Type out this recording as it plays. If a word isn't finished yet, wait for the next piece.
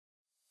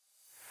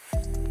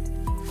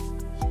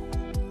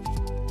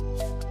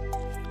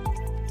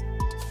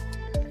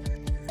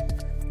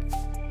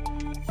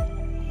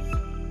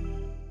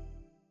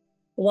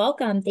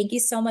Welcome. Thank you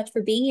so much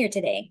for being here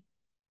today.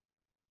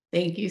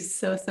 Thank you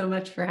so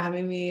much for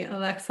having me,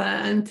 Alexa,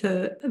 and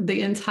to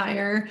the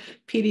entire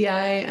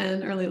PDI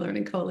and Early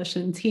Learning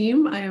Coalition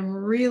team. I am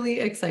really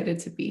excited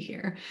to be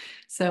here.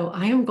 So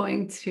I am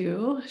going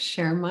to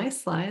share my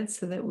slides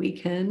so that we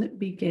can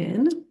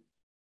begin.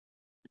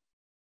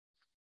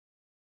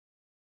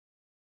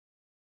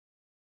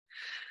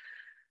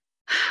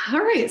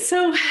 All right,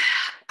 so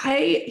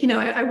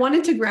I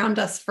wanted to ground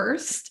us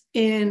first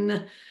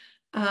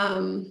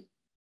um,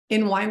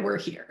 in why we're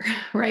here,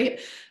 right?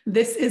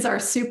 This is our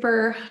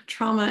super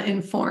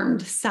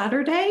trauma-informed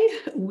Saturday.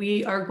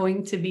 We are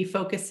going to be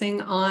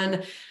focusing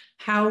on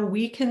how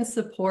we can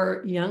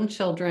support young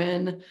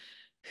children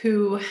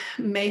who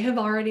may have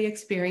already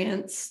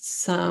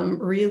experienced some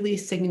really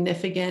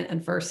significant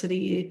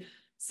adversity,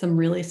 some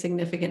really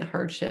significant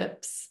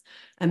hardships,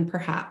 and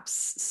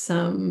perhaps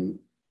some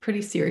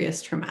pretty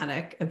serious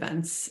traumatic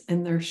events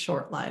in their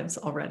short lives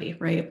already,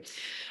 right?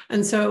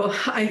 And so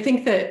I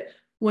think that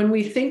when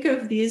we think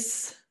of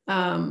these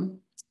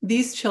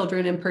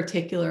children in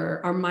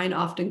particular, our mind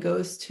often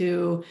goes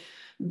to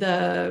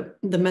the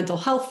mental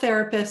health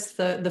therapists,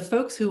 the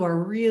folks who are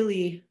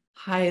really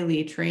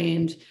highly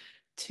trained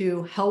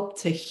to help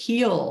to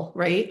heal,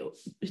 right?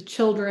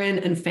 Children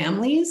and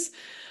families.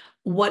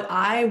 What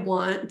I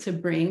want to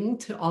bring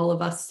to all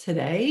of us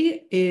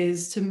today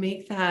is to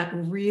make that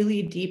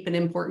really deep and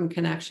important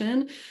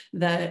connection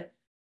that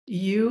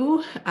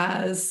you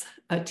as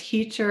a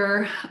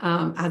teacher,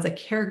 as a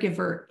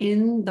caregiver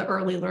in the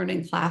early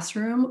learning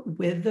classroom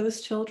with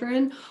those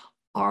children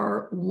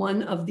are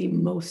one of the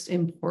most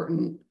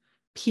important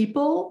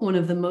people, one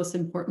of the most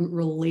important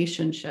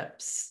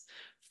relationships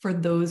for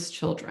those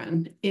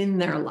children in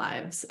their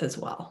lives as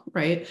well,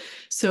 right?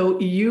 So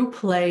you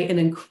play an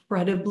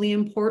incredibly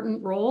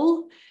important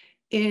role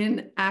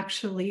in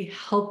actually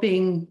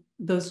helping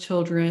those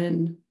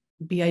children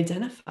be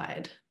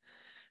identified,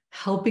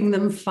 helping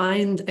them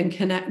find and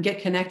get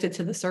connected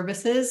to the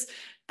services,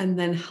 and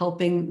then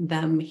helping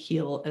them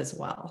heal as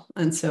well.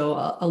 And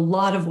so a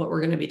lot of what we're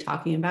going to be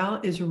talking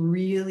about is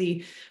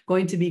really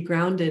going to be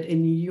grounded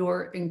in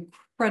your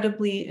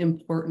incredibly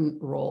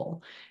important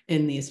role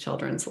in these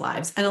children's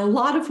lives. And a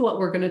lot of what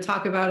we're going to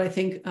talk about, I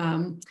think,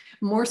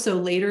 more so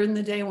later in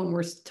the day when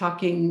we're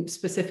talking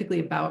specifically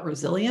about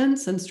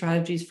resilience and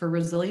strategies for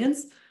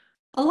resilience,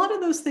 a lot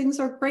of those things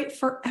are great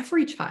for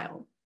every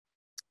child.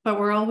 But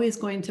we're always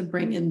going to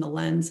bring in the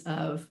lens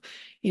of,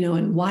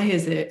 and why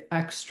is it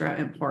extra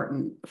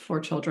important for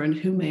children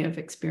who may have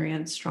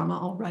experienced trauma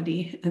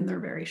already in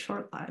their very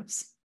short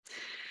lives?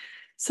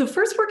 So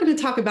first, we're going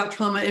to talk about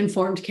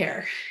trauma-informed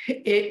care.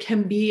 It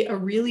can be a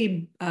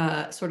really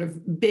sort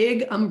of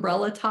big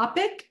umbrella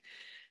topic.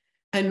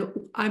 And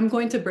I'm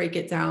going to break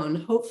it down,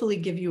 hopefully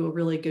give you a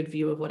really good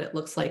view of what it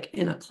looks like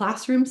in a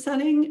classroom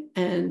setting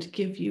and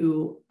give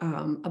you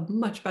a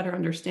much better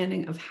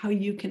understanding of how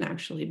you can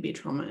actually be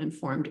trauma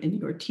informed in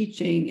your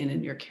teaching and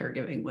in your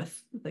caregiving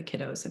with the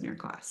kiddos in your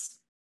class.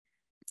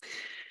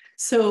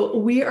 So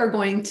we are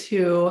going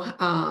to,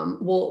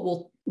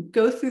 we'll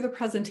go through the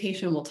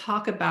presentation. We'll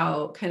talk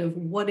about kind of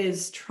what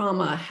is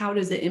trauma, how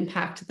does it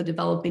impact the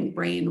developing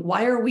brain?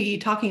 Why are we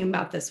talking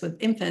about this with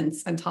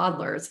infants and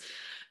toddlers?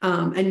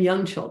 And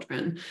young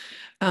children.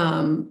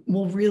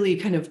 We'll really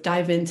kind of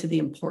dive into the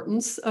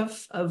importance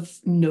of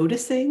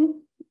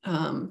noticing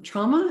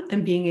trauma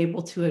and being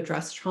able to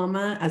address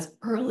trauma as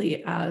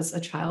early as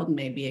a child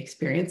may be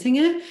experiencing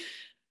it.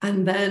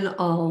 And then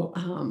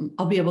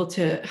I'll be able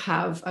to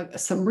have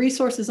some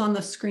resources on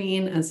the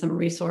screen and some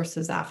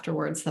resources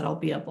afterwards that I'll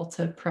be able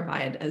to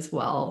provide as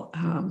well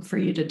for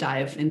you to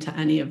dive into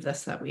any of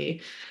this that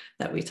we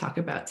talk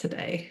about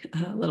today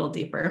a little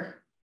deeper.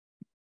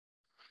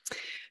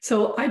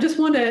 So I just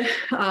want to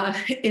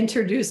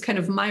introduce kind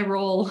of my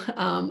role.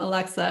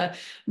 Alexa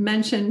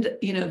mentioned,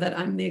 that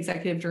I'm the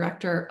executive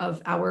director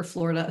of our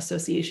Florida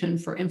Association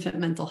for Infant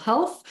Mental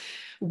Health.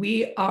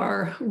 We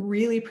are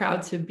really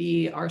proud to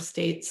be our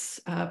state's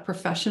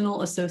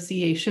professional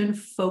association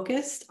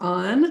focused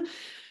on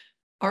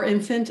our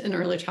infant and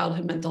early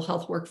childhood mental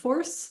health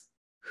workforce,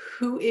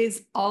 who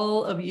is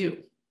all of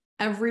you.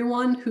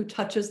 Everyone who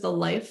touches the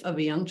life of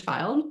a young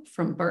child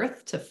from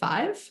birth to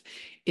 5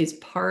 is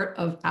part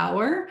of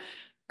our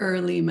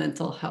early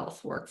mental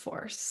health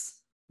workforce.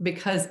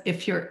 Because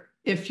if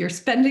you're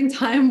spending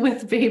time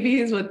with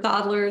babies, with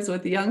toddlers,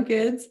 with young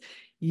kids,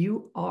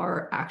 you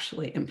are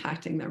actually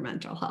impacting their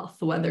mental health,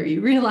 whether you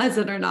realize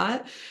it or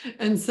not.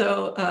 And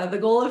so the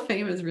goal of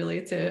FAME is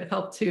really to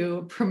help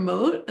to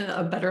promote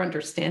a better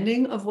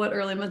understanding of what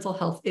early mental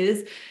health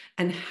is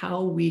and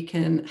how we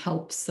can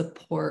help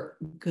support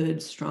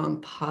good, strong,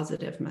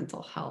 positive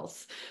mental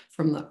health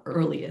from the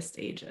earliest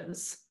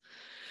ages.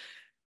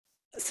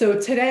 So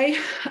today,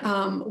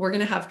 we're going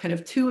to have kind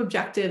of 2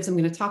 objectives. I'm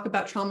going to talk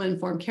about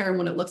trauma-informed care and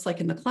what it looks like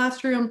in the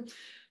classroom.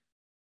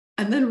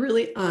 And then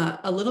really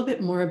a little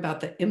bit more about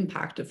the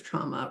impact of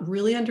trauma,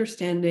 really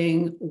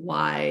understanding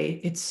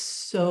why it's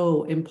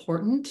so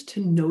important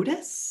to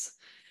notice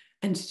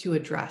and to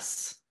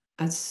address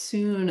as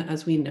soon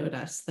as we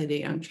notice that a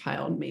young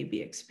child may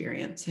be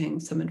experiencing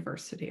some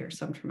adversity or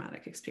some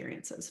traumatic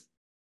experiences.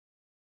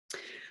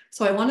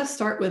 So I want to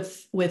start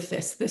with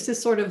this. This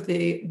is sort of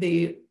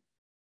the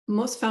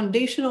most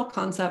foundational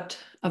concept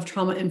of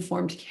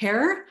trauma-informed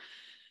care,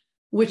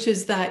 which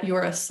is that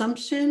your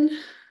assumption,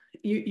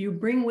 you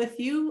bring with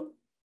you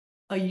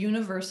a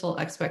universal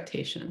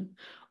expectation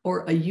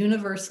or a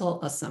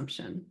universal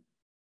assumption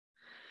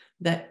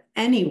that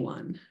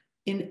anyone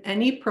in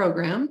any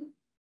program,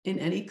 in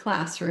any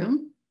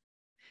classroom,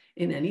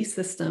 in any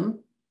system,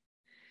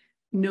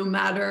 no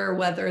matter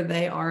whether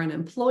they are an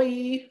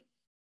employee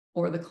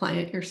or the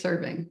client you're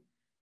serving,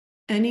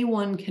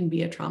 anyone can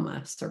be a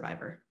trauma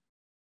survivor.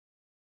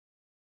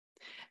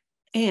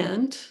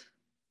 And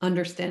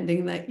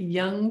understanding that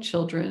young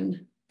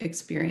children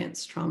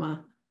experience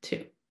trauma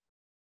too.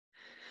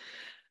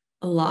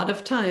 A lot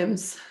of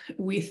times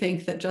we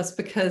think that just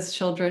because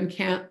children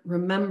can't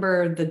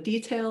remember the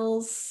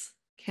details,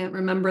 can't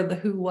remember the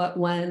who, what,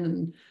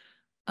 when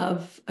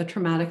of a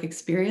traumatic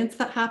experience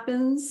that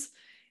happens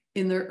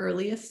in their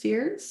earliest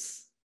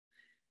years,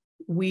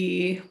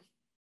 we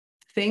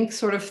think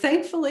sort of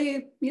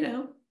thankfully,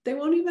 they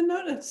won't even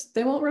notice,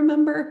 they won't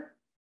remember,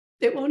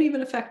 it won't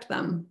even affect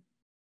them.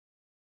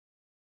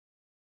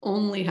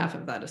 Only half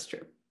of that is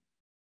true.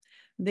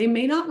 They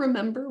may not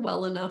remember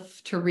well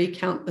enough to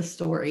recount the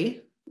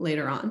story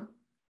later on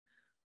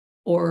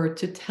or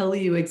to tell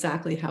you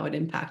exactly how it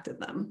impacted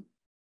them,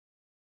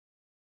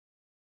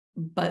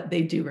 but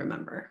they do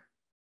remember.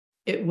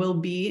 It will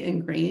be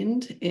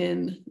ingrained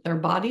in their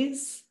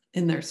bodies,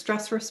 in their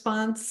stress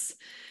response,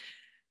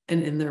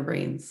 and in their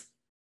brains.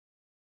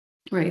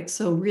 Right.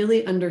 So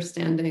really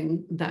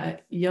understanding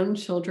that young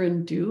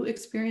children do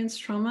experience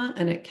trauma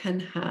and it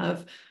can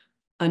have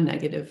a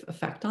negative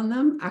effect on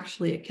them.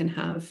 Actually, it can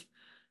have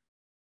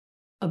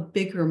a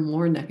bigger,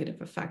 more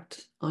negative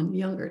effect on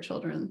younger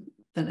children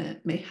than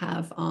it may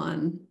have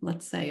on,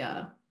 let's say,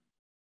 a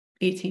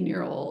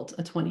 18-year-old,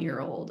 a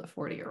 20-year-old, a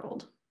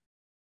 40-year-old.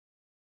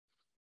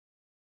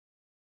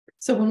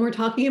 So when we're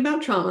talking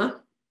about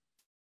trauma,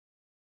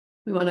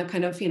 we want to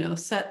kind of,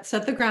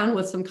 set the ground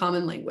with some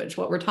common language.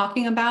 What we're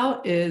talking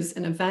about is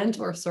an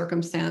event or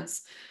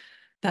circumstance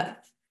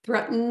that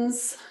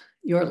threatens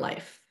your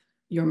life,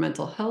 your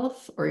mental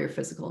health, or your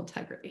physical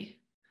integrity,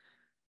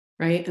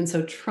 right? And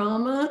so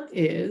trauma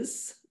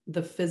is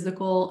the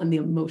physical and the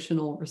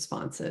emotional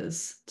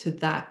responses to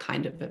that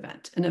kind of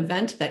event, an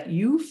event that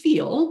you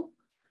feel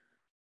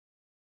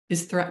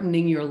is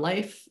threatening your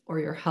life or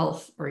your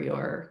health or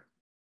your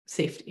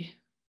safety,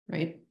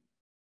 right?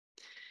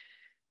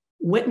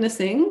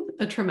 Witnessing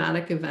a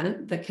traumatic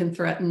event that can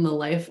threaten the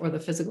life or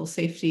the physical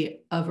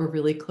safety of a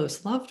really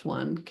close loved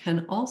one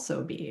can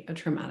also be a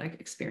traumatic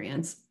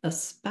experience,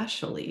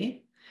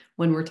 especially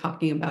when we're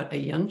talking about a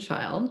young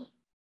child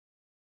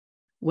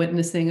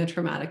witnessing a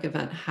traumatic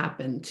event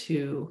happen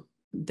to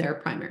their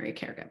primary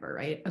caregiver,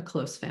 right? A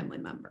close family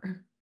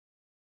member.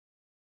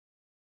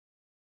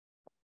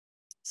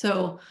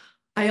 So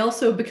I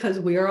also, because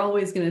we are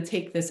always going to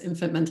take this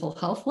infant mental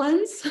health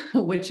lens,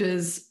 which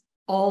is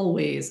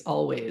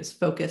always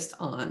focused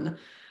on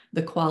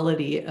the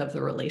quality of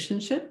the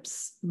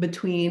relationships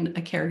between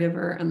a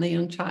caregiver and the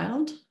young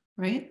child,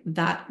 right?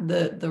 That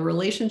the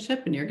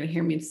relationship, and you're going to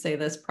hear me say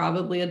this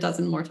probably a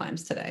dozen more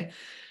times today,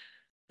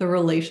 the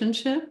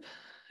relationship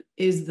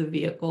is the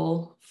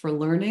vehicle for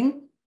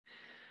learning,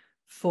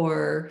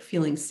 for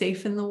feeling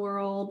safe in the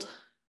world,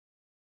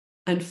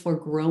 and for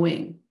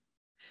growing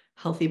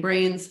healthy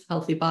brains,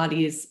 healthy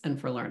bodies,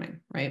 and for learning,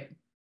 right?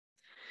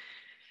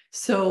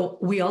 So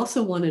we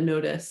also want to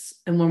notice,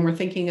 and when we're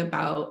thinking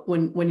about,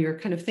 when you're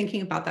kind of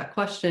thinking about that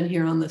question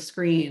here on the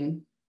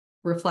screen,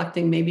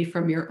 reflecting maybe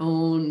from your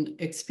own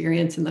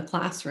experience in the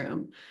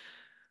classroom,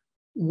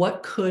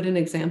 what could an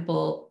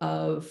example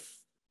of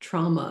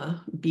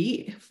trauma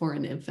be for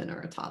an infant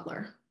or a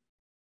toddler?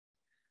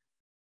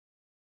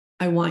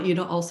 I want you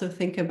to also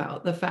think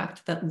about the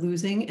fact that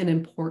losing an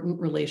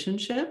important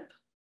relationship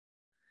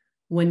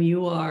when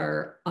you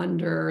are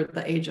under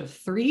the age of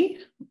 3,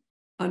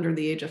 under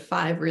the age of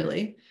 5,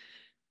 really,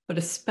 but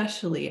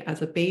especially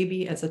as a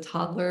baby, as a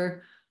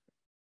toddler,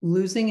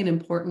 losing an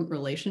important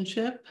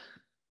relationship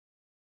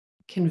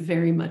can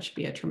very much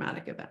be a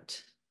traumatic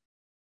event.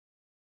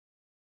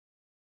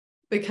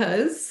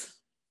 Because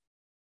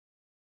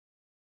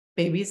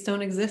babies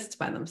don't exist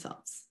by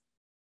themselves,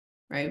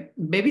 right?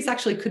 Babies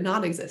actually could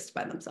not exist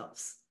by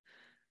themselves.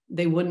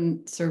 They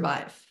wouldn't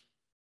survive.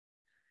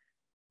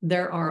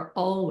 There are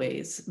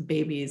always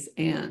babies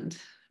and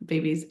a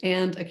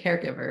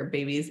caregiver,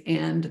 babies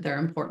and their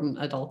important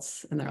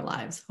adults in their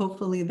lives.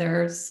 Hopefully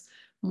there's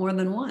more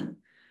than one,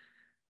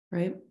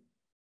 right?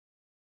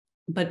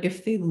 But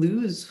if they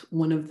lose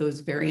one of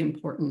those very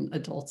important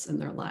adults in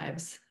their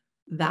lives,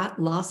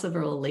 that loss of a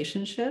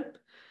relationship,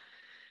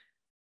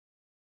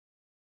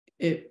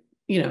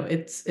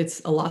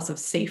 it's a loss of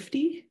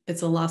safety,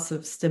 it's a loss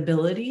of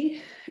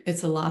stability,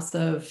 it's a loss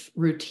of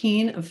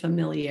routine, of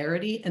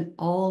familiarity, and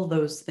all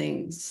those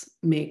things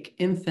make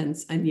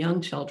infants and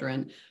young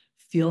children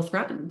feel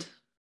threatened,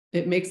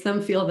 It makes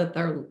them feel that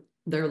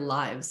their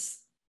lives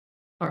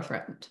are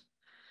threatened.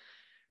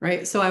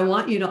 Right. So I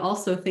want you to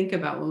also think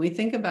about, when we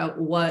think about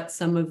what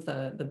some of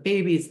the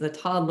babies, the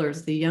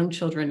toddlers, the young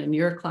children in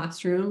your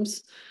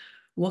classrooms,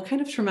 what kind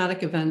of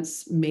traumatic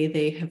events may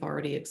they have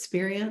already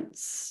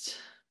experienced?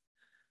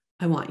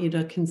 I want you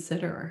to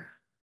consider,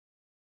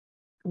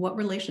 what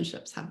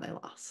relationships have they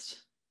lost?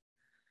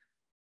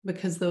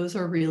 Because those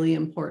are really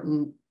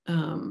important,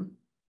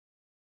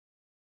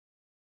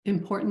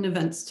 important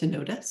events to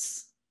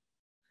notice.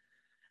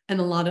 And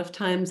a lot of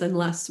times,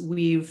 unless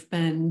we've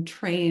been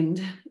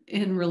trained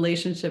in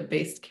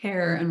relationship-based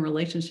care and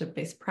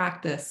relationship-based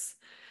practice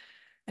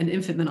and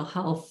infant mental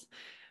health,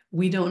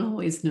 we don't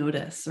always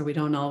notice, or we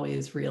don't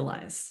always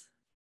realize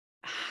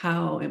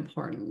how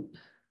important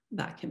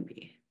that can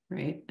be,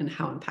 right? And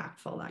how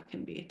impactful that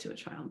can be to a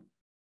child.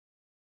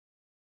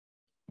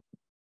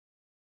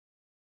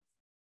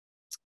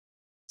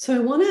 So I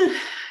want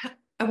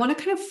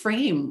to kind of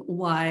frame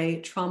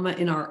why trauma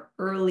in our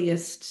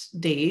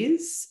earliest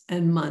days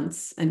and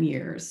months and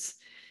years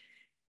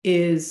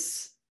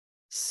is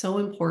so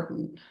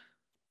important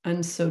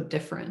and so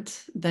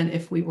different than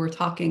if we were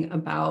talking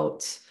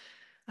about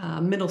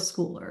middle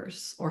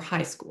schoolers or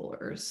high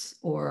schoolers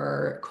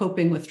or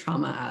coping with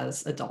trauma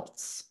as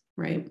adults,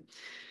 right?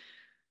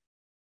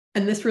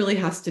 And this really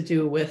has to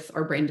do with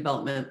our brain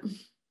development.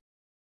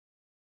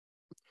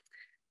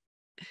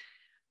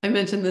 I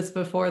mentioned this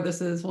before.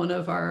 This is one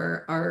of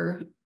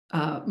our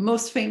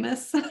most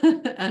famous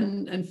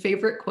and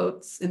favorite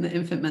quotes in the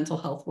infant mental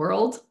health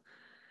world.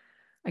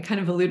 I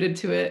kind of alluded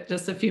to it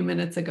just a few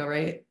minutes ago,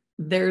 right?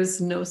 There's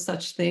no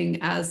such thing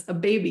as a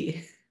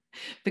baby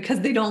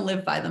because they don't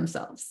live by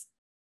themselves.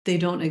 They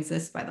don't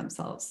exist by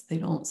themselves. They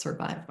don't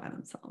survive by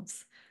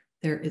themselves.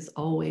 There is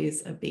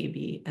always a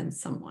baby and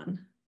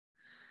someone.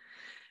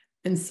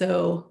 And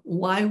so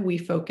why we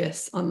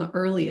focus on the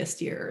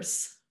earliest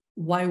years,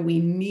 why we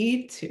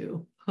need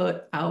to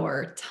put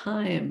our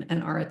time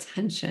and our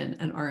attention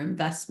and our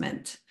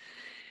investment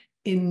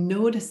in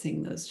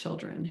noticing those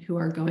children who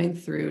are going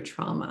through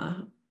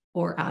trauma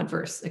or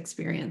adverse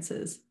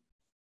experiences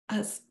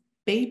as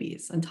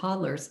babies and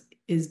toddlers,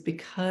 is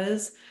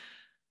because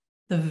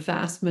the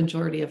vast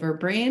majority of our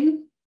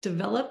brain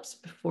develops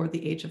before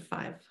the age of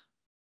 5.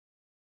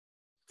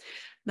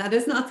 That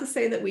is not to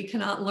say that we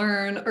cannot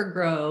learn or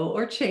grow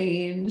or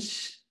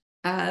change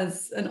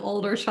as an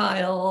older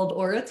child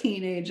or a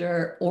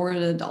teenager or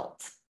an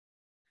adult,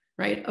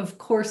 right? Of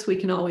course, we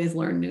can always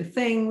learn new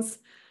things.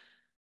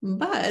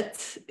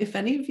 But if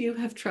any of you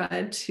have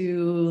tried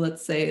to,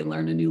 let's say,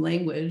 learn a new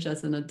language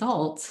as an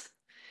adult,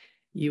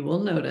 you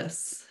will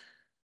notice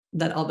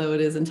that although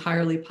it is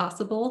entirely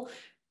possible,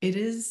 it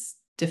is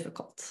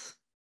difficult.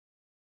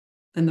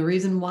 And the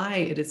reason why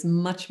it is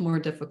much more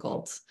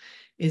difficult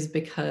is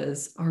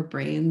because our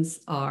brains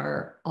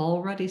are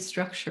already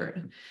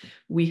structured.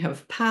 We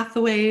have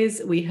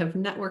pathways, we have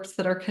networks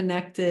that are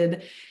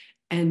connected,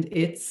 and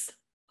it's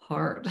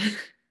hard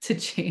to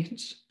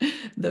change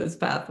those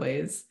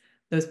pathways,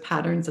 those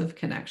patterns of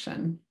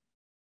connection,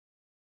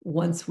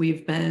 once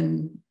we've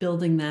been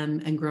building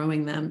them and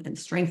growing them and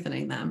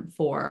strengthening them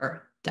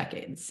for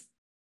decades,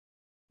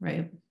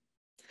 right?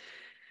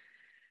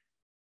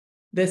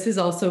 This is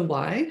also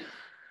why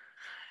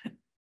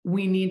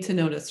we need to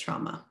notice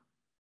trauma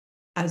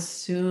as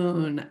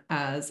soon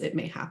as it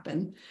may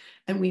happen.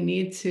 And we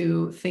need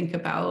to think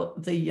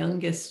about the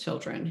youngest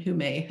children who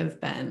may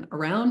have been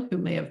around, who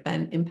may have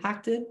been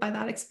impacted by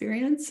that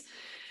experience.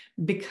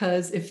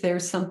 Because if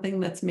there's something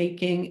that's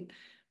making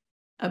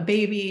a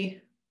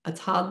baby, a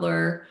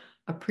toddler,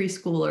 a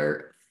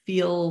preschooler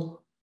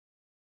feel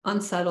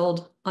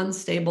unsettled,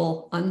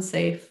 unstable,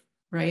 unsafe,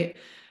 right?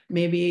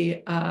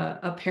 Maybe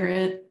a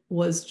parent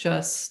was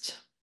just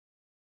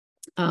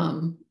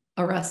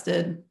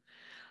arrested.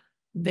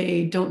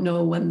 They don't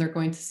know when they're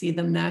going to see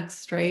them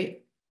next,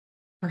 right?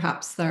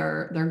 Perhaps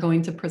they're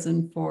going to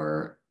prison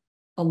for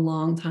a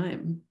long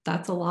time.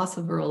 That's a loss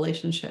of a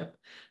relationship.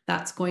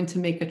 That's going to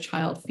make a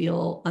child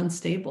feel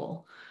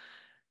unstable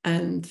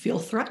and feel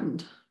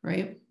threatened,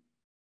 right?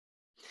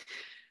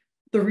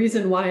 The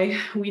reason why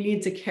we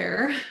need to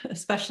care,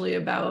 especially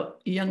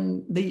about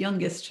the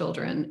youngest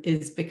children,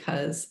 is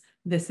because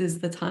this is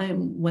the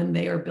time when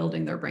they are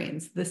building their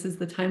brains. This is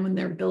the time when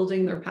they're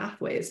building their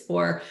pathways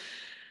for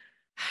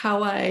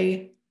how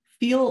I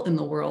feel in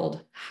the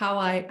world, how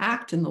I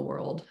act in the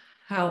world,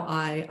 how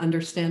I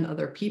understand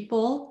other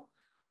people.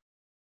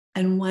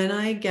 And when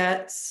I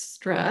get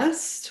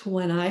stressed,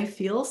 when I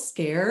feel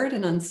scared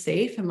and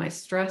unsafe and my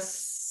stress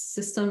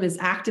system is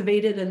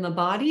activated in the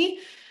body,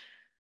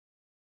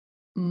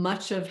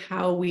 much of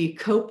how we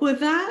cope with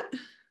that,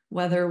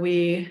 whether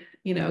we,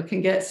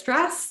 can get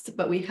stressed,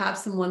 but we have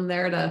someone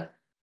there to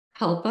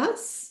help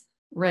us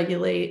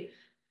regulate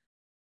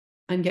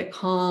and get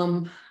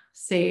calm,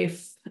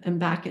 safe, and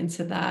back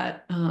into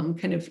that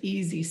kind of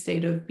easy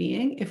state of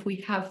being. If we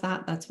have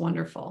that, that's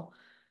wonderful.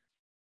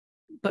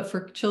 But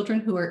for children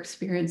who are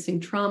experiencing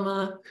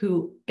trauma,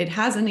 who it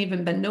hasn't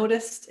even been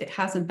noticed, it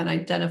hasn't been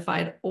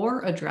identified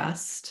or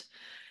addressed,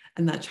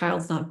 and that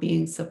child's not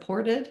being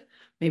supported,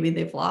 maybe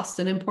they've lost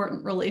an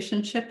important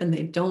relationship and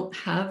they don't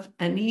have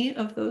any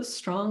of those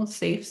strong,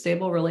 safe,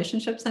 stable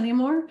relationships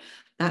anymore,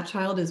 that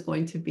child is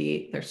going to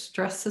be, their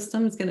stress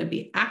system is going to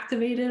be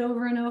activated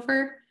over and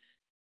over.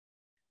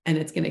 And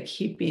it's going to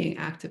keep being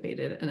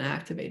activated and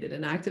activated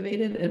and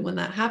activated. And when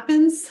that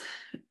happens,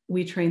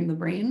 we train the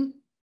brain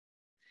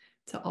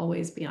to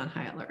always be on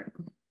high alert.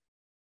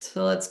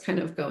 So let's kind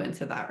of go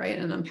into that, right?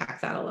 And unpack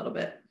that a little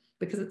bit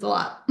because it's a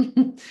lot.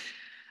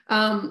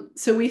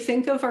 So we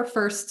think of our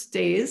first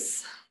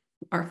days,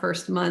 our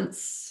first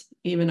months,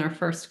 even our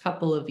first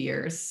couple of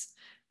years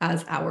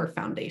as our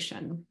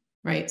foundation,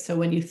 right? So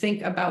when you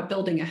think about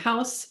building a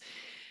house,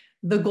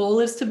 the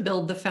goal is to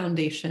build the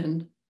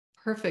foundation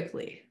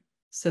perfectly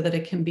so that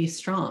it can be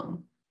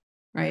strong,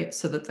 right?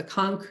 So that the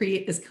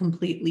concrete is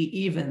completely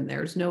even.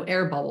 There's no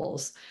air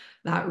bubbles.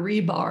 That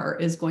rebar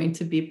is going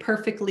to be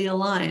perfectly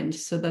aligned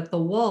so that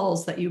the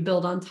walls that you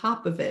build on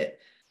top of it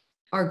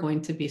are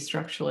going to be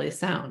structurally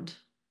sound,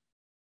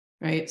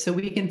 right? So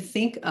we can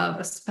think of,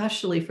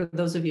 especially for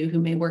those of you who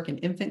may work in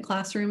infant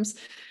classrooms,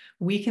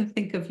 we can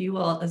think of you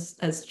all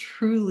as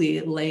truly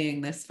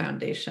laying this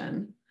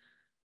foundation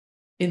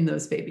in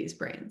those babies'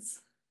 brains.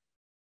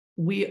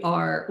 We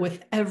are,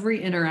 with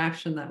every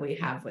interaction that we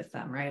have with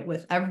them, right?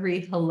 With every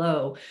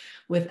hello,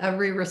 with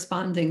every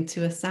responding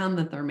to a sound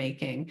that they're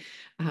making,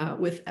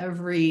 with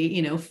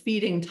every,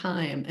 feeding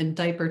time and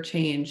diaper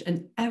change,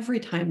 and every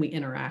time we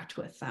interact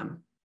with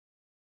them,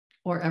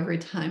 or every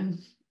time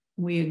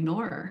we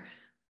ignore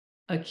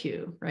a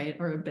cue, right?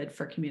 Or a bid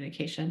for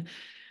communication,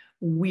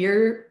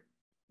 we're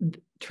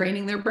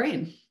training their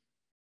brain.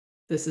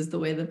 This is the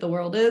way that the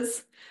world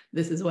is.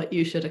 This is what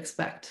you should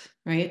expect,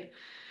 right?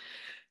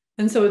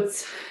 And so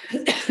it's,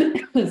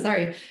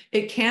 sorry,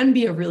 it can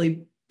be a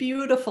really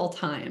beautiful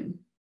time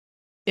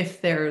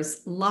if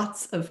there's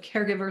lots of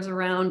caregivers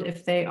around,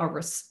 if they are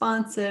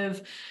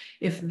responsive,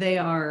 if they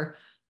are,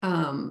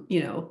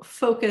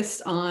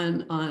 focused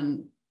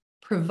on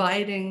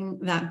providing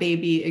that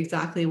baby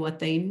exactly what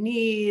they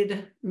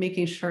need,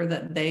 making sure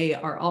that they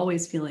are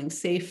always feeling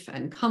safe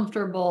and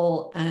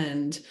comfortable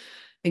and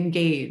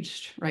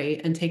engaged,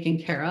 right? And taken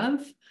care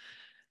of.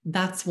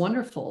 That's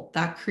wonderful.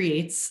 That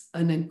creates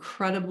an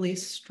incredibly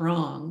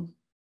strong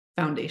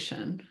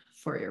foundation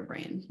for your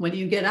brain. When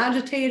you get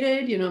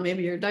agitated,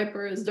 maybe your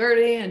diaper is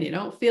dirty and you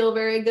don't feel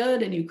very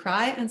good and you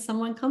cry and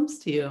someone comes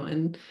to you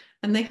and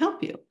they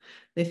help you.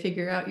 They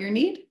figure out your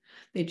need,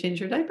 they change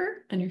your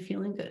diaper and you're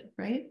feeling good,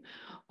 right?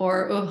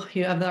 Or,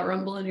 you have that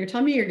rumble in your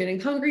tummy, you're getting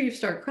hungry, you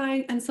start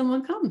crying and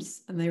someone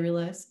comes and they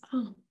realize,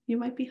 oh, you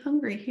might be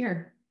hungry,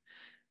 here,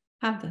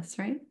 have this,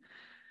 right?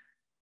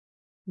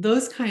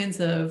 Those kinds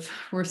of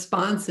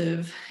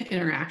responsive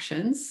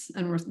interactions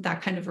and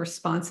that kind of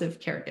responsive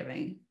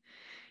caregiving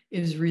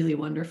is really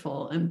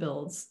wonderful and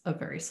builds a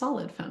very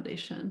solid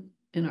foundation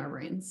in our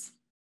brains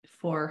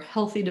for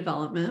healthy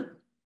development,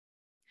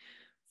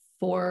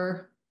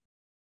 for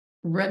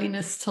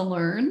readiness to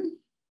learn,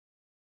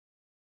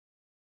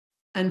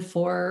 and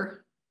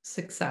for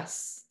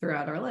success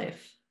throughout our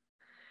life.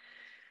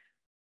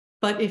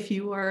 But if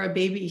you are a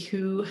baby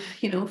who,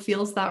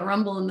 feels that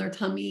rumble in their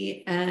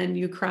tummy and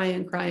you cry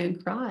and cry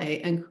and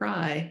cry and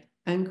cry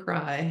and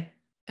cry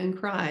and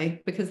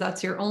cry, because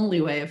that's your only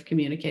way of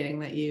communicating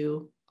that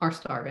you are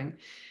starving,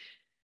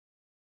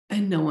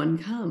 and no one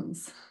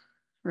comes,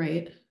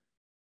 right?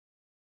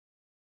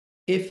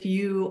 If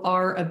you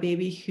are a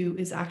baby who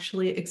is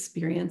actually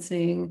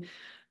experiencing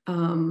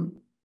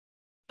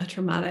a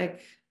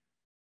traumatic,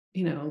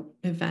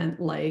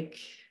 event like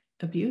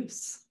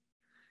abuse,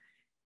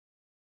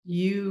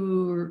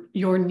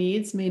 your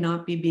needs may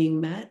not be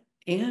being met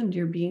and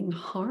you're being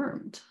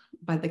harmed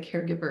by the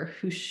caregiver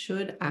who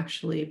should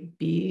actually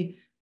be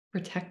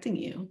protecting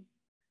you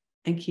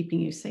and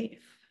keeping you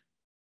safe.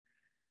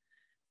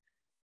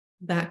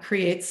 That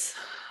creates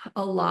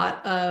a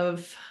lot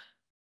of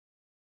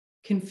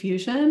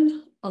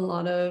confusion, a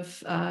lot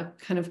of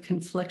kind of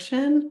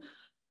confliction.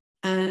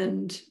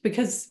 And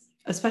because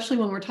especially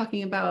when we're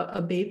talking about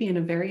a baby and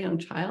a very young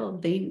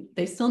child,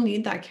 they still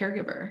need that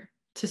caregiver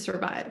to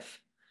survive.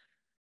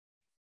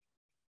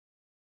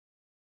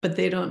 But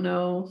they don't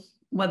know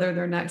whether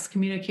their next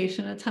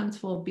communication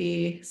attempt will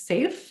be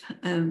safe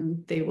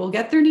and they will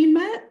get their need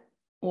met,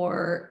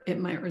 or it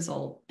might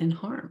result in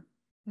harm,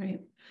 right?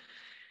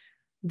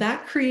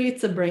 That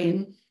creates a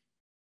brain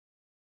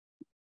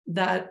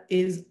that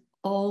is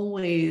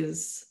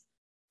always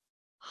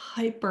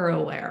hyper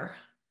aware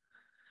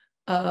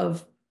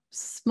of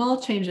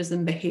small changes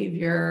in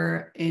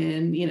behavior,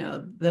 in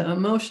the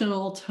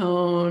emotional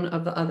tone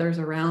of the others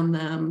around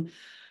them,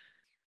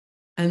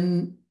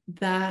 and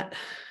that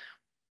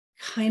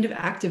kind of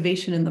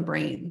activation in the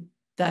brain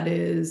that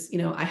is,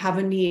 I have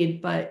a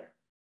need, but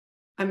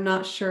I'm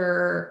not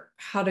sure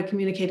how to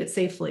communicate it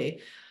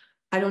safely.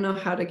 I don't know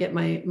how to get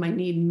my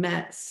need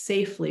met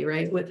safely,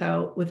 right?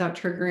 Without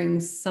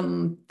triggering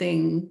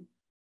something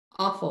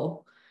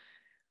awful.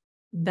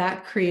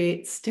 That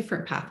creates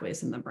different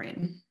pathways in the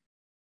brain.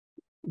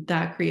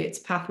 that creates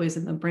pathways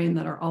in the brain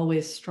that are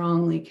always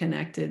strongly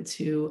connected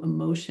to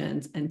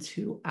emotions and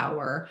to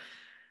our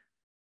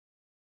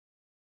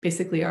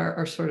basically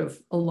our sort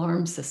of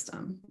alarm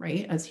system,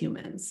 right? As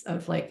humans,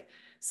 of like,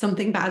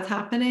 something bad's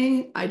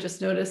happening, I just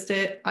noticed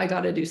it, I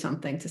got to do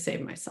something to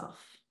save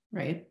myself,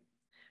 right?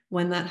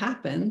 When that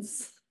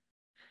happens,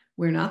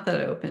 we're not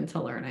that open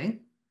to learning.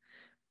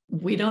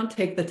 We don't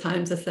take the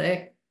time to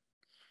say,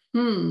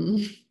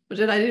 what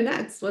did I do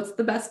next? What's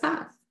the best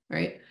path,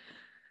 right?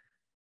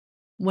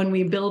 When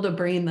we build a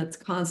brain that's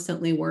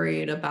constantly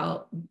worried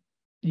about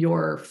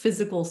your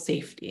physical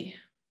safety,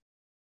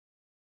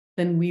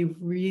 then we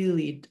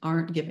really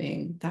aren't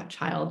giving that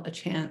child a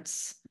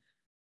chance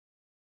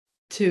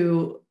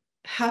to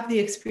have the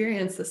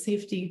experience that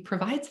safety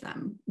provides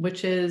them,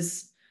 which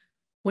is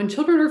when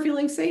children are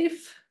feeling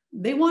safe,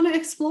 they want to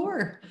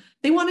explore.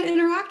 They want to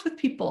interact with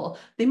people.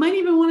 They might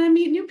even want to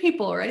meet new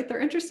people, right?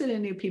 They're interested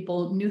in new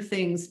people, new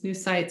things, new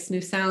sights,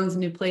 new sounds,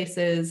 new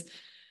places.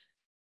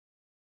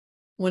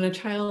 When a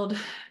child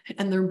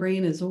and their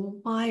brain is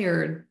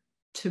wired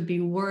to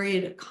be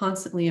worried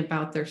constantly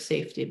about their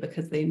safety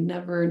because they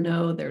never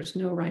know, there's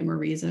no rhyme or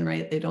reason,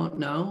 right? They don't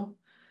know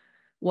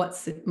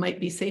what might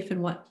be safe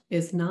and what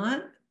is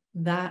not.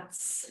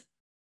 That's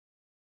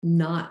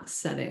not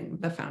setting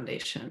the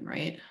foundation,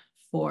 right?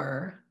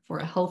 For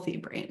a healthy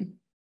brain.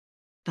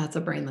 That's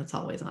a brain that's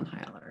always on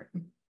high alert.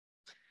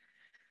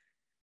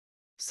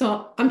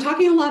 So I'm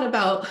talking a lot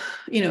about,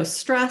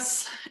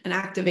 stress and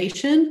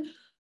activation.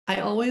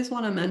 I always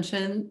want to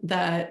mention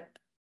that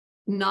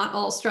not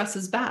all stress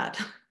is bad.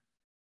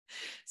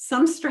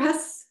 Some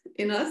stress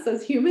in us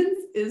as humans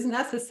is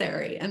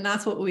necessary, and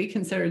that's what we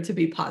consider to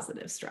be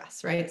positive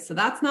stress, right? So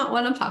that's not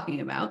what I'm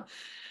talking about.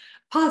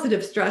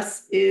 Positive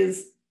stress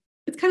it's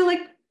kind of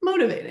like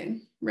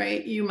motivating,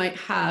 right? You might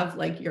have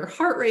like your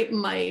heart rate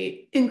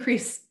might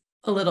increase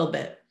a little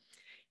bit.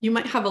 You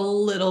might have a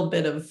little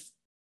bit of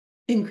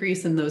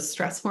increase in those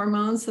stress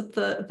hormones that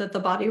the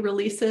body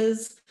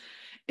releases.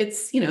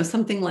 It's,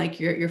 something like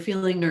you're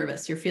feeling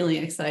nervous, you're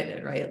feeling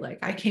excited, right? Like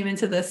I came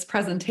into this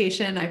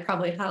presentation, I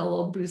probably had a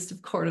little boost of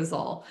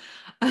cortisol.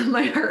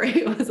 My heart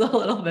rate was a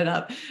little bit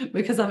up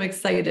because I'm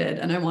excited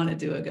and I want to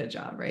do a good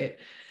job, right?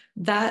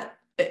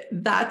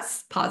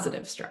 That's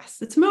positive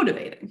stress. It's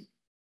motivating.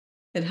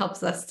 It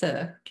helps us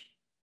to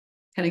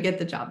kind of get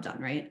the job done,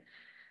 right?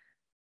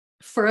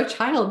 For a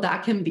child,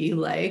 that can be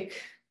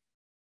like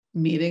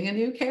meeting a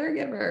new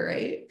caregiver,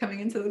 right?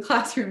 Coming into the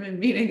classroom and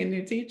meeting a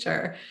new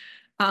teacher.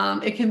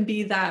 It can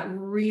be that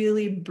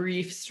really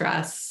brief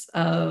stress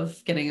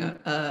of getting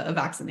a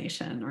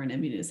vaccination or an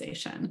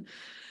immunization.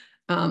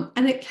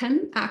 And it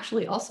can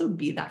actually also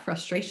be that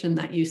frustration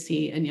that you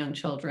see in young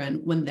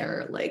children when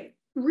they're like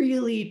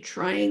really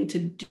trying to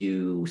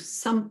do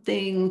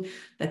something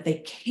that they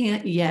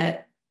can't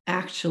yet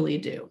actually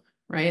do,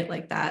 right?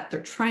 Like that,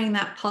 they're trying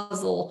that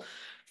puzzle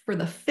for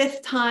the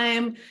fifth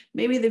time.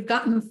 Maybe they've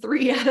gotten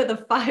 3 out of the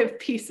 5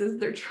 pieces.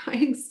 They're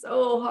trying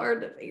so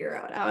hard to figure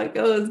out how it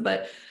goes,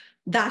 but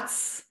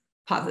that's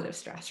positive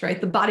stress, right?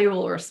 The body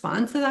will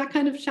respond to that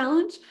kind of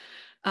challenge.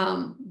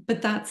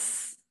 But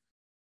that's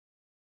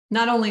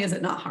not only is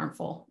it not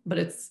harmful, but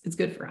it's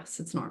good for us.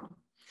 It's normal.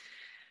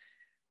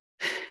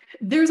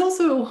 There's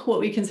also what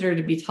we consider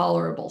to be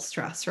tolerable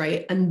stress,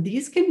 right? And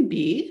this can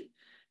be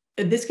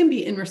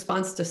in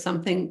response to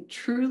something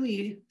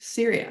truly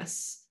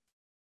serious,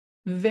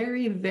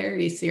 very,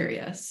 very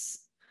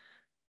serious.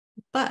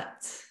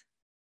 But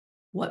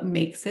what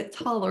makes it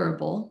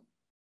tolerable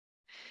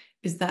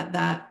is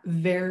that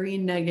very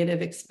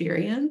negative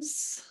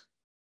experience,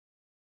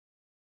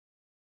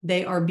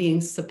 they are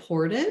being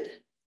supported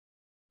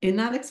in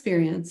that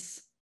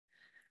experience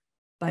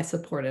by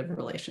supportive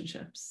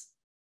relationships,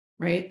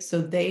 right? So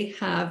they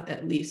have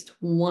at least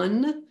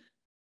one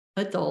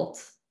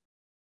adult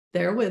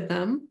there with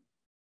them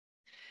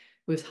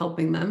who's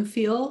helping them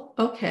feel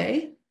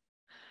okay,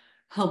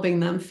 helping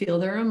them feel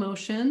their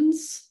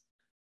emotions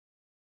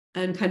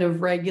and kind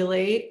of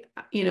regulate,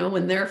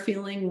 when they're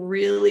feeling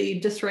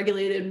really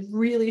dysregulated,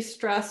 really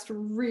stressed,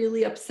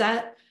 really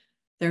upset,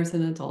 there's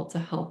an adult to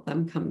help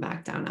them come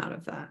back down out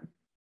of that.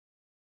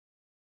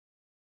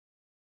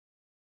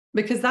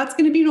 Because that's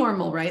going to be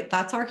normal, right?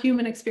 That's our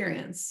human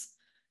experience.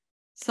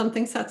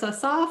 Something sets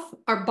us off,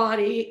 our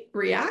body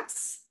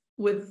reacts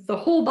with the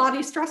whole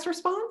body stress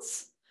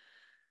response.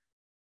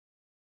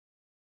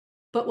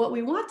 But what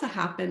we want to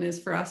happen is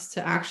for us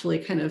to actually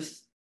kind of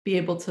be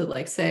able to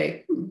like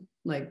say,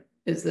 like,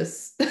 is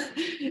this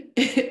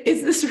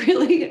is this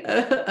really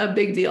a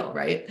big deal,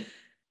 right?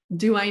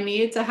 Do I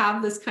need to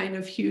have this kind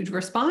of huge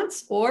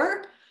response,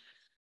 or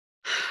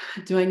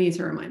do I need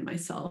to remind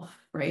myself,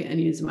 right,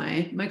 and use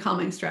my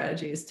calming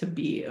strategies to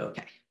be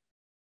okay?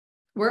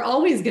 We're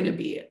always going to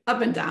be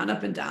up and down,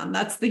 up and down.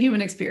 That's the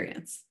human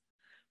experience.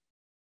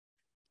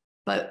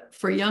 But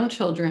for young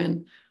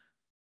children,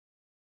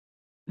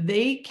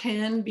 they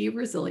can be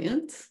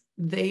resilient.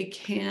 They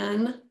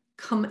can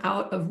come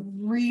out of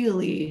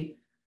really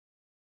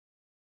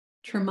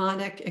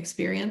traumatic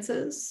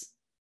experiences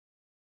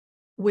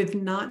with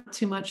not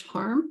too much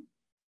harm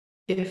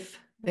if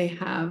they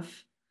have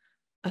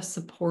a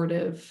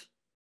supportive,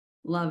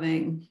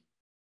 loving,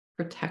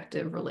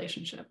 protective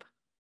relationship.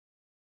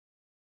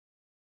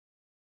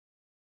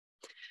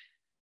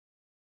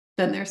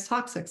 Then there's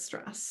toxic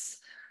stress.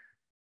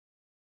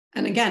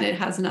 And again, it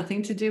has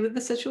nothing to do with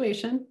the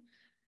situation.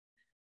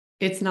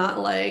 It's not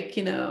like,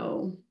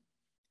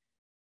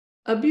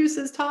 abuse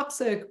is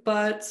toxic,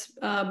 but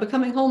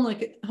becoming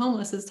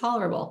homeless is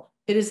tolerable.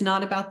 It is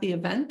not about the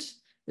event.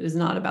 It is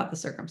not about the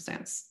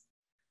circumstance.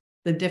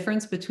 The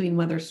difference between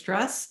whether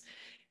stress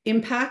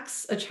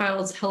impacts a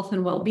child's health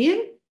and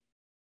well-being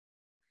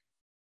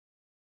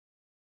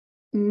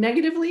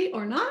negatively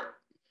or not,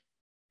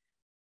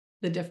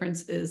 the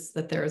difference is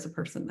that there is a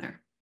person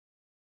there.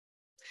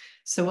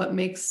 So what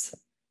makes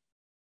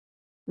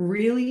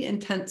really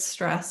intense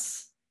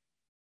stress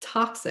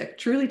toxic,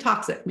 truly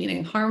toxic,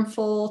 meaning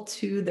harmful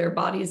to their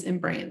bodies and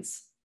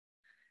brains,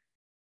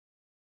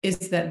 is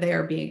that they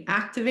are being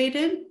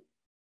activated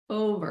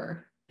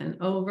over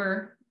and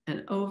over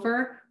and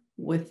over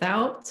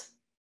without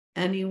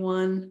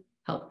anyone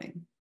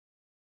helping,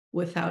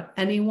 without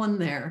anyone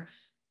there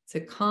to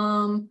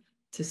calm,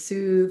 to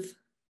soothe,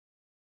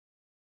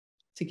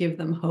 to give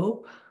them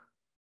hope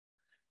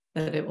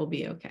that it will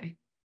be okay.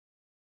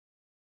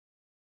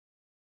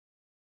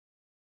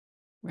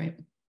 Right?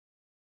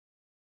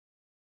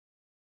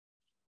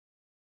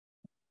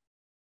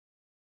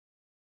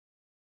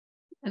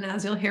 And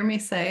as you'll hear me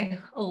say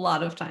a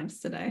lot of times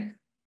today,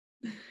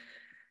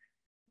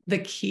 the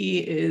key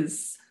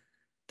is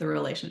the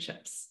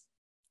relationships.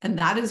 And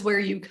that is where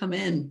you come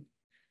in.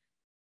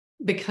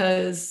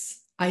 Because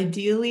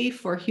ideally,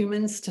 for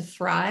humans to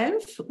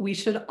thrive, we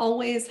should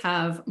always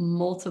have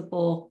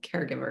multiple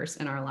caregivers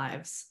in our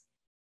lives.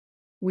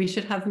 We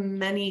should have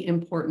many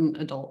important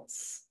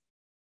adults.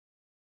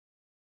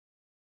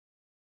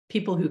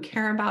 People who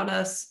care about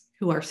us,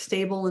 who are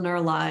stable in our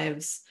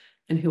lives,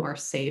 and who are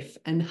safe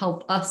and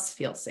help us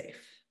feel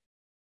safe,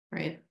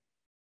 right?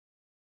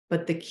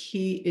 But the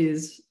key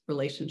is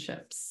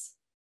relationships.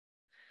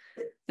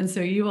 And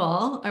so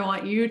I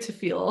want you to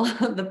feel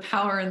the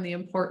power and the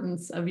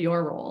importance of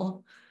your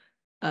role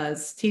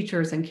as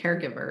teachers and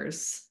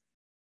caregivers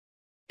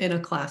in a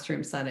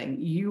classroom setting.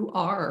 You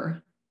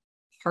are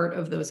part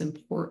of those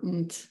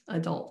important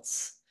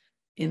adults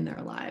in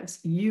their lives.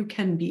 You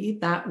can be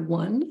that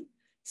one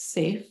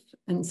safe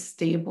and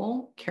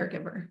stable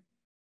caregiver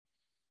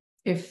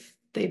if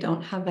they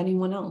don't have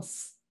anyone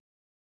else.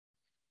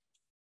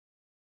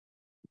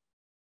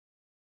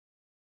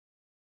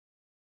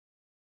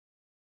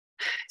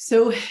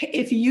 So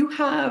if you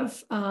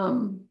have,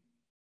 kind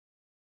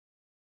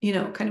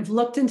of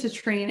looked into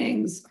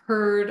trainings,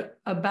 heard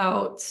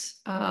about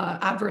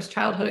adverse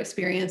childhood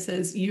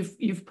experiences,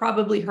 you've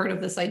probably heard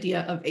of this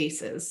idea of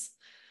ACEs,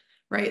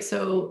 right?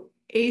 So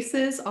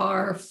ACEs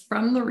are,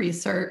 from the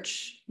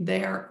research,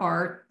 there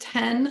are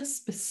 10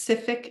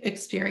 specific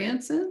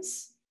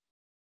experiences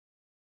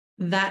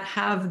that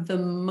have the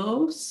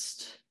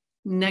most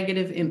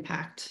negative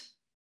impact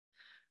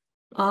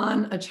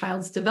on a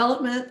child's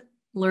development,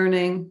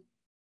 learning,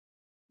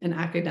 and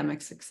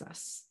academic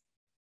success,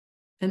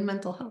 and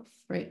mental health,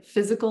 right?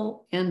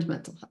 Physical and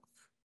mental health.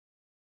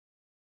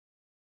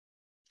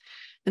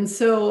 And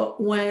so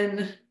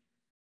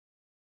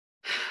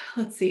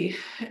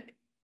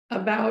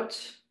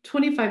about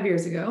 25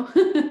 years ago,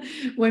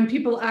 when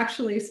people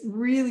actually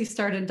really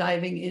started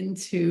diving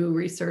into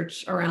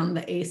research around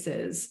the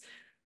ACEs,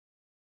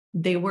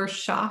 they were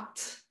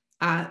shocked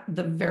at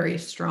the very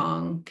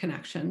strong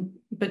connection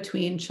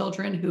between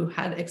children who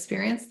had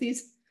experienced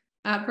these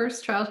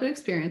adverse childhood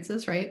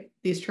experiences, right?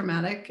 These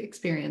traumatic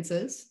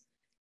experiences,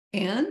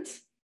 and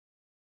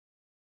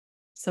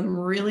some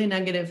really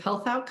negative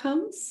health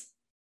outcomes,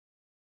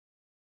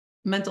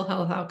 mental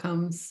health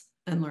outcomes,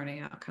 and learning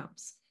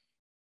outcomes.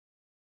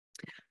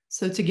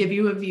 So to give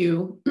you a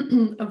view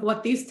of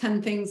what these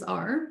 10 things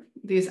are,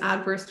 these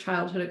adverse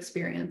childhood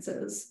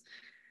experiences,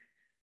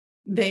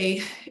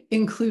 they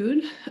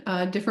include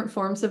different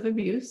forms of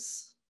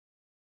abuse,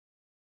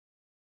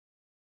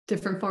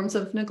 different forms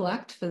of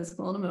neglect,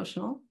 physical and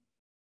emotional.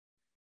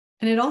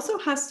 And it also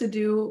has to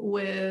do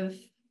with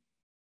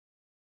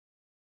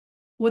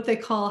what they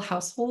call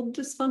household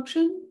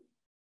dysfunction.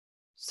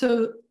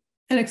 So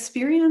an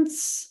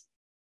experience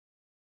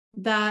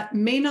that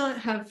may not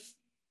have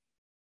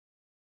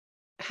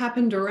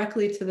happened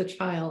directly to the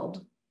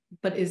child,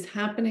 but is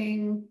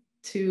happening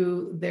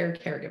to their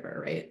caregiver,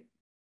 right?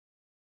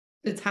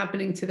 It's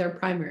happening to their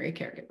primary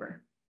caregiver,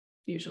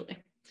 usually.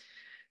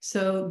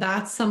 So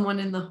that's someone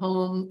in the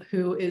home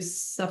who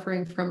is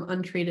suffering from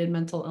untreated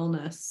mental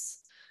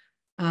illness.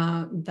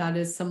 That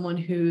is someone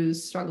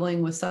who's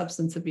struggling with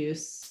substance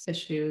abuse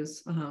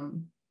issues,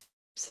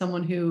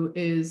 someone who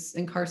is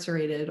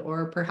incarcerated,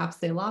 or perhaps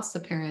they lost a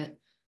parent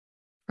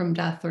from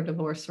death or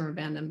divorce or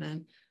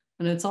abandonment.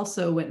 And it's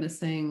also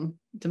witnessing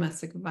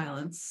domestic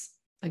violence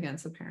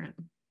against a parent,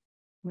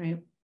 right?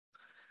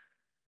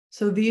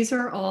 So these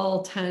are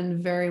all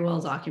 10 very well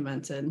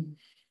documented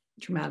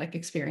traumatic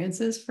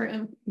experiences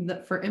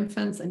for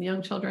infants and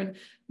young children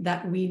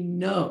that we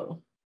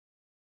know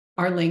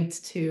are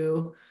linked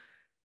to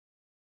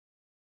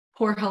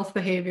poor health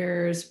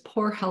behaviors,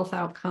 poor health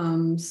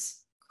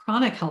outcomes,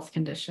 chronic health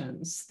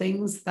conditions,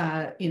 things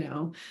that, you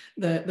know,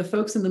 the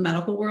folks in the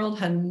medical world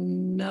had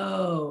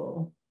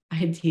no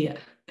idea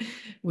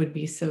would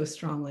be so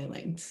strongly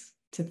linked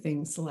to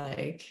things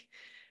like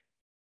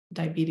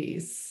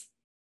diabetes,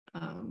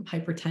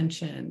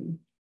 hypertension,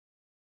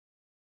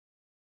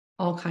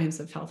 all kinds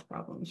of health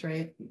problems,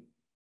 right?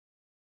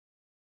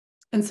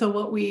 And so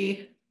what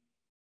we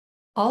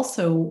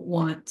also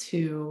want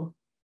to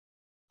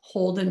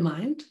hold in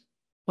mind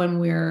when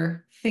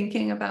we're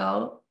thinking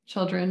about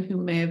children who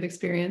may have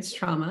experienced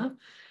trauma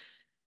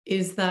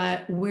is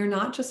that we're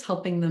not just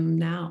helping them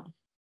now,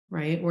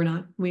 right?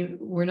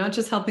 We're not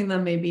just helping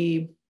them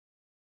maybe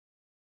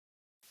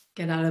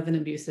get out of an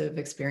abusive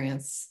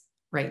experience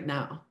right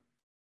now.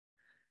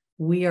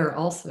 We are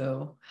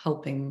also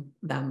helping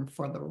them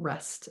for the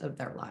rest of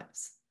their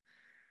lives,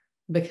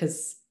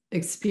 because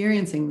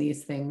experiencing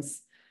these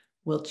things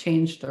will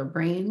change their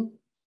brain,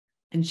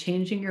 and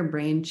changing your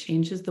brain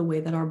changes the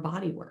way that our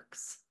body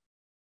works.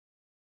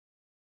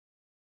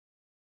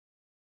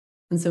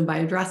 And so by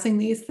addressing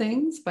these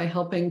things, by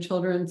helping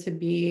children to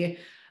be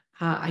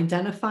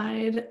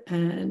identified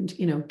and,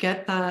 you know,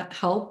 get that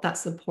help, that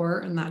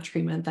support, and that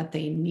treatment that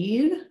they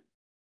need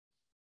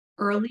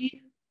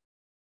early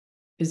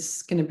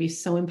is going to be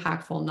so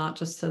impactful, not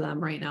just to them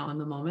right now in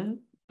the moment,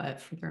 but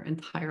for their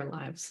entire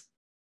lives.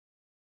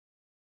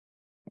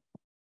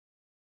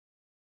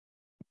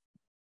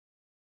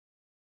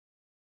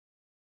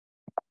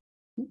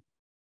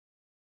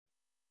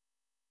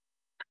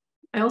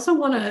 I also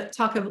want to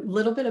talk a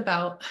little bit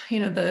about, you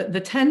know, the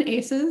 10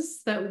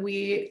 ACEs that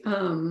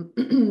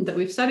that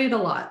we've studied a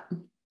lot.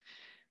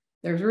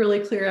 There's really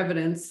clear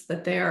evidence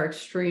that they are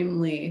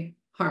extremely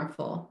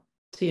harmful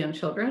to young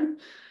children.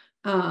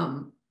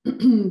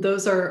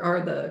 Those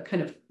are the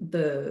kind of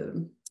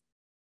the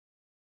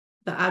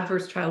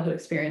adverse childhood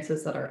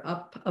experiences that are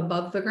up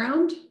above the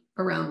ground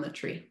around the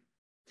tree.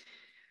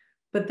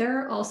 But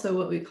there are also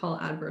what we call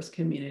adverse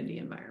community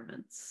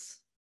environments,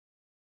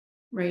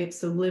 right?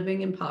 So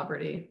living in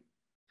poverty,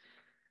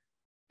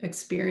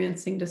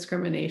 experiencing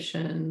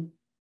discrimination,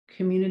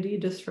 community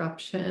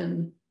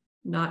disruption,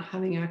 not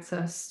having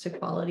access to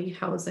quality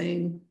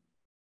housing,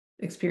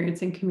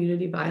 experiencing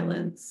community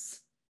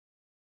violence.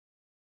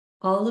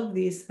 All of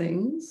these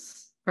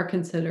things are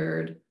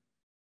considered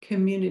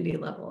community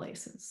level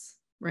ACEs,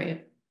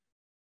 right?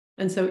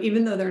 And so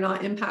even though they're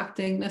not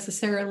impacting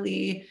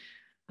necessarily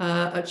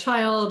a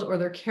child or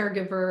their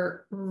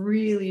caregiver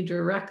really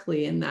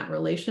directly in that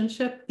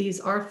relationship, these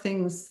are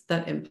things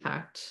that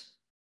impact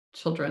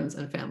children's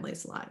and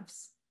families'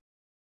 lives.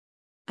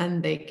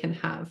 And they can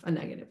have a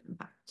negative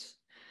impact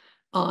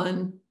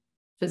on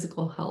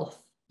physical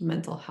health,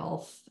 mental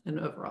health, and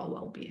overall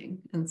well-being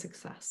and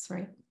success,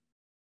 right?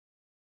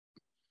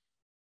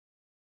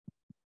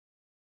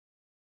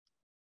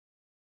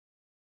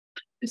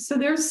 So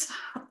there's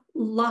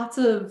lots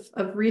of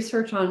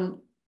research on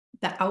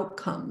the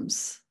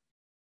outcomes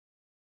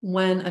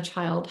when a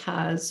child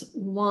has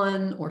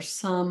one or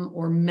some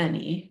or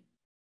many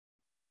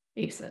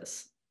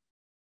ACEs.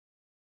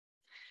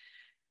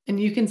 And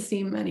you can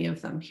see many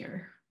of them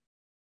here.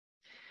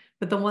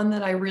 But the one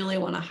that I really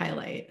want to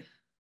highlight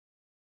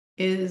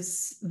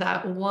is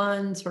that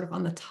one sort of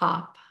on the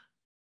top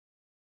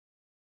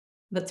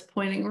that's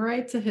pointing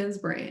right to his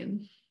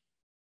brain,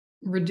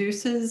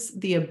 reduces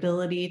the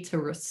ability to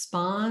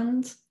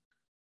respond,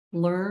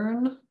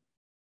 learn,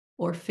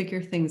 or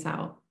figure things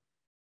out,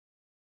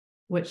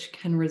 which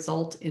can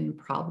result in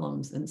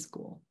problems in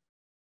school.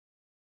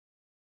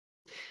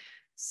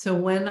 So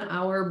when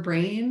our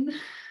brain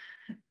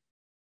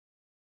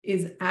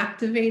is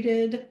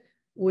activated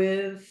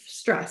with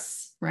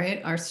stress,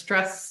 right? Our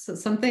stress,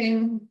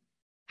 something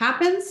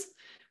happens,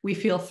 we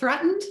feel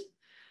threatened,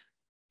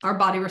 our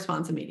body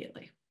responds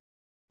immediately.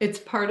 It's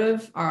part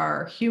of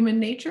our human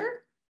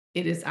nature.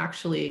 It is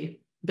actually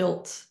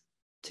built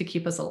to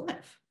keep us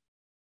alive.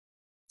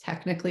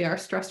 Technically, our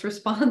stress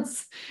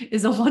response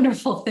is a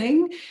wonderful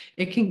thing.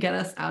 It can get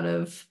us out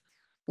of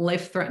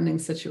life-threatening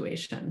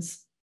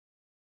situations.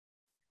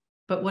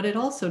 But what it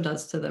also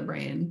does to the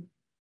brain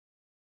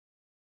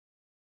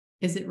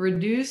is it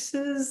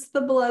reduces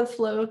the blood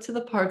flow to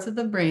the parts of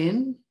the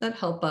brain that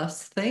help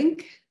us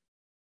think,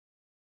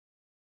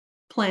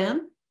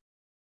 plan,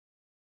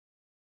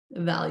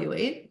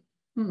 evaluate.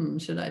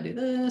 Should I do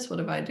this? What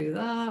if I do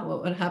that?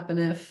 What would happen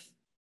if?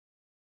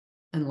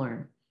 And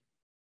learn.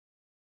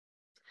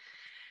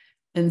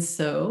 And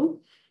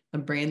so a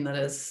brain that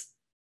is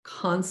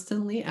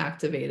constantly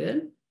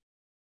activated,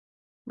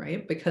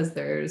 right? Because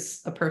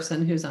there's a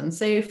person who's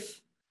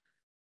unsafe,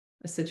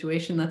 a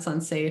situation that's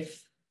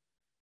unsafe,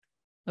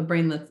 a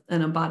brain that's,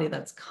 and a body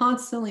that's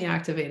constantly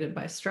activated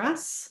by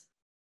stress,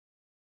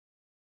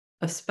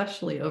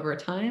 especially over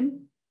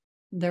time,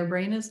 their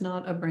brain is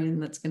not a brain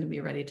that's going to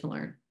be ready to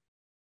learn.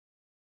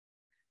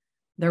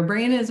 Their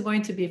brain is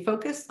going to be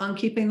focused on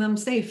keeping them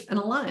safe and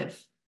alive,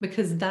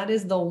 because that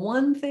is the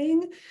one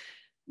thing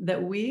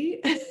that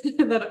we,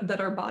 that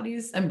our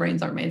bodies and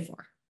brains are made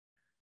for.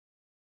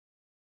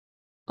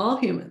 all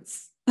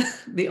humans.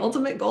 The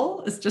ultimate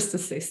goal is just to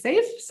stay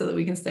safe so that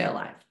we can stay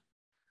alive.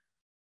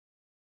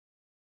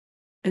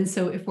 And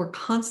so if we're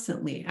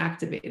constantly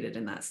activated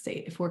in that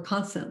state, if we're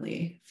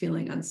constantly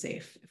feeling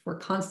unsafe, if we're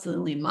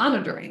constantly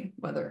monitoring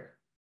whether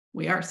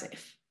we are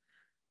safe,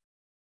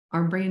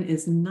 our brain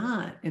is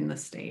not in the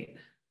state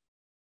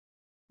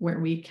where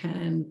we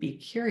can be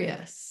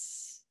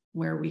curious,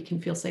 where we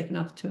can feel safe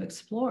enough to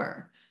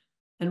explore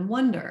and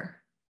wonder.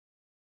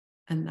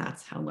 And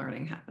that's how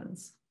learning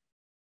happens.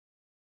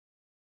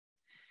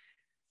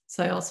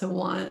 So I also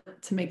want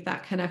to make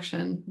that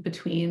connection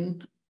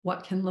between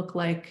what can look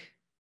like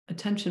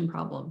attention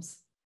problems,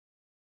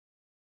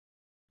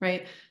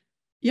 right?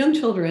 Young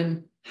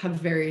children have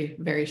very,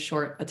 very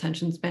short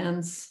attention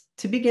spans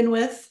to begin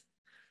with.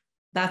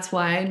 That's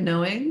why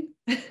knowing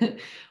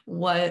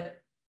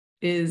what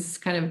is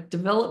kind of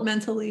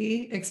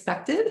developmentally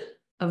expected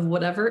of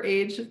whatever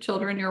age of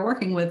children you're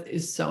working with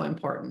is so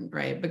important,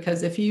 right?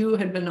 Because if you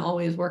had been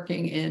always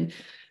working in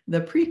the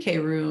pre-K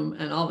room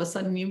and all of a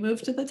sudden you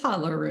moved to the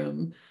toddler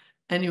room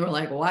and you were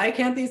like, why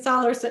can't these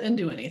toddlers sit and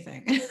do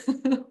anything?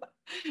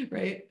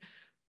 Right?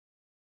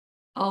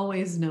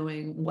 Always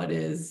knowing what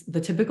is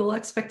the typical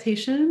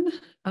expectation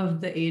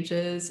of the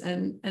ages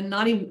and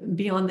not even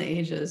beyond the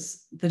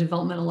ages, the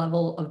developmental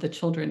level of the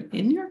children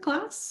in your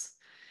class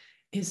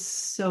is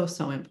so,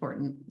 so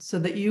important so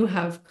that you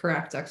have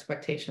correct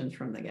expectations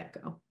from the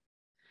get-go.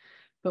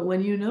 But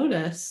when you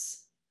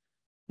notice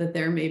that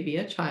there may be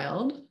a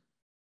child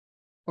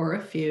or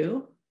a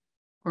few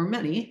or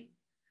many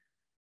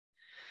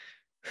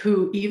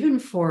who, even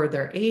for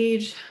their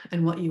age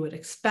and what you would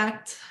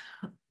expect,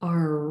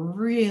 are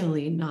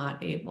really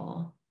not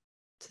able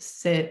to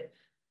sit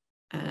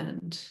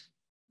and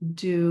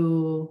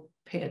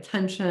pay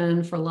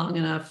attention for long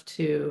enough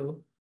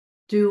to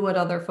do what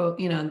other folk,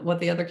 what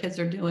the other kids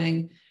are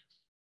doing.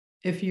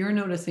 If you're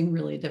noticing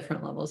really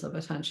different levels of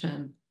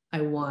attention,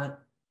 I want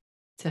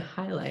to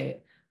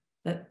highlight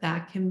that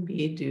that can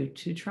be due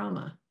to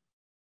trauma.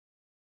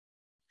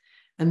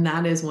 And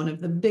that is one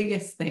of the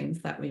biggest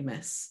things that we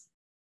miss.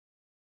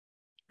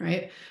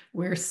 Right?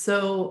 We're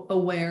so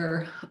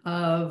aware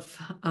of,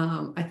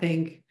 I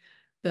think,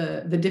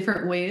 the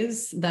different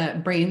ways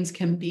that brains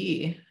can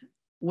be,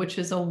 which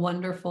is a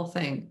wonderful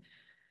thing.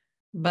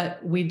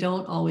 But we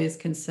don't always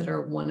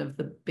consider one of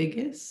the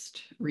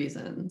biggest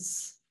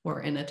reasons for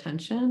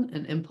inattention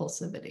and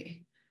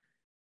impulsivity,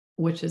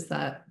 which is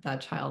that that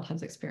child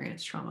has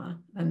experienced trauma,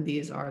 and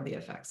these are the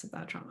effects of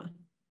that trauma.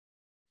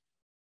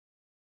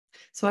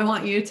 So I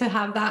want you to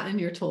have that in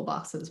your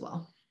toolbox as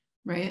well,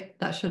 right?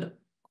 That should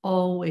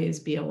always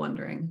be a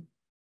wondering,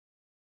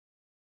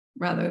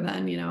 rather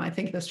than, I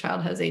think this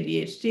child has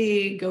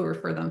ADHD, go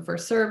refer them for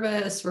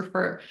service,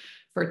 refer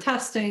for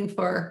testing,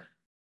 for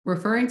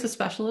referring to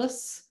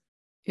specialists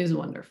is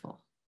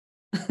wonderful.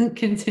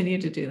 Continue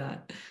to do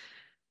that.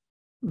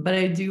 But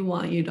I do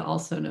want you to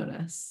also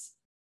notice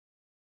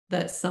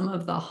that some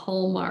of the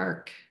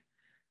hallmark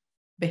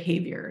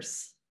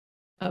behaviors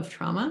of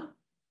trauma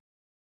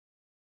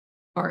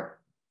are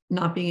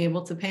not being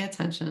able to pay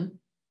attention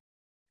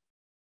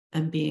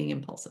and being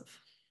impulsive.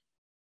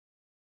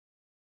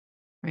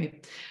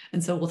 Right.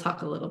 And so we'll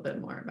talk a little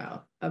bit more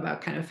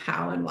about kind of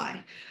how and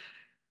why.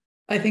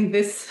 I think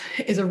this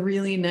is a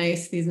really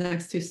nice, these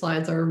next two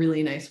slides are a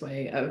really nice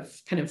way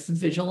of kind of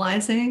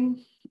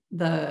visualizing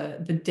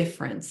the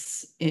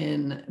difference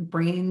in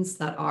brains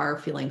that are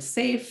feeling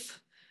safe.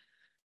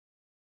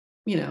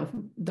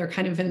 They're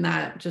kind of in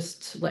that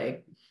just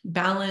like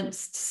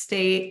balanced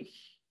state,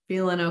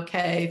 feeling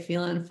okay,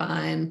 feeling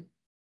fine.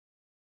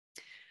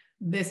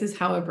 This is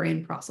how a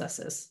brain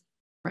processes,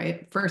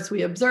 right? First,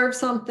 we observe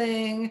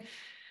something,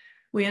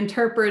 we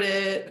interpret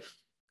it,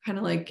 kind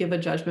of like give a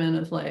judgment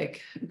of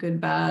like good,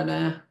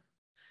 bad.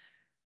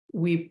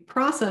 We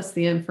process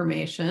the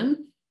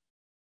information.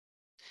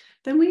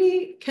 Then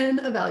we can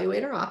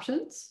evaluate our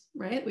options,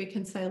 right? We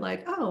can say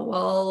like, oh,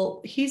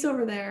 well, he's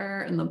over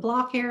there in the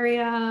block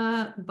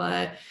area,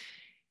 but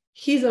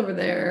he's over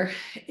there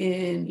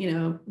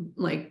in,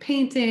 like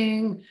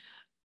painting.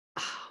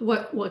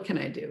 What can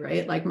I do,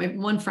 right? Like my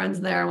one friend's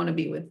there, I want to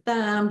be with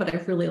them, but I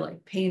really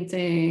like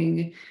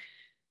painting.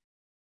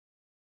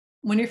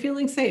 When you're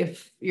feeling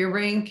safe, your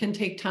brain can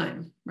take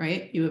time,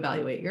 right? You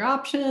evaluate your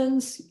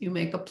options, you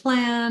make a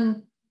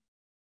plan,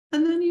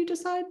 and then you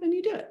decide when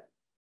you do it.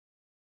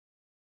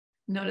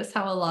 Notice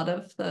how a lot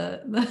of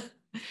the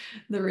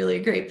really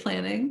great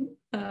planning,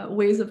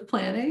 ways of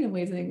planning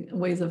and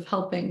ways of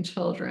helping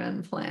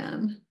children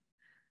plan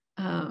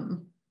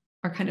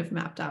are kind of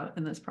mapped out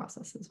in this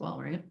process as well,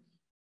 right?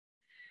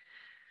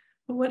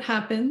 But what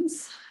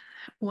happens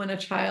when a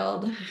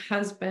child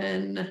has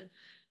been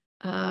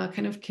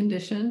kind of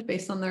conditioned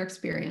based on their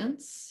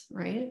experience,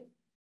 right?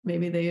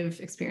 Maybe they've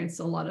experienced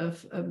a lot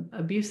of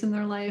abuse in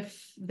their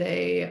life.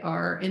 They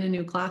are in a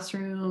new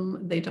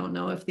classroom. They don't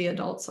know if the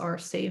adults are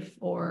safe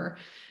or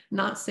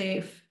not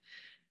safe.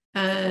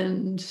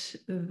 And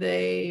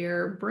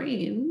their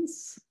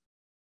brains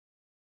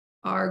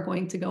are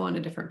going to go on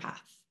a different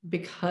path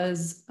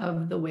because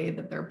of the way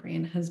that their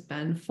brain has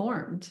been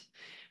formed.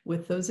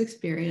 with those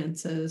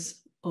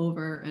experiences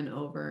over and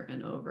over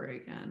and over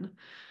again.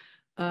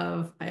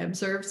 Of I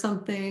observe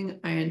something,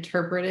 I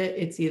interpret it,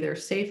 it's either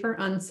safe or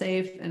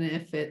unsafe. And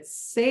if it's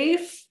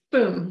safe,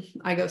 boom,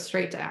 I go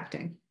straight to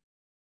acting.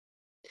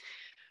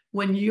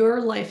 When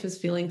your life is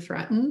feeling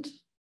threatened,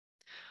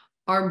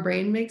 our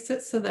brain makes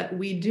it so that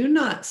we do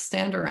not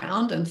stand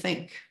around and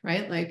think,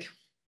 right? Like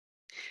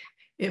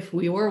if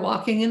we were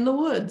walking in the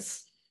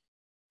woods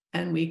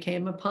and we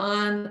came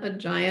upon a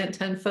giant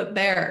 10-foot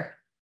bear,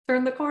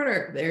 turn the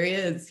corner, there he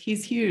is.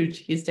 He's huge,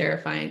 he's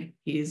terrifying,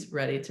 he's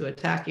ready to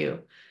attack you.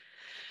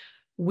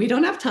 We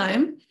don't have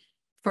time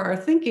for our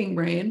thinking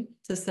brain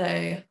to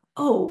say,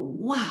 oh,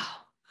 wow,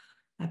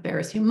 that bear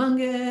is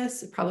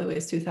humongous. It probably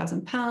weighs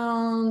 2,000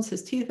 pounds.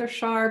 His teeth are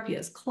sharp. He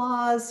has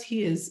claws.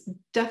 He is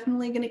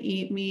definitely going to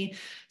eat me.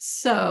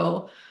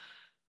 So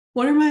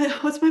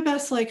what's my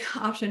best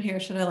option here?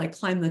 Should I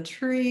climb the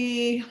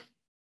tree?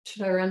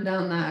 Should I run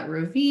down that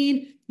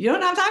ravine? You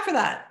don't have time for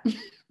that.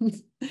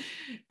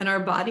 And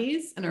our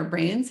bodies and our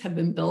brains have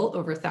been built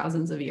over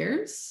thousands of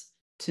years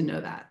to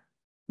know that,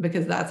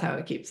 because that's how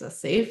it keeps us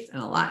safe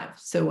and alive.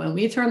 So when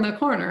we turn the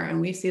corner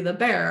and we see the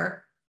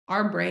bear,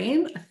 our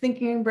brain, a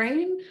thinking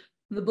brain,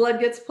 the blood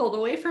gets pulled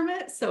away from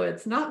it. So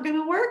it's not going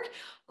to work.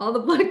 All the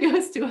blood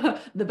goes to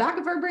the back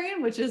of our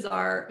brain, which is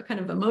our kind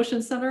of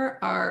emotion center,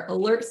 our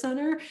alert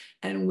center.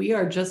 And we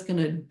are just going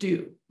to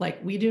do.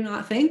 We do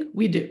not think,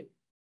 we do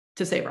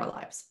to save our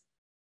lives.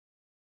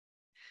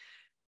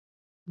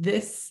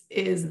 This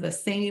is the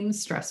same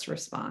stress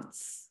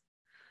response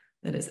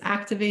that is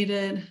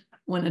activated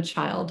when a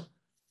child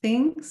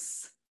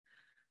thinks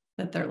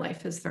that their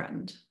life is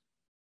threatened,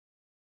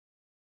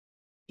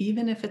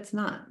 even if it's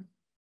not.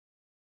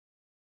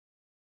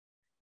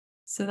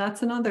 So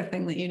that's another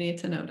thing that you need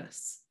to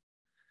notice,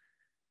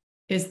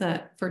 is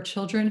that for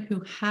children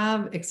who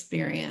have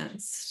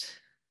experienced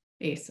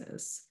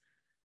ACEs,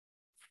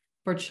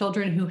 for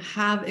children who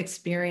have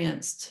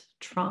experienced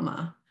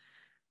trauma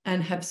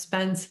and have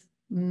spent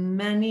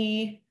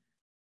many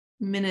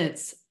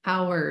minutes,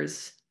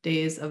 hours,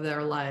 days of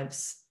their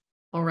lives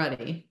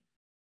already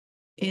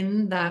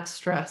in that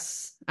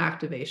stress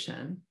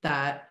activation,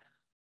 that,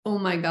 oh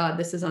my God,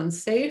 this is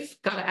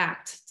unsafe, gotta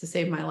act to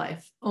save my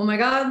life. Oh my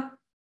God,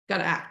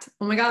 gotta act.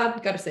 Oh my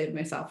God, gotta save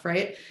myself,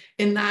 right?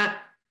 In that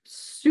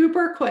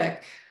super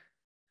quick,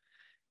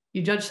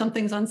 you judge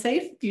something's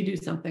unsafe, you do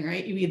something,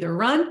 right? You either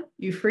run,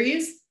 you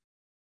freeze.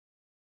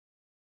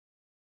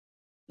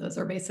 Those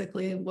are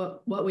basically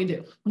what we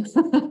do,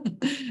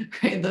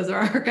 right? Those are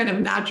our kind of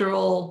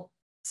natural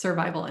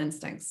survival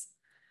instincts.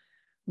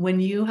 When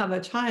you have a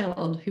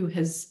child who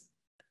has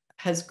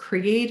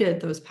created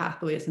those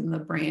pathways in the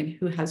brain,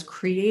 who has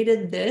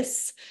created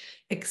this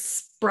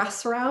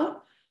express route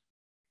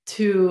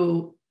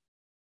to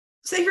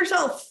save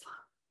yourself,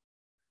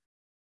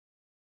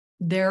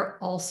 they're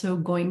also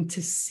going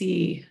to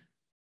see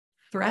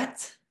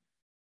threat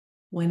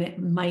when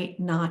it might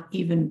not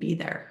even be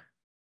there.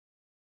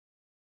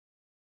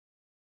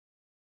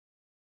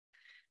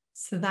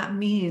 So that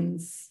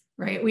means,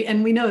 right?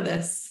 We know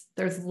this.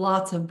 There's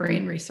lots of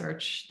brain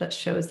research that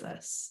shows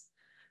this,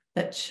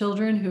 that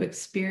children who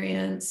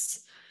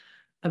experience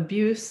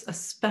abuse,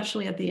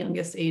 especially at the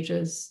youngest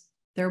ages,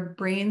 their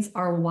brains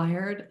are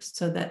wired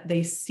so that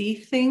they see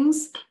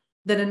things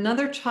that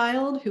another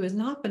child who has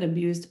not been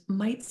abused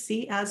might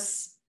see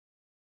as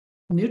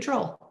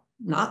neutral,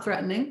 not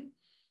threatening.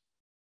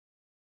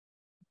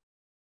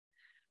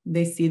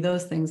 They see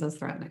those things as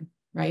threatening,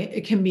 right?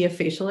 It can be a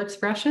facial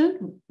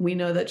expression. We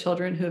know that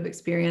children who have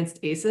experienced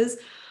ACEs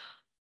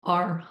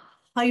are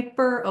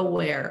hyper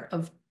aware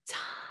of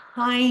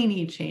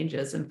tiny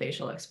changes in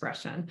facial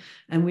expression.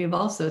 And we've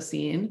also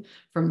seen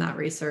from that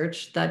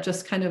research that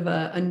just kind of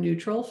a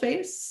neutral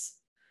face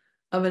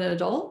of an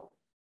adult,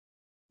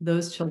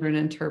 those children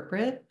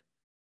interpret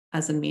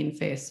as a mean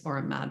face or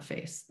a mad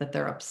face, that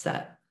they're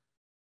upset.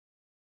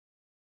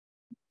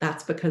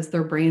 That's because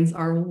their brains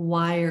are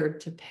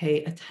wired to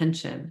pay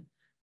attention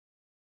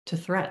to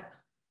threat.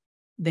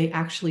 They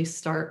actually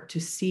start to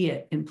see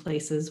it in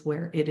places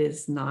where it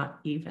is not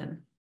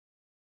even.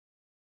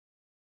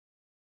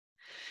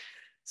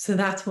 So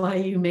that's why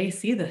you may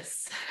see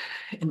this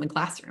in the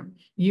classroom.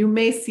 You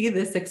may see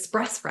this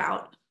express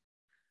route.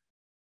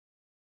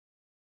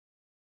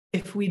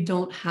 If we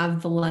don't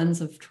have the lens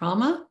of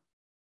trauma,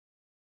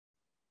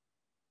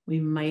 we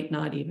might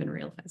not even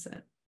realize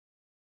it.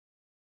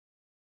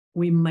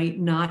 We might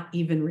not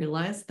even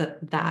realize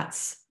that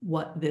that's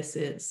what this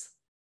is.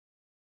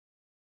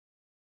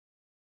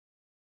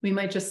 We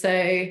might just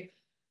say,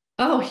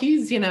 oh,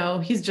 he's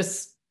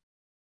just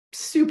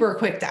super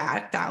quick to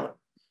act out.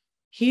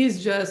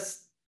 He's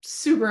just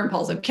super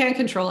impulsive, can't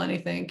control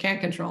anything, can't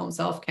control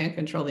himself, can't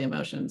control the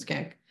emotions,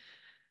 can't.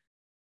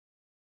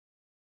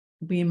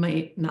 We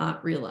might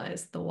not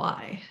realize the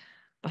why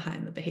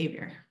behind the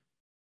behavior.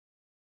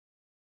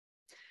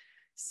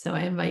 So I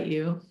invite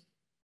you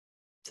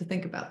to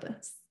think about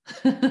this.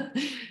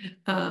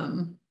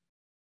 The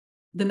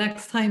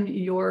next time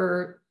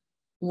you're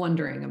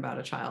wondering about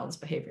a child's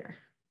behavior,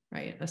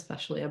 right?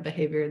 Especially a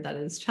behavior that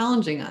is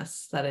challenging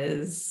us,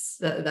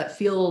 that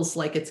feels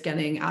like it's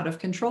getting out of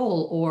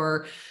control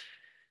or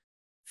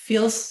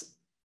feels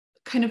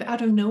kind of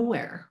out of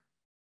nowhere,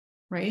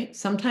 right?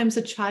 Sometimes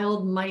a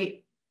child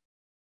might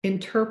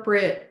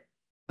interpret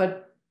a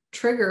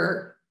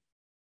trigger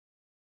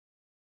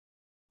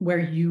where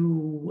you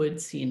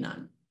would see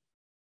none,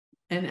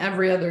 and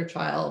every other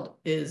child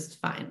is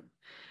fine.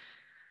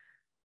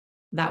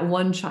 That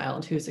one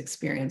child who's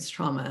experienced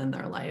trauma in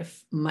their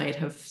life might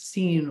have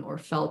seen or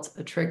felt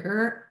a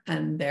trigger,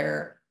 and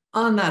they're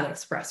on that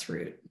express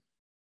route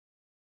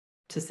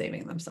to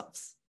saving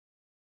themselves.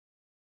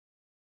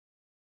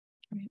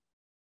 Right.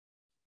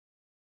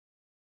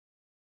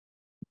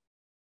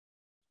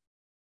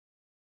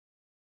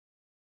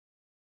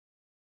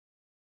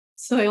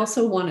 So I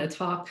also want to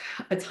talk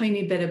a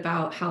tiny bit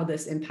about how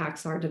this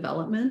impacts our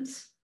development,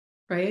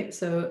 right?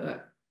 So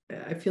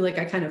I feel like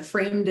I kind of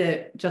framed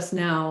it just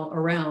now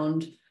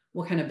around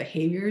what kind of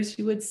behaviors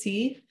you would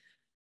see,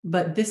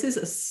 but this is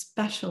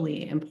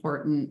especially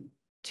important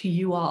to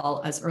you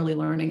all as early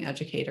learning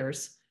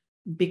educators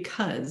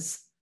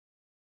because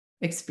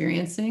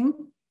experiencing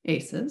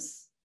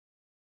ACEs,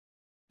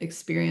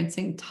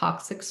 experiencing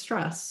toxic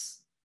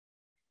stress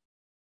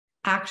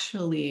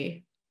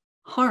actually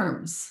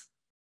harms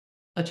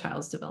a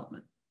child's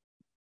development.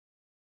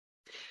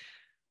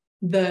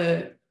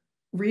 The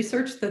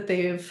research that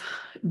they've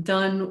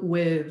done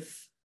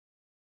with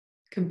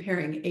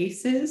comparing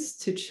ACEs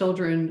to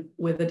children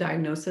with a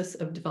diagnosis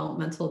of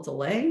developmental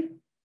delay,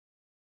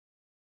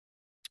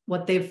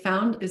 what they've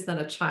found is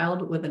that a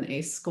child with an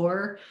ACE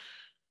score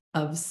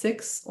of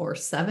 6 or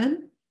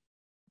 7,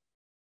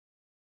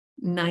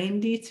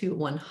 90 to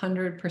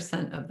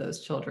 100% of those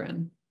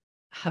children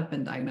have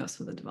been diagnosed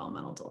with a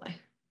developmental delay.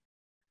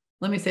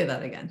 Let me say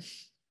that again.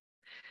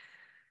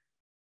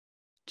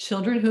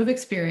 Children who have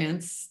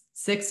experienced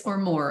 6 or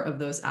more of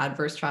those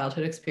adverse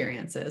childhood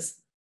experiences,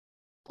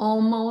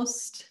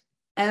 almost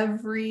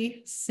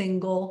every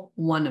single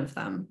one of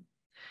them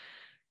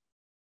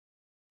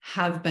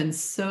have been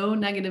so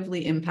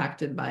negatively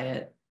impacted by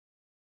it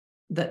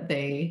that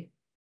they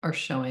are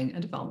showing a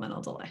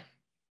developmental delay.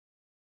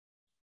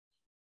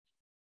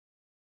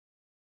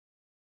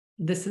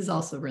 This is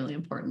also really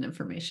important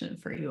information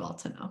for you all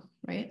to know,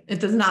 right?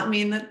 It does not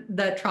mean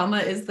that trauma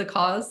is the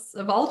cause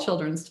of all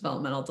children's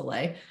developmental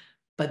delay,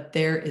 but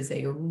there is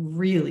a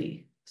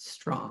really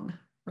strong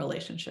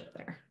relationship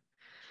there.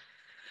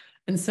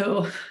 And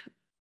so,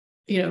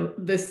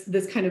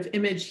 this kind of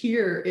image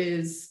here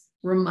is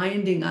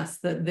reminding us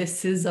that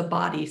this is a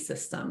body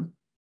system,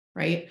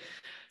 right?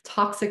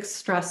 Toxic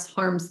stress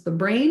harms the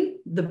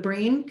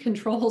brain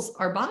controls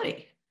our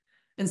body.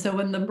 And so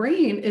when the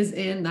brain is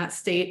in that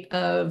state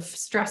of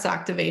stress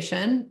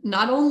activation,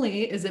 not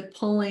only is it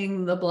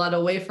pulling the blood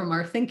away from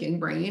our thinking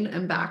brain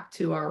and back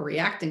to our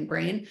reacting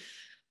brain,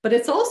 but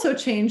it's also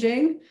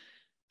changing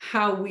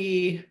how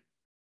we,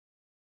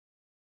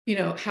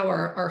 how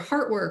our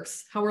heart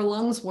works, how our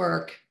lungs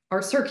work,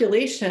 our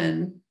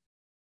circulation,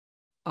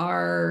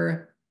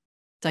 our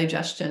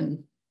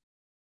digestion,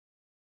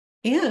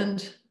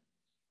 and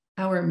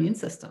our immune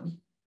system.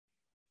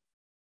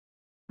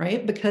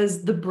 Right?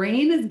 Because the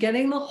brain is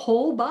getting the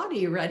whole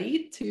body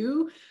ready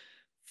to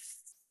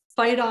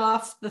fight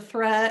off the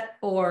threat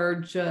or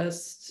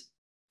just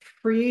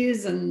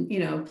freeze and,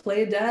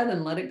 play dead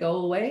and let it go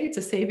away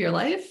to save your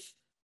life.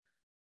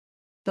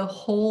 The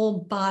whole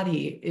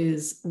body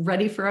is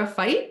ready for a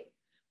fight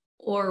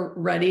or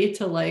ready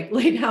to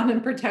lay down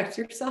and protect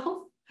yourself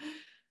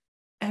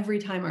every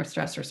time our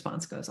stress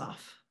response goes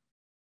off.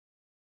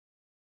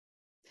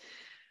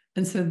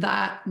 And so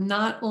that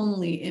not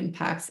only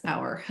impacts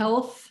our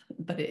health,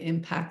 but it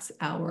impacts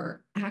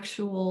our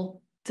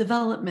actual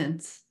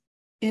development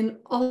in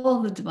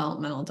all the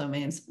developmental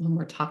domains when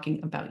we're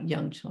talking about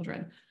young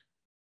children.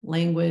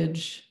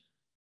 Language,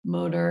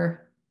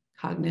 motor,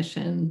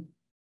 cognition,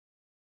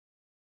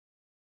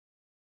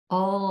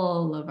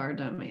 all of our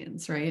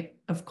domains, right?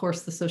 Of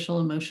course, the social,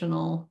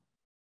 emotional,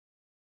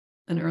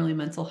 and early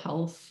mental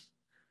health,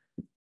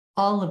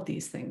 all of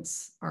these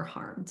things are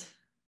harmed.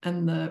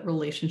 And the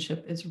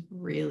relationship is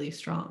really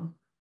strong.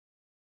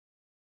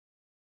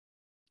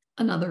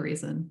 Another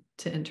reason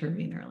to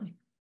intervene early.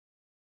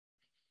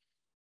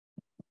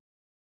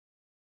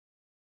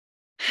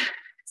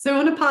 So I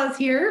want to pause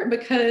here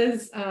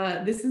because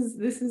this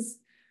is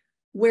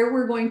where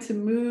we're going to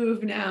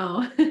move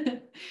now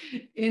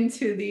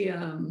into the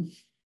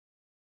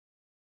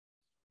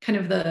kind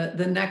of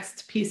the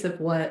next piece of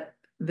what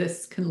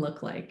this can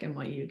look like and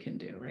what you can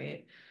do,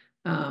 right?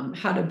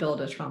 How to build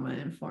a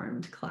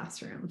trauma-informed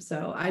classroom.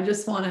 So I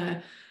just want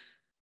to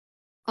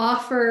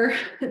offer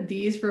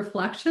these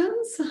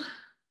reflections.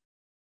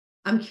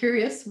 I'm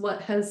curious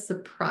what has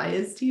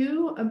surprised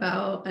you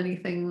about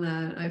anything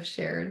that I've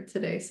shared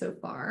today so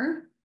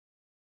far,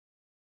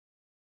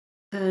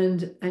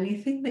 and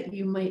anything that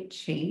you might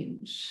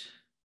change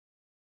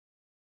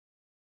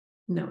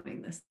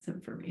knowing this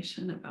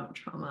information about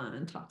trauma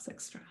and toxic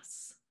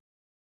stress.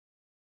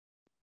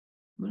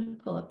 I'm going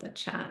to pull up the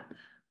chat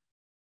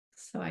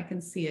so I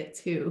can see it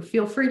too.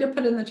 Feel free to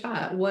put in the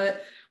chat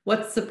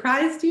what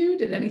surprised you.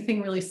 Did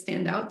anything really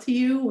stand out to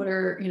you? What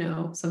are,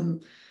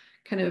 some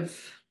kind of,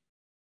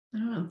 I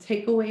don't know,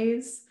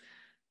 takeaways?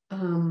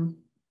 And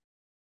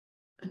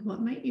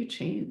what might you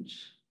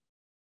change?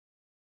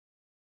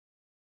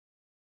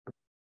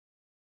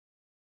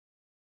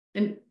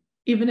 And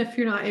even if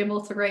you're not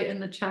able to write in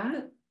the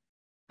chat,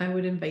 I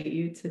would invite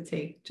you to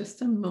take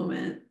just a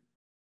moment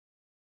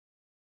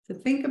to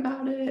think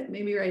about it,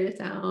 maybe write it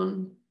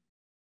down,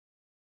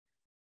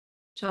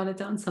 jot it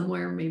down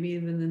somewhere, maybe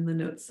even in the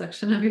notes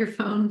section of your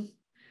phone.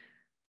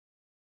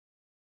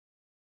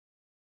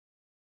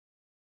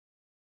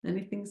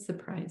 Anything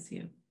surprise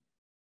you?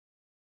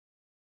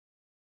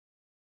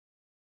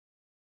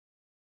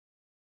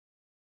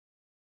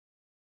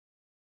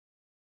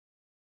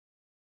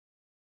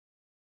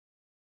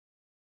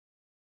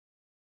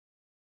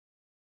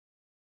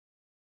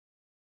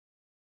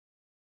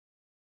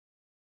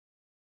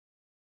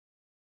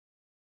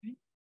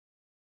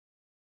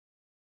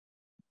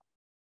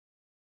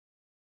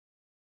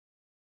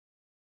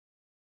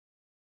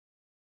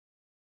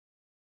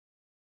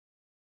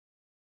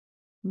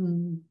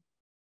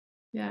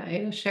 Yeah,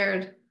 Ada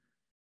shared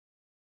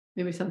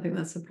maybe something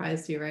that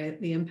surprised you, right?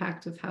 The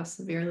impact of how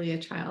severely a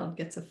child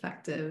gets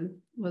affected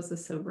was a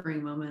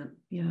sobering moment.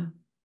 Yeah.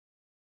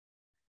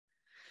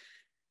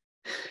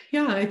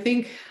 Yeah, I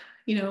think,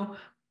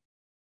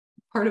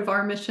 part of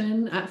our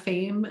mission at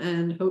FAME,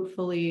 and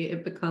hopefully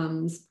it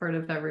becomes part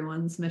of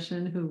everyone's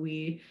mission who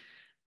we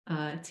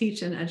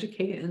teach and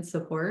educate and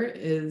support,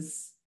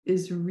 is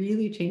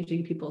really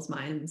changing people's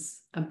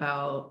minds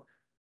about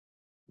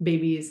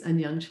babies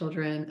and young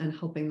children and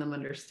helping them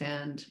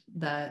understand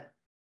that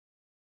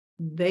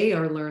they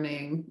are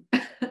learning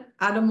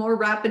at a more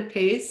rapid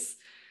pace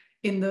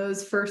in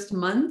those first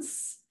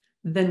months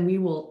than we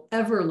will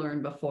ever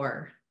learn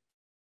before,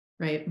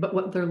 right? But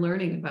what they're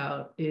learning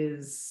about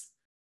is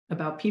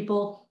about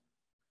people,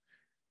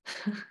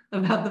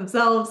 about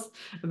themselves,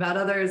 about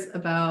others,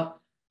 about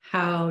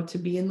how to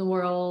be in the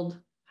world,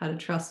 how to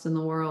trust in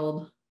the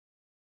world.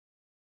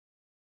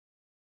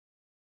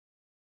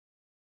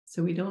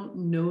 So we don't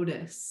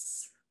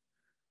notice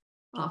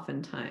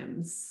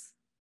oftentimes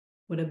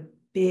what a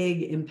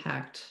big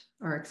impact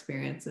our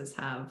experiences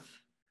have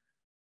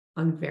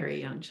on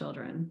very young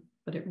children,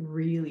 but it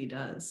really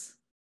does.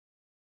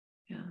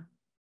 Yeah.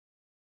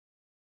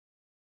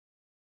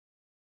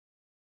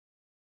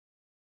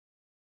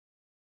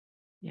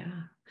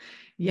 Yeah.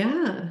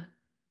 Yeah.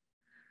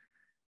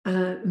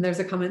 And there's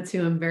a comment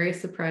too. I'm very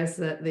surprised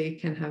that they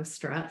can have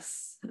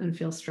stress and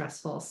feel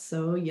stressful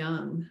so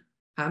young.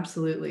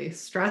 Absolutely.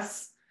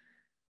 Stress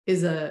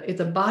it's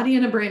a body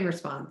and a brain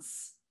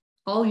response.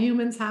 All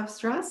humans have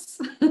stress.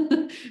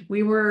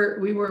 we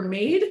were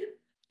made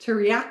to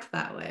react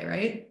that way,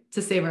 right?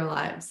 To save our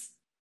lives.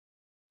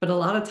 But a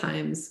lot of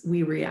times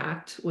we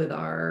react with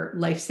our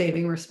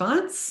life-saving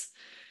response,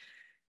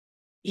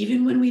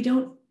 even when we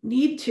don't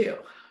need to,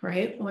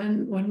 right?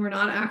 When we're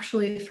not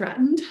actually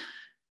threatened.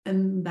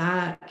 And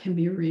that can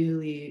be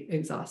really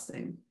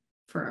exhausting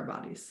for our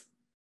bodies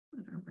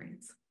and our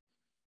brains.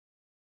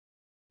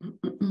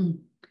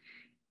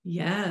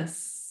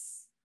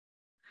 Yes.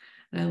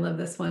 And I love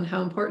this one.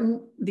 How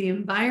important the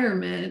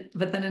environment,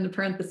 but then in the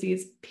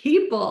parentheses,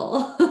 people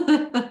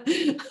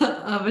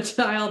of a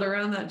child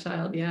around that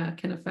child,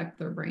 can affect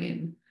their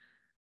brain.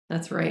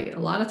 That's right. A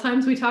lot of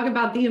times we talk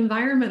about the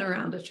environment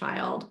around a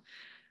child.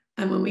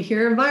 And when we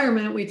hear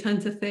environment, we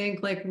tend to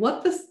think like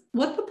what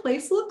the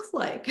place looks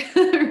like,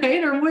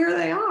 right? Or where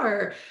they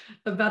are,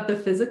 about the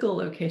physical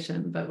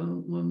location. But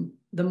when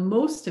the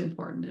most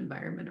important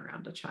environment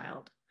around a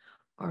child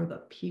are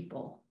the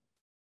people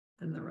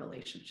and the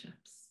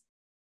relationships.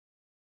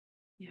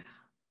 Yeah.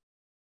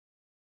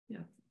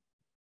 Yeah.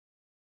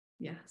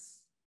 Yes.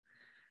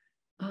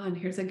 Oh, and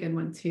here's a good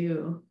one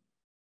too.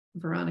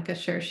 Veronica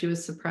shares she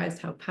was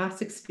surprised how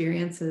past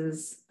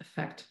experiences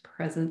affect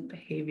present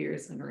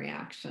behaviors and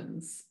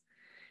reactions.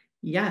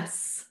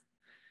 Yes.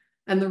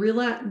 And the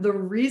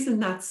reason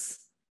that's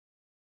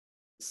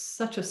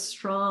such a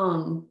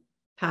strong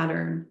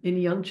pattern in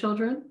young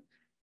children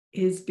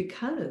is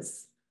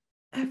because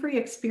every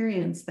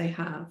experience they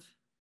have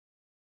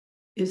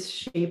is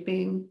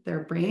shaping their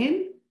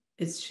brain,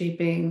 is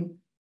shaping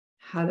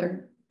how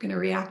they're going to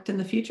react in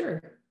the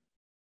future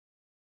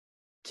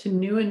to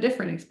new and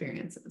different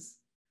experiences,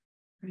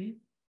 right?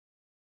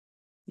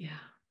 Yeah.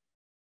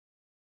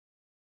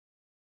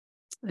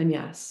 And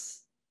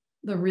yes,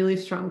 the really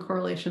strong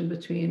correlation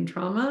between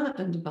trauma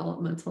and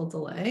developmental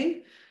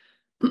delay.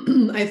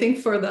 I think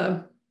for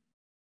the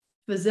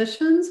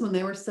physicians, when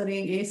they were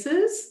studying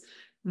ACEs,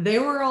 they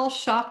were all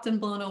shocked and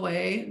blown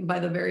away by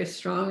the very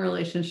strong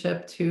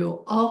relationship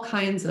to all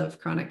kinds of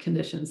chronic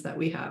conditions that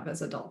we have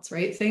as adults,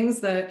 right? Things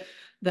that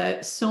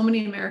so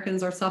many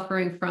Americans are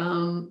suffering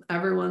from.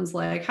 Everyone's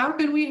like, how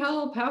can we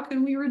help? How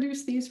can we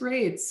reduce these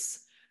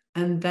rates?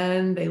 And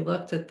then they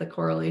looked at the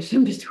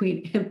correlation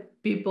between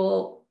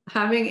people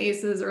having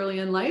ACEs early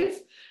in life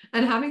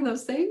and having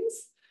those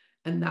things.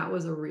 And that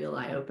was a real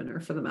eye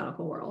opener for the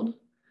medical world.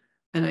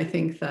 And I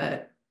think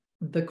that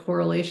the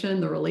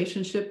correlation, the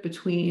relationship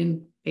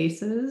between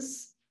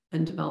ACEs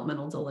and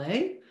developmental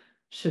delay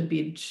should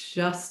be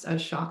just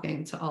as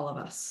shocking to all of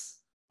us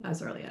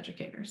as early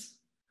educators.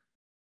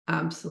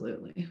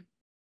 Absolutely.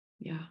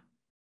 Yeah.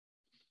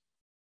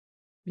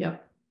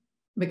 Yep.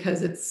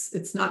 Because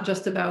it's not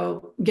just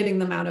about getting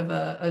them out of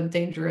a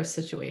dangerous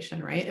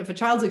situation, right? If a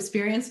child's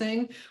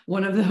experiencing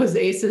one of those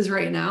ACEs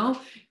right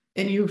now,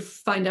 and you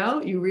find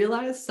out, you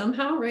realize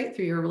somehow, right,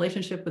 through your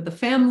relationship with the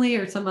family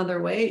or some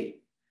other way,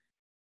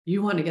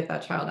 you want to get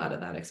that child out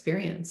of that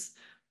experience,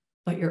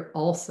 but you're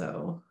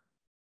also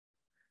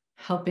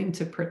helping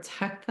to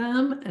protect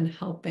them and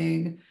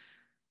helping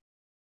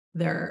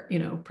their,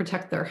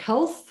 protect their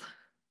health,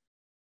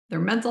 their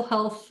mental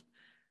health,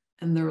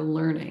 and their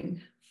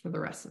learning for the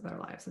rest of their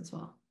lives as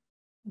well.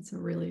 It's a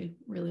really,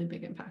 really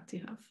big impact you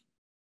have.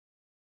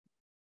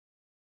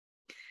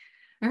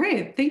 All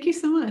right. Thank you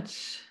so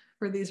much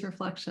for these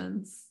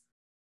reflections.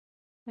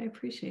 I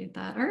appreciate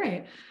that. All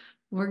right.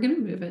 We're going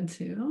to move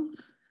into,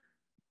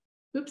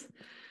 oops,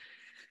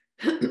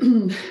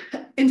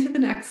 into the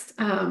next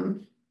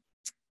kind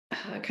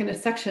of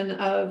section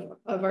of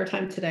our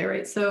time today,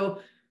 right? So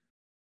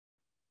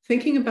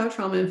thinking about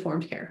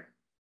trauma-informed care.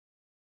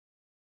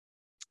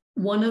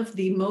 One of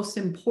the most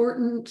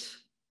important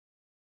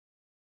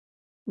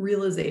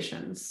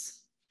realizations,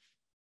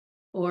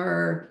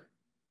 or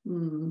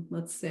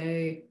let's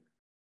say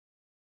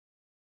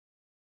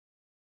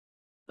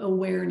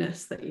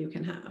awareness that you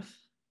can have,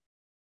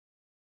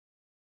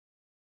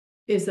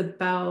 is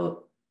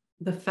about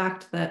the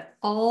fact that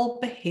all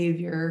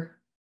behavior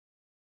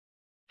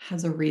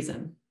has a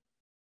reason.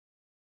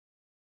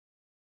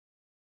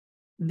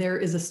 There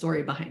is a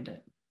story behind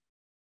it,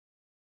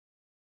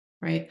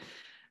 right?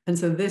 And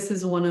so this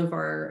is one of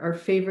our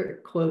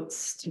favorite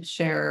quotes to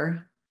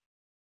share,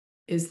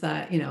 is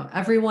that,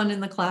 everyone in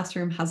the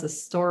classroom has a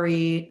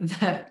story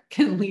that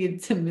can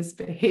lead to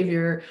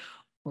misbehavior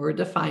or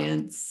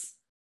defiance.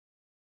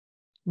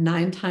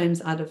 9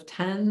 times out of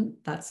 10,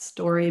 that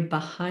story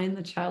behind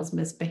the child's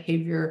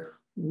misbehavior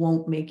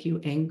won't make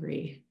you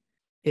angry.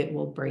 It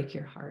will break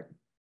your heart.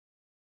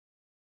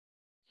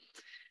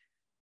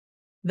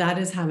 That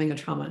is having a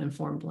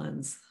trauma-informed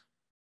lens.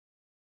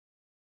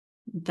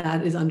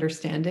 That is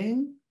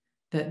understanding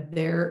that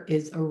there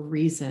is a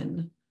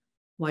reason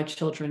why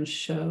children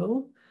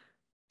show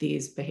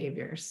these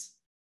behaviors.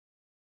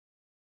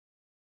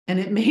 And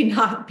it may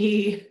not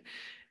be,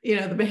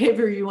 the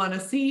behavior you want to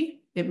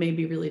see. It may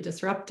be really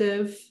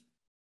disruptive.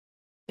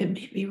 It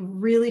may be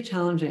really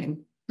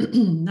challenging,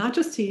 not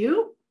just to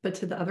you, but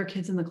to the other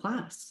kids in the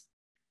class.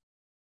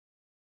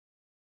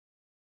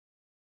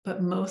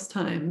 But most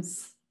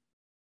times,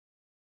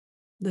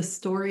 the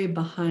story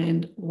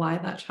behind why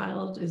that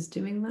child is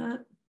doing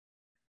that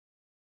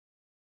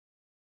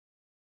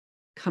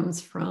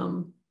comes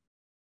from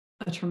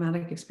a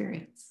traumatic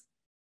experience.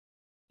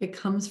 It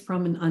comes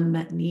from an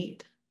unmet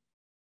need,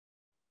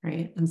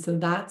 right? And so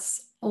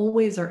that's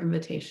always our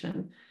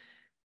invitation.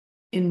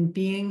 In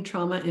being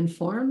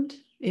trauma-informed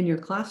in your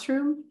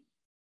classroom,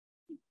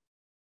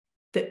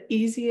 the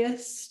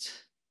easiest,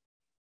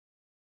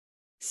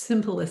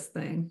 simplest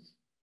thing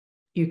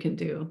you can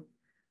do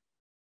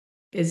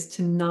is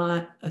to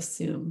not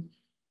assume,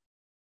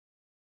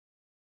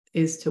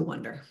 is to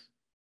wonder.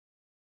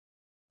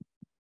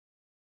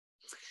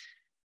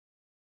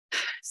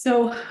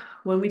 So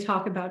when we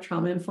talk about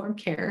trauma-informed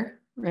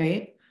care,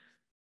 right,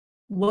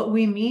 what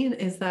we mean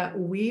is that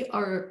we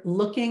are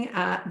looking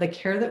at the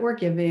care that we're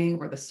giving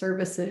or the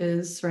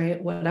services, right,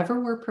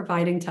 whatever we're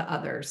providing to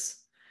others.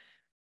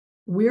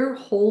 We're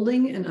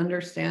holding and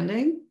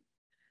understanding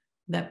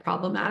that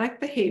problematic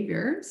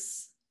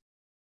behaviors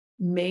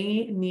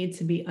may need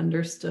to be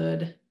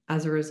understood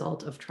as a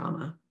result of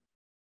trauma,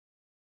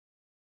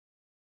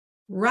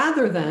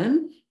 rather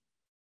than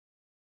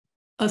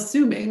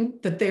assuming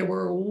that they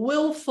were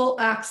willful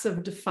acts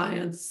of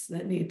defiance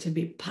that need to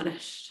be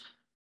punished.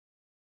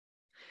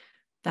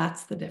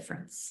 That's the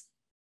difference.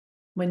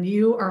 When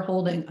you are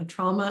holding a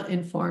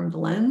trauma-informed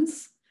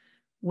lens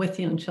with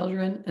young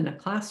children in a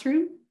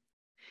classroom,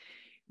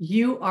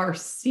 you are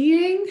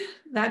seeing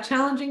that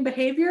challenging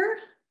behavior,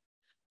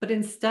 but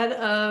instead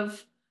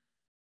of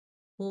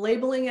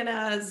labeling it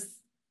as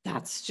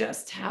that's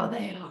just how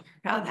they are,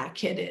 how that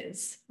kid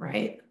is,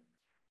 right?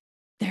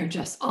 They're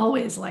just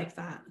always like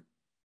that.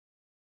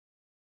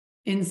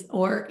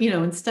 Or,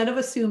 instead of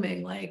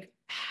assuming like,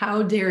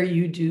 how dare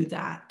you do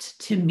that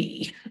to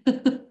me?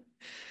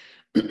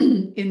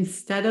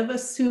 Instead of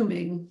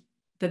assuming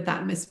that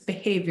that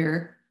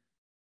misbehavior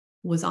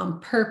was on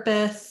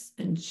purpose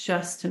and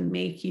just to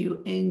make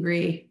you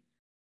angry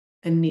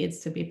and needs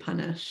to be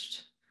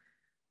punished,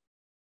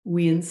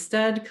 we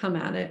instead come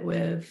at it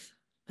with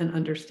an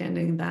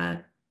understanding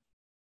that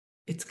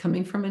it's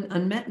coming from an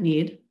unmet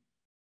need.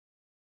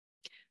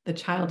 The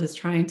child is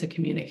trying to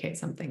communicate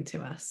something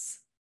to us.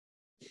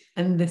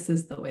 And this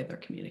is the way they're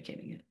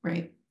communicating it,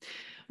 right?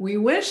 We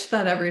wish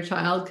that every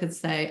child could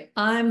say,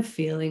 I'm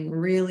feeling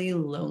really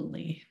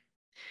lonely.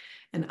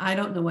 and I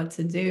don't know what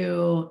to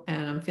do,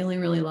 and I'm feeling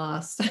really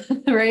lost,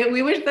 right?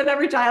 We wish that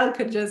every child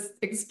could just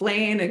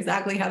explain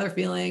exactly how they're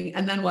feeling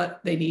and then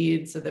what they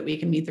need so that we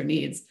can meet their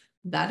needs.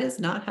 That is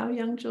not how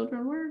young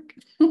children work.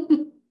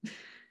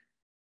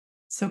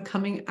 So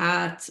coming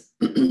at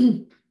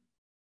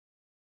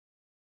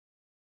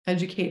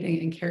educating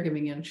and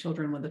caregiving young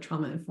children with a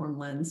trauma-informed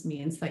lens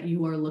means that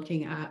you are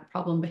looking at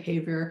problem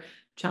behavior,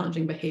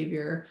 challenging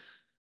behavior,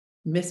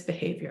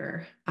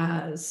 misbehavior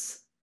as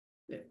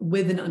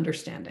with an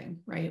understanding,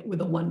 right?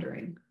 With a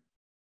wondering.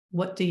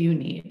 What do you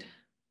need?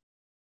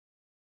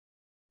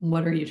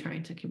 What are you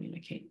trying to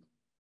communicate?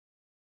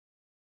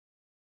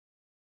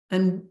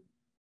 And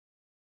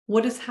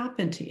what has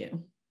happened to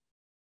you?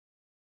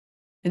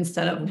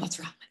 Instead of what's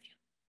wrong with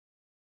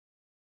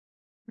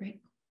you,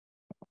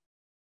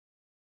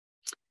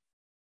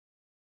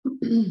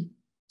 right?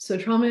 So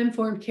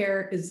trauma-informed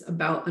care is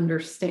about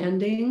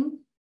understanding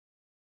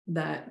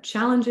that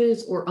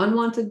challenges or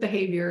unwanted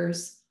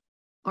behaviors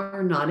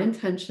are not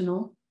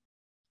intentional,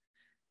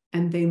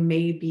 and they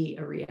may be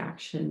a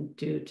reaction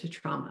due to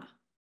trauma.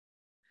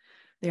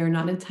 They are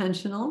not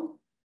intentional,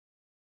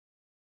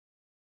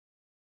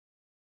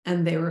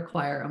 and they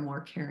require a more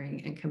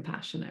caring and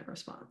compassionate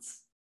response.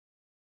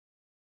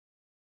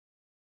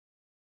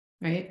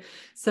 Right?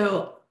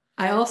 So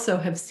I also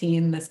have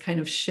seen this kind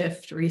of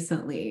shift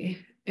recently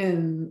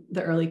in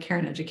the early care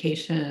and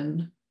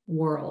education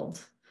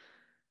world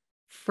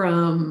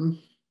from,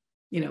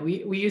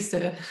 we used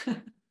to,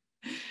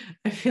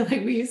 I feel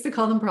like we used to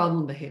call them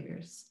problem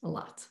behaviors a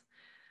lot.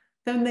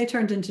 Then they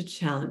turned into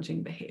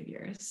challenging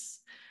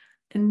behaviors.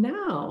 And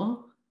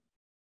now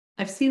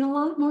I've seen a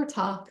lot more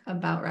talk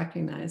about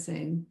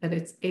recognizing that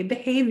it's a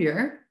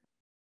behavior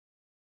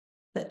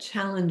that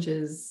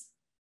challenges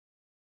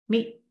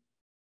me,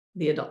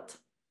 the adult,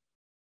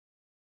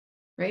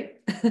 right?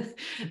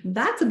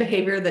 That's a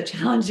behavior that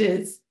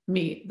challenges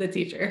me, the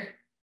teacher.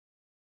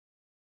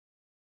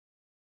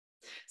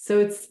 So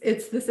it's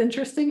this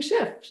interesting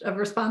shift of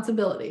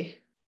responsibility,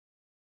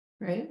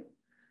 right?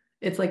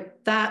 It's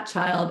like that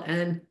child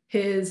and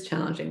his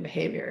challenging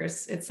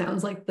behaviors. It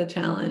sounds like the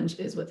challenge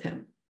is with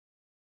him.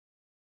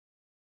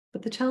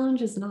 But the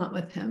challenge is not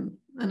with him.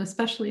 And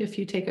especially if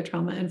you take a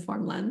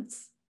trauma-informed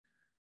lens,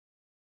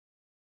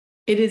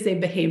 it is a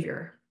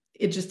behavior.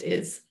 It just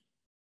is.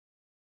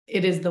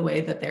 It is the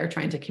way that they're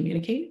trying to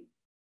communicate.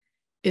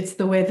 It's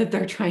the way that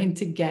they're trying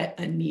to get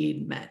a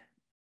need met.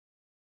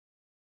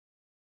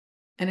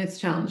 And it's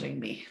challenging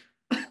me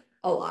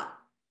a lot,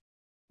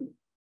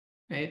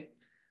 right?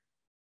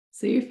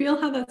 So you feel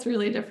how that's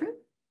really different?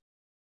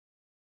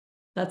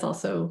 That's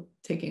also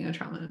taking a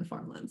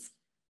trauma-informed lens.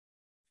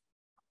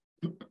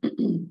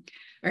 All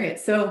right,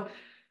 so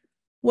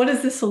what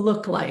does this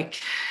look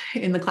like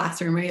in the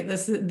classroom, right?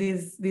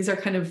 These are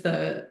kind of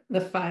the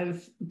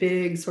 5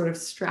 big sort of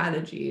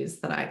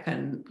strategies that I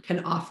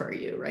can offer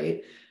you,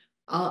 right?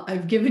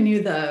 I've given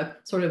you the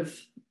sort of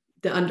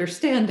the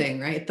understanding,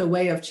 right? The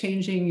way of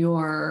changing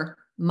your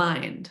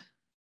mind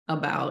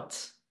about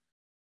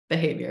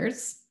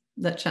behaviors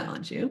that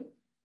challenge you.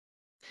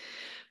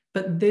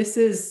 But this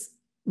is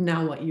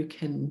now what you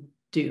can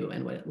do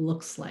and what it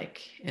looks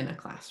like in a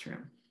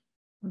classroom,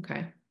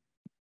 okay?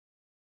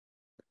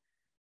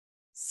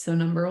 So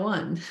number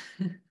 1,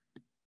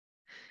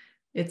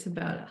 it's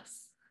about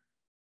us.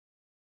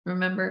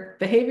 Remember,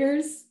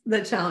 behaviors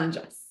that challenge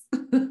us.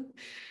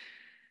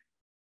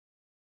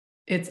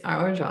 It's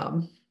our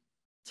job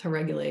to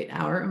regulate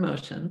our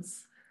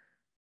emotions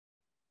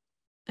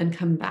and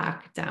come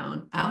back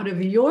down out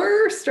of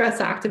your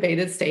stress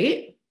activated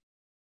state,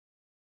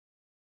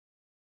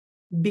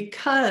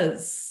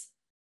 because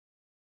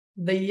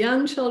the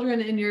young children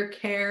in your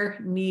care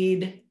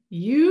need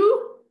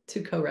you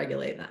to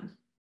co-regulate them.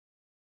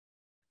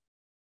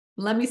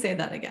 Let me say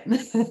that again.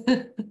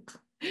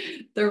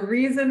 The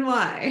reason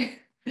why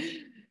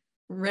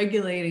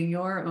regulating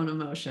your own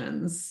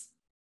emotions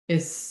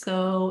is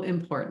so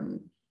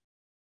important.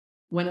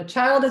 When a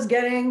child is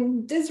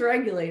getting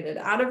dysregulated,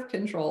 out of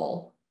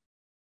control,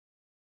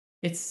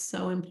 it's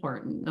so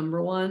important,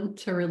 number 1,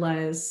 to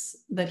realize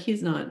that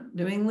he's not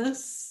doing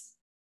this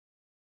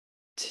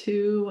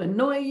to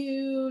annoy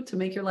you, to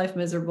make your life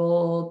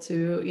miserable,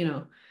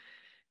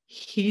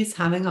 he's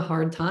having a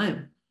hard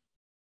time.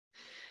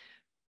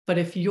 But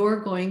if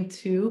you're going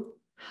to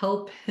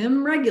help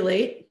him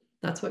regulate,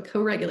 that's what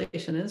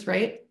co-regulation is,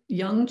 right?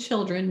 Young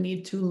children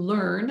need to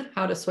learn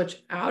how to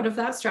switch out of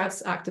that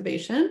stress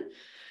activation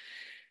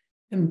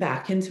and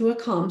back into a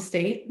calm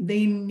state.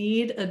 They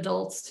need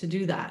adults to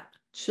do that.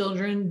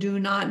 Children do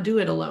not do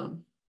it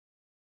alone.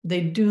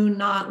 They do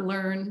not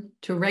learn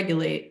to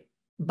regulate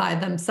by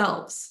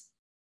themselves,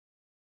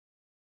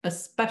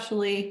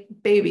 especially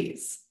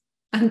babies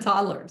and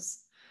toddlers.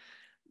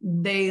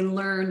 They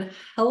learn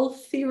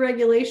healthy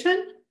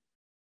regulation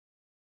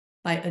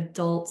by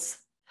adults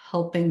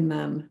helping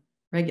them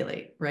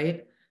regulate,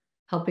 right?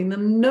 Helping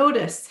them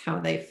notice how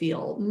they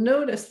feel,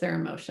 notice their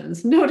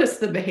emotions, notice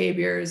the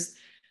behaviors,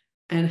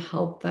 and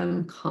help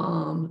them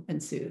calm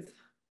and soothe.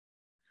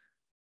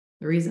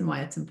 The reason why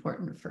it's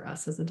important for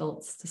us as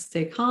adults to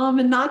stay calm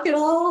and not get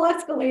all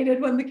escalated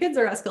when the kids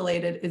are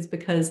escalated is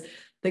because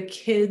the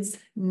kids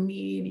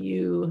need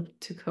you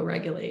to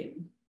co-regulate.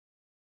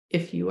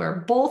 If you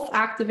are both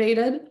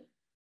activated,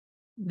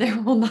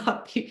 there will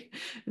not be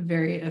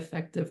very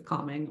effective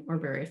calming or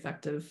very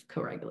effective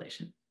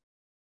co-regulation.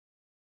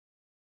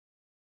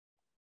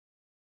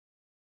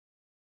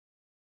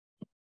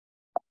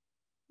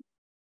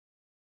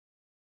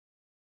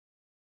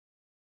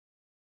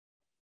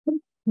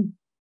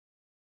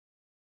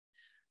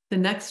 The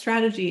next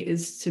strategy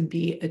is to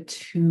be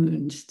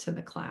attuned to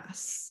the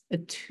class.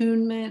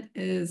 Attunement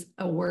is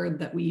a word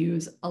that we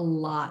use a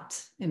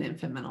lot in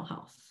infant mental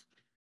health.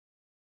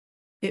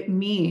 It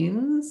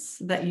means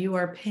that you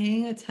are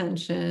paying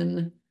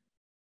attention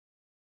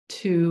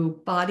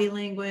to body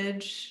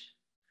language,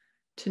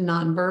 to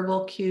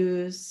nonverbal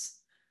cues,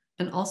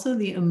 and also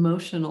the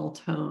emotional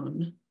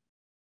tone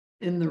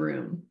in the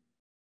room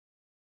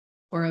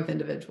or of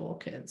individual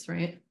kids,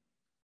 right?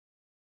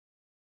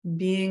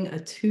 Being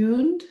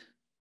attuned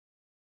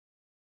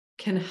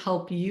can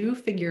help you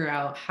figure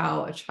out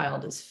how a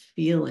child is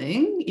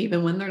feeling,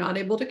 even when they're not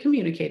able to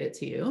communicate it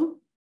to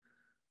you,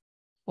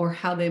 or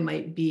how they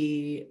might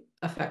be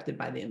affected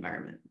by the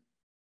environment.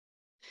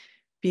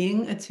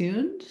 Being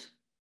attuned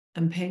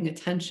and paying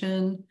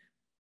attention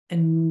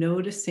and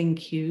noticing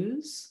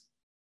cues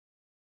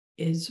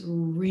is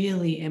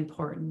really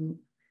important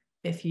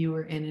if you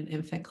are in an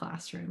infant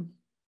classroom.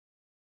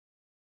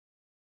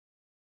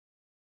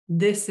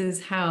 This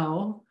is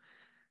how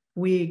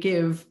we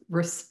give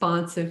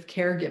responsive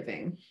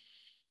caregiving,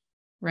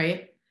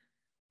 right?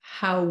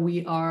 How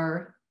we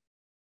are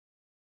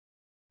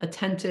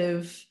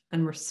attentive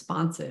and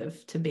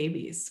responsive to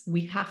babies.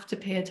 We have to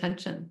pay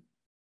attention,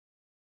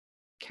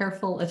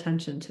 careful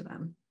attention to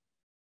them.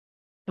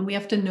 And we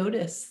have to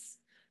notice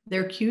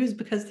their cues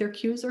because their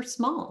cues are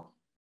small,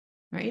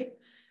 right?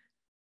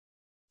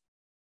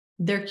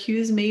 Their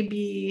cues may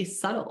be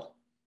subtle.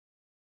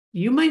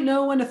 You might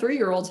know when a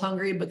 3-year-old's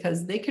hungry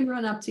because they can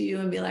run up to you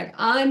and be like,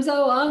 I'm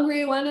so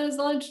hungry, when is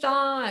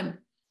lunchtime?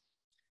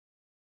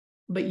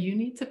 But you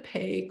need to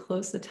pay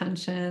close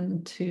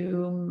attention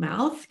to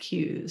mouth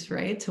cues,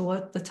 right? To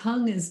what the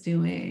tongue is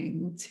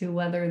doing, to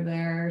whether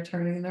they're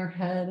turning their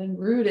head and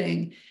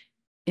rooting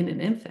in an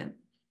infant,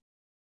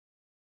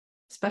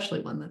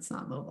 especially one that's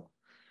not mobile,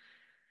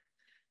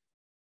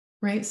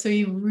 right? So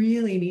you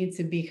really need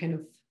to be kind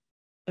of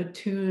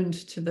attuned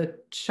to the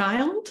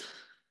child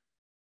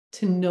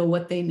to know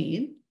what they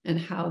need and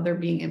how they're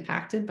being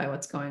impacted by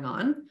what's going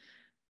on,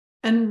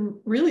 and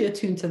really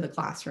attuned to the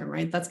classroom,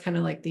 right? That's kind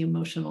of like the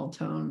emotional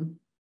tone.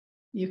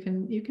 You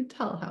can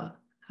tell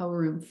how a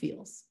room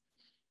feels.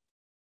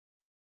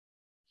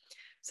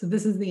 So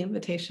this is the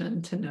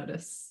invitation to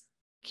notice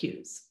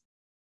cues.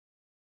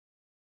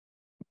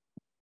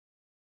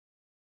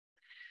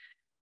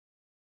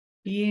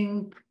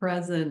 Being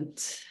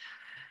present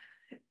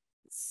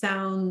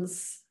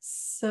sounds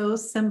so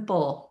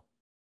simple,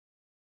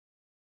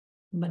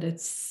 but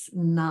it's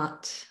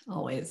not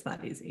always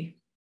that easy.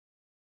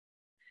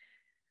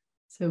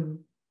 So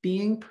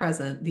being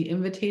present, the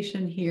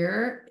invitation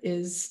here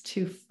is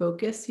to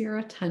focus your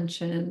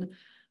attention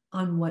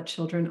on what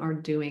children are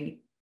doing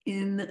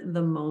in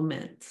the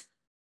moment,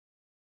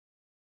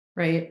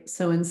 right?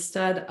 So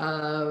instead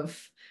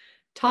of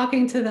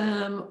talking to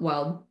them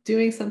while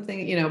doing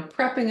something,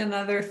 prepping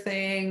another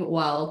thing,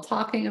 while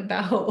talking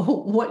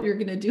about what you're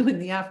going to do in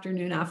the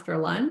afternoon after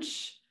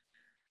lunch,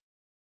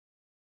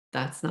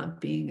 that's not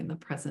being in the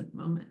present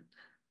moment.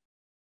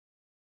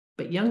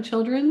 But young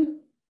children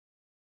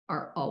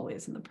are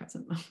always in the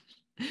present moment,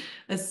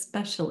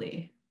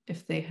 especially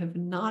if they have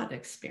not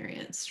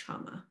experienced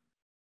trauma.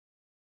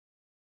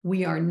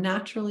 We are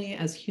naturally,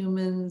 as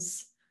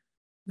humans,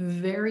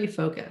 very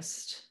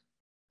focused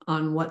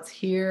on what's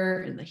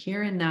here in the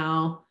here and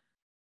now.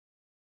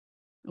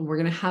 And we're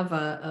going to have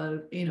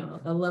a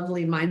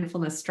lovely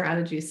mindfulness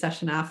strategy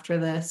session after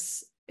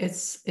this.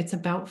 It's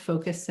about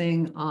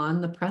focusing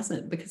on the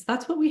present because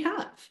that's what we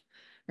have,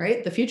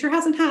 right? The future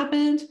hasn't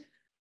happened.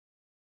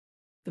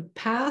 The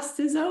past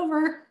is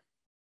over.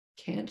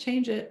 Can't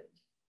change it,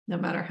 no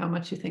matter how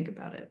much you think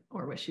about it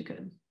or wish you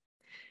could.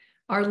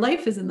 Our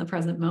life is in the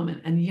present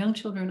moment, and young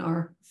children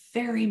are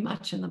very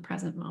much in the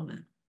present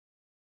moment.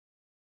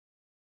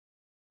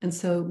 And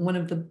so one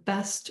of the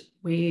best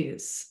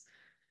ways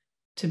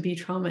to be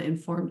trauma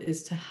informed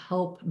is to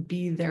help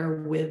be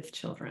there with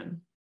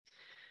children.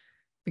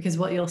 Because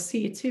what you'll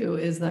see too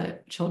is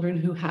that children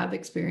who have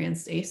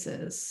experienced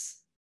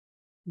ACEs,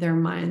 their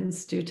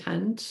minds do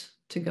tend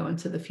to go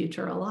into the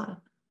future a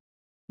lot.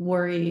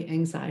 Worry,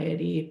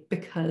 anxiety,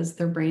 because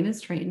their brain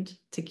is trained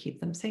to keep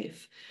them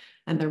safe.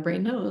 And their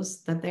brain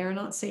knows that they are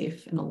not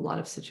safe in a lot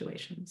of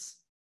situations.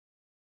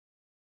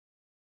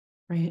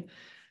 Right?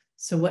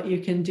 So what you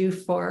can do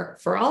for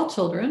all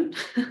children,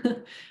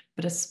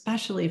 but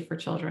especially for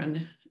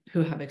children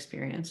who have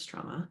experienced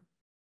trauma,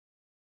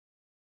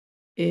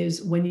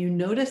 is when you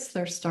notice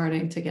they're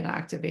starting to get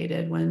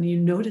activated, when you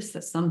notice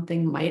that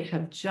something might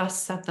have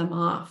just set them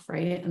off,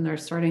 right? And they're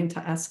starting to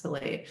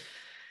escalate,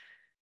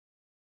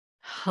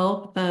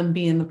 Help them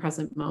be in the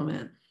present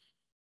moment.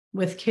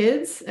 With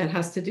kids, it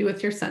has to do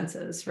with your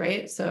senses,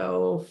 right?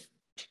 So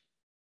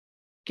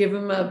give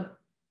them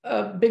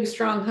a big,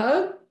 strong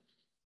hug.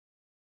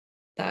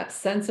 That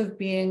sense of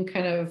being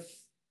kind of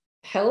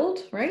held,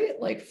 right?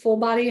 Like full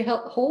body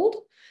hold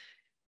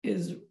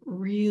is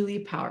really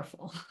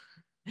powerful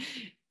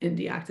in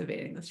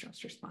deactivating the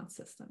stress response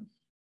system.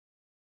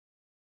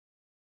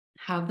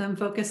 Have them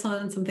focus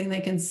on something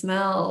they can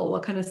smell.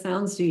 What kind of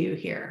sounds do you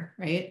hear,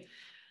 right?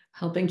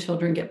 Helping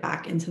children get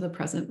back into the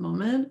present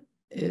moment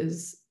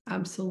is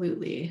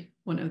absolutely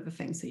one of the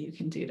things that you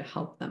can do to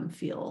help them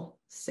feel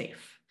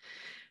safe.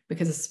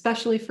 Because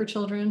especially for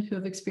children who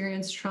have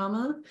experienced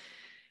trauma,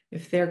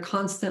 if they're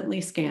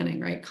constantly scanning,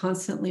 right,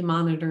 constantly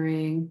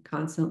monitoring,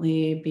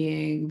 constantly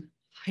being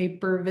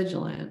hyper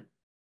vigilant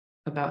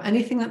about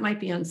anything that might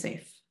be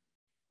unsafe,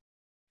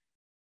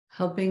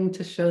 helping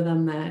to show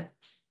them that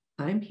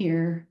I'm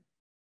here,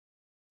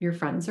 your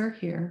friends are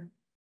here,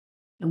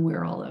 and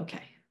we're all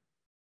okay,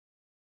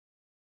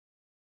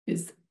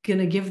 is going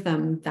to give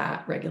them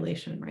that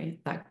regulation, right?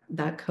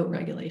 That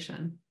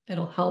co-regulation.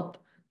 It'll help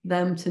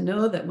them to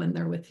know that when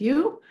they're with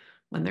you,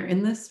 when they're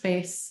in this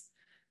space,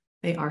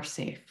 they are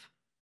safe.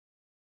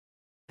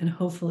 And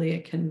hopefully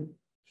it can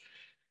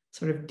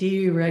sort of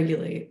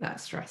deregulate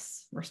that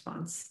stress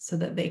response so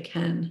that they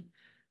can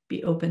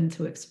be open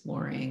to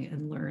exploring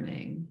and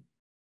learning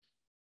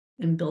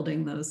and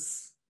building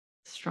those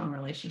strong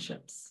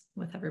relationships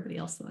with everybody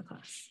else in the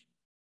class.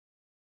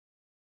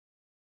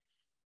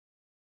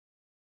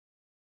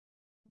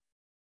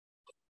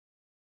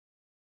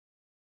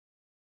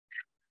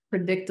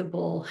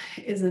 Predictable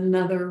is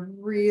another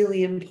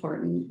really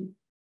important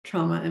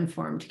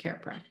trauma-informed care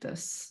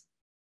practice.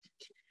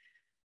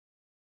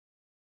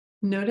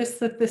 Notice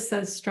that this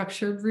says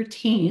structured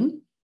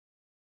routine,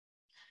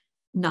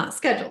 not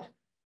schedule.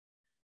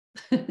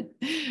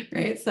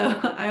 Right? So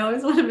I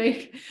always want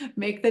to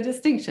make the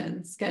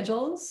distinction.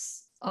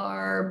 Schedules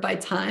are by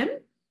time.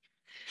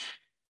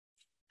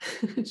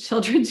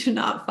 Children do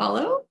not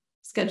follow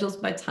schedules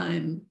by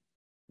time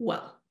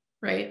well,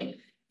 right?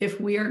 If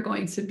we are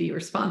going to be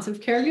responsive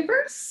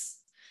caregivers,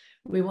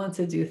 we want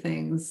to do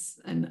things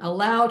and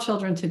allow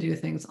children to do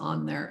things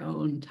on their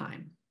own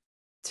time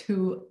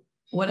to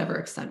whatever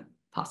extent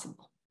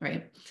possible,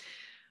 right?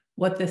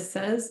 What this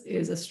says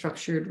is a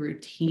structured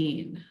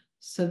routine.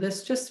 So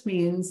this just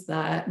means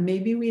that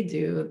maybe we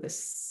do the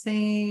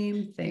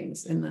same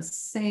things in the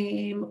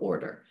same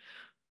order.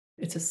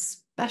 It's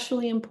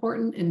especially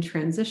important in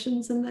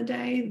transitions in the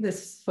day.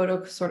 This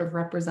photo sort of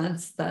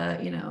represents the,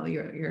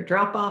 your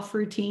drop-off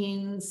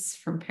routines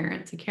from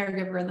parent to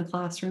caregiver in the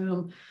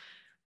classroom.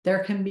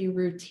 There can be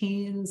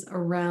routines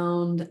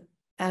around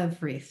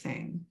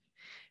everything.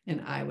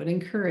 And I would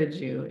encourage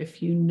you,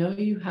 if you know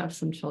you have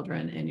some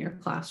children in your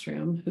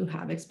classroom who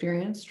have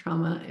experienced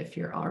trauma, if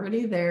you're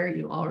already there,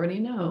 you already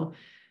know,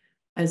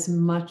 as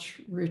much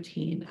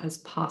routine as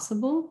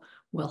possible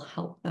will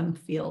help them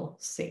feel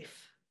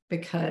safe.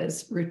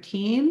 Because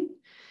routine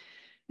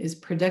is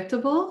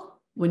predictable.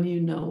 When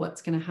you know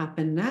what's going to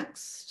happen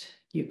next,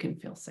 you can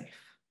feel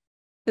safe.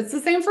 It's the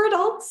same for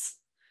adults.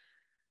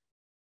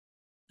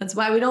 That's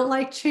why we don't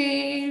like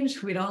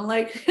change. We don't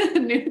like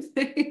new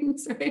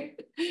things, right?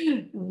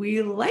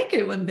 We like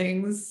it when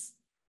things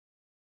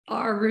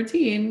are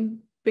routine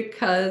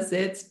because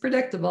it's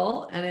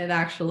predictable and it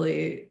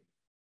actually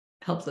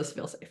helps us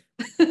feel safe.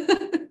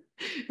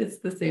 It's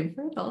the same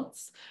for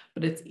adults,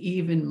 but it's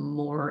even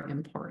more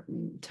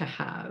important to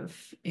have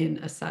in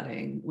a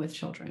setting with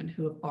children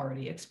who have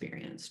already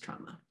experienced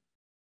trauma,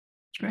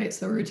 right?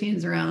 So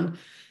routines around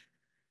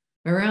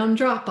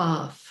drop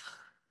off,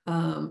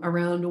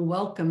 around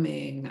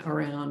welcoming,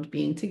 around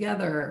being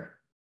together,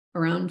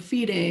 around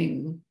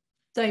feeding,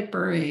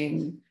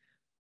 diapering,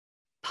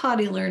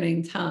 potty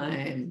learning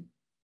time,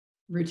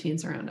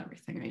 routines around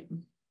everything, right?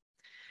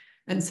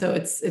 And so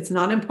it's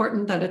not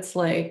important that it's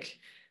like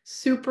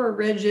super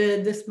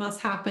rigid, this must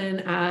happen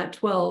at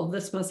 12,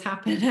 this must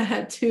happen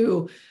at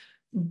 2.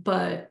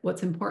 But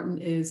what's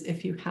important is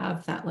if you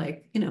have that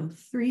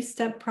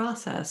 3-step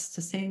process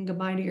to saying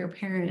goodbye to your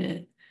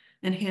parent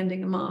and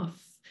handing them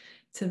off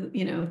to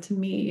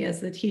me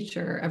as the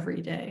teacher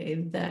every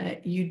day,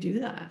 that you do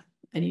that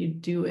and you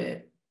do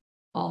it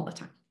all the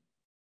time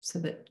so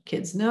that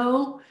kids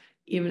know,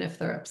 even if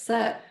they're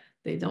upset,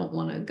 they don't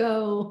want to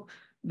go,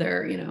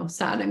 they're,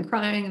 sad and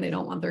crying, they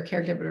don't want their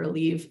caregiver to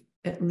leave,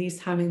 at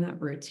least having that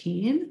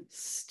routine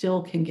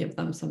still can give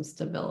them some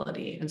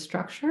stability and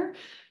structure.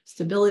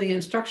 Stability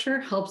and structure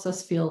helps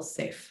us feel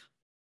safe,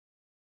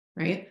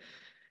 right?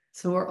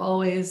 So we're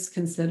always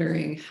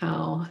considering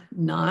how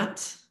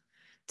not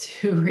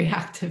to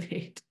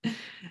reactivate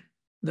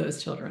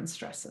those children's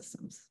stress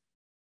systems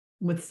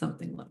with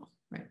something little,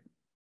 right?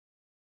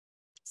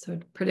 So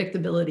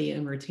predictability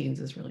and routines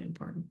is really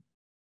important.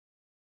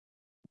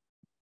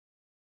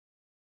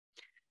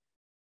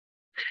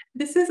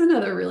 This is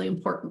another really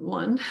important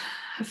one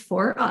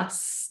for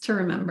us to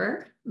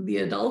remember, the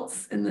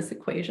adults in this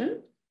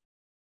equation.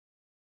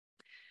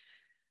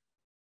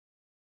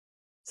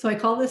 So I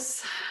call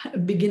this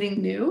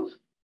beginning new,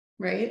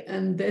 right?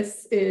 And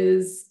this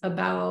is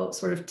about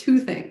sort of two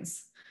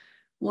things.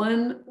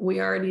 One, we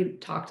already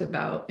talked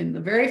about in the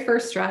very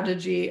first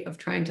strategy of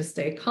trying to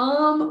stay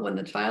calm when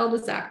the child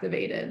is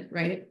activated,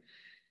 right?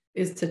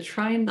 Is to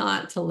try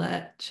not to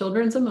let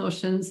children's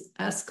emotions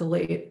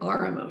escalate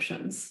our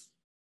emotions.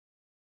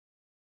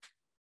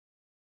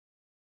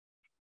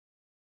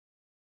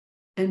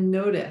 And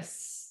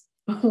notice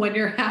when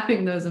you're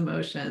having those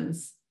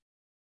emotions,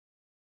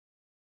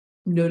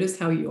 notice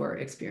how you're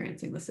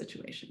experiencing the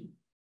situation,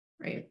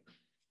 right?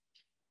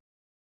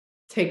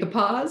 Take a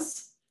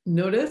pause.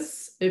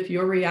 Notice if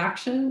your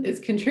reaction is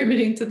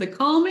contributing to the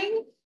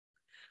calming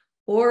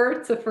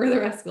or to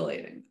further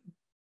escalating.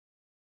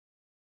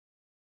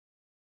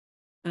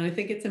 And I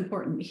think it's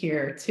important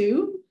here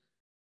too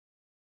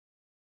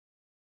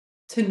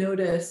to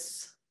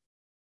notice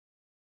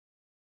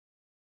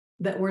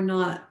that we're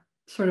not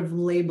sort of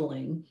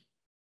labeling.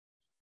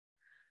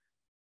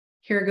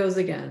 Here goes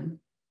again.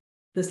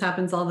 This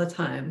happens all the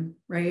time,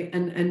 right?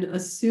 And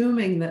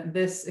assuming that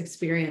this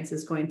experience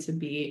is going to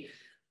be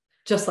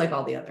just like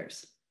all the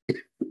others,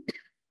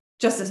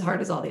 just as hard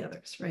as all the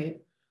others,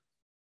 right?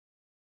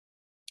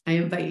 I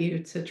invite you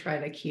to try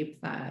to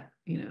keep that,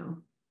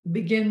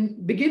 begin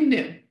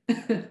new.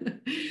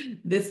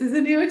 This is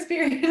a new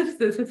experience.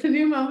 This is a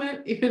new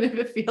moment, even if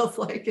it feels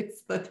like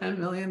it's the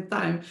 10 millionth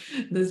time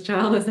this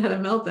child has had a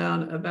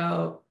meltdown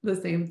about the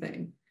same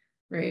thing,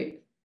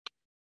 right?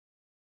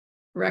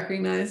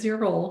 Recognize your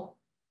role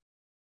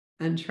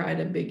and try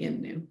to begin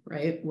new,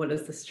 right? What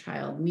does this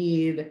child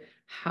need?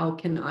 How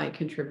can I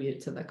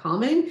contribute to the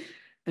calming?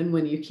 And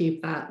when you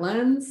keep that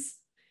lens,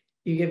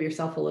 you give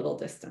yourself a little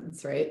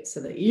distance, right? So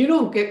that you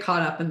don't get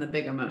caught up in the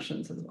big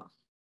emotions as well.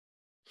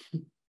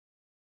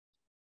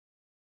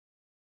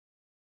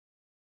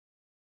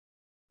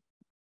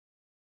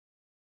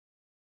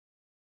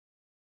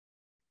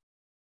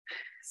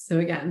 So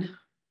again,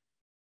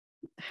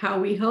 how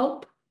we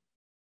help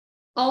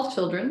all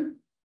children,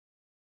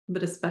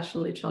 but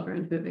especially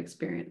children who have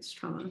experienced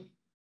trauma,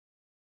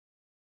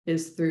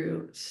 is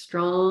through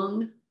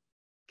strong,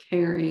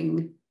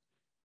 caring,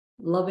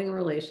 loving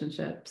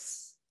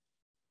relationships,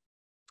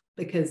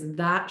 because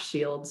that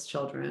shields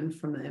children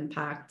from the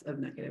impact of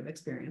negative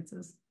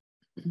experiences.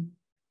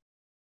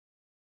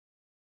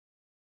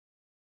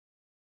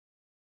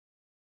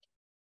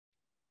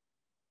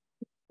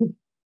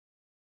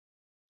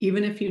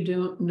 Even if you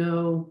don't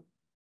know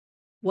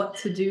what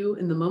to do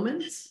in the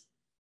moment,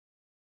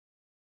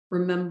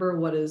 remember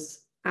what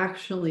is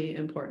actually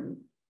important.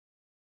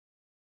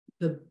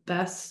 The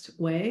best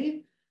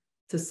way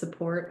to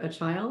support a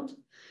child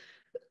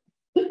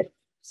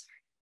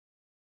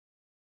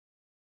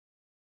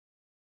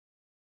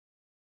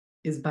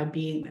is by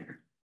being there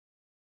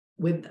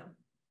with them.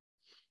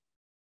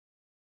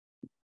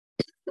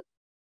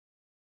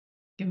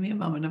 Give me a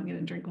moment, I'm going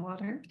to drink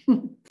water.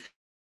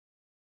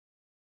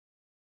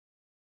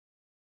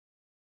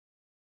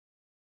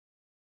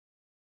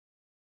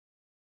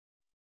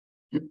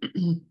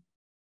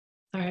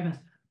 Sorry about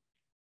that.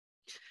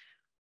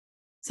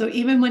 So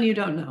even when you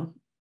don't know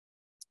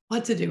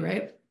what to do,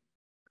 right?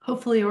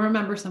 Hopefully you'll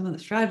remember some of the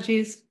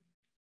strategies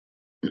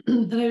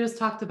that I just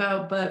talked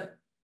about, but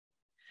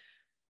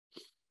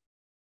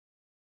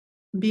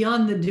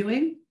beyond the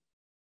doing,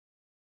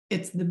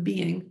 it's the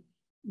being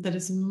that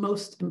is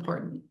most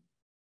important.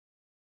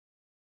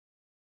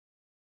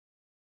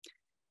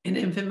 In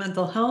infant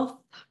mental health,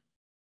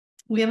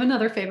 we have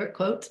another favorite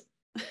quote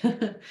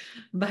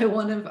by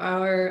one of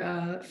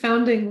our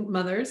founding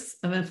mothers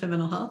of infant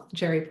mental health,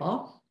 Jerry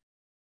Paul,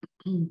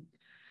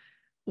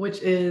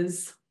 which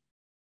is,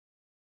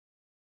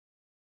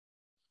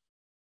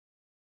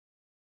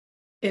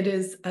 it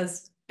is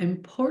as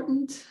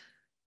important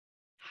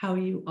how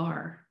you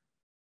are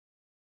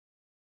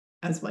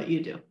as what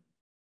you do.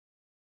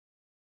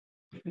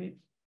 Right?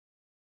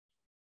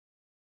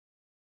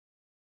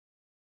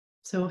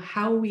 So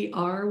how we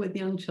are with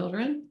young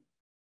children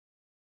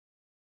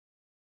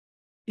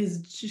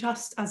is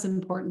just as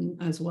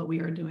important as what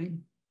we are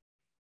doing.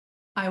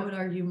 I would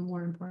argue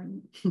more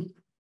important.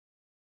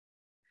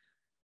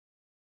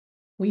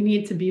 We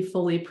need to be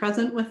fully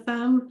present with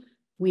them.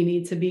 We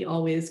need to be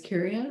always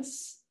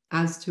curious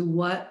as to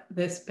what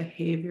this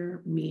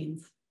behavior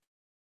means.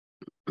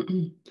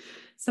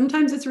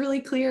 Sometimes it's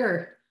really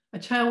clear. A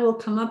child will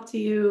come up to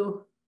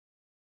you,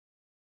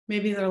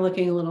 maybe they're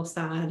looking a little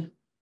sad,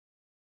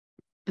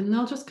 and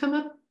they'll just come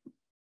up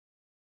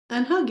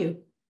and hug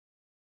you,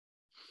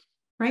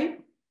 right?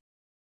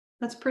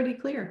 That's pretty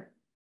clear.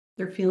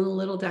 They're feeling a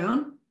little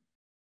down.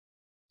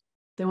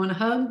 They want a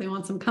hug, they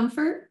want some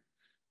comfort.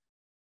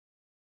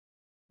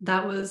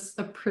 That was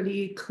a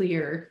pretty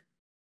clear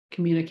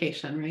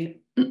communication,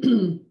 right?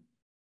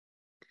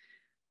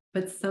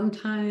 But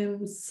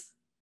sometimes,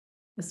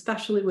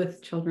 especially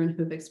with children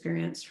who've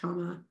experienced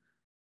trauma,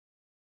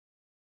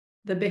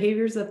 the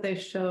behaviors that they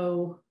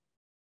show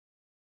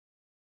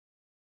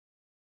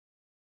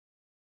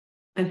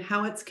and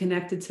how it's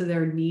connected to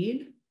their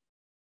need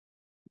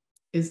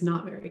is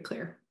not very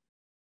clear.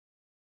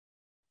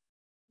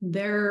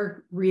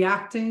 they're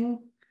reacting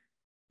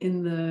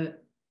in the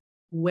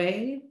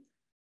way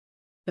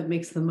that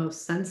makes the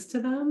most sense to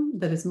them,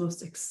 that is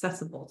most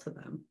accessible to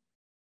them.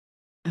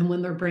 And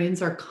when their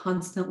brains are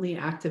constantly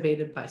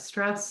activated by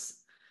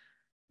stress,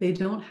 they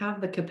don't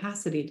have the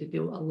capacity to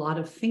do a lot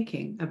of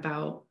thinking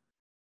about,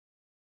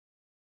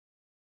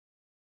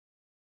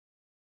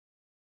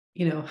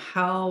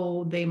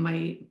 how they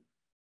might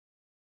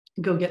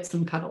go get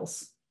some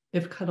cuddles,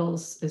 if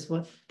cuddles is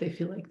what they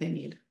feel like they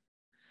need.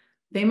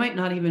 They might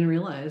not even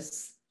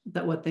realize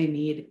that what they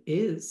need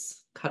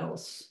is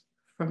cuddles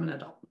from an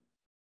adult.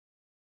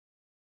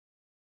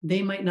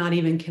 They might not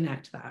even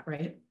connect that,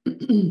 right?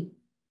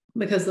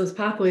 Because those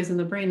pathways in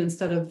the brain,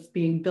 instead of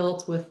being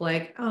built with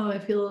like, oh, I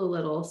feel a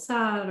little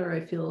sad or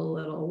I feel a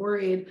little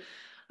worried,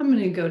 I'm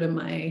going to go to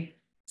my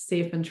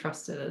safe and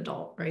trusted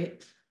adult,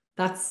 right?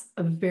 That's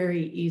a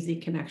very easy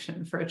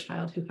connection for a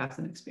child who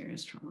hasn't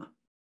experienced trauma.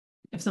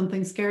 If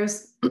something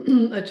scares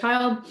a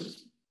child,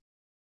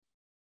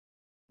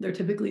 they're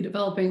typically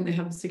developing, they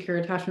have a secure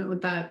attachment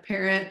with that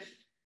parent.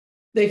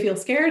 They feel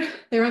scared,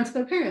 they run to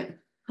their parent.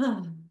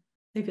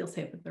 They feel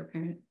safe with their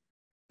parent.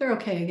 They're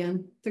okay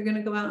again. They're going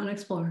to go out and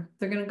explore.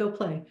 They're going to go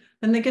play.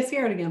 Then they get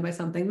scared again by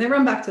something. They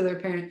run back to their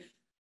parent.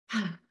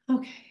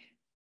 Okay,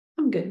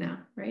 I'm good now,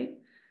 right?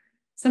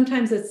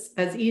 Sometimes it's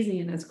as easy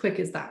and as quick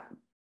as that.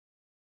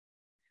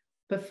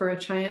 But for a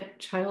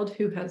child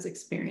who has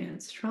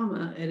experienced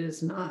trauma, it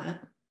is not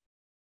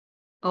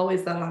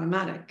always that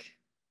automatic.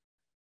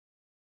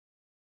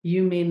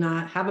 You may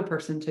not have a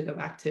person to go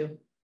back to.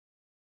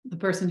 The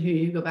person who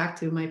you go back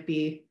to might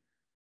be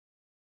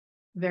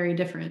very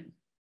different,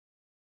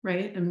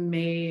 right? And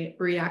may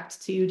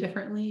react to you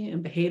differently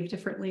and behave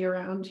differently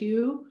around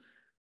you,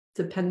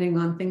 depending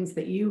on things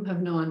that you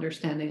have no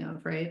understanding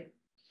of, right?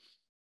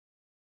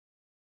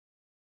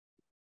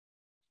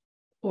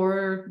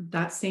 Or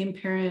that same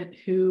parent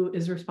who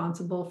is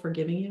responsible for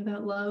giving you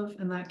that love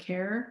and that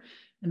care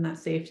and that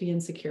safety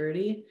and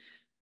security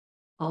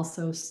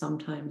also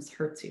sometimes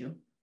hurts you.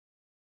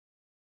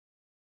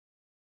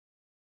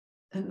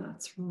 And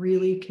that's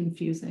really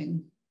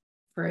confusing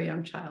for a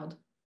young child,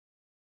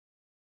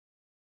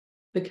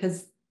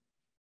 because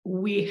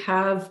we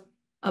have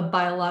a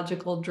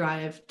biological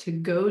drive to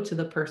go to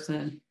the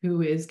person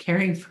who is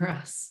caring for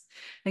us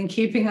and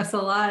keeping us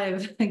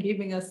alive and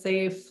keeping us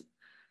safe.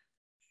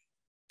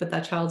 But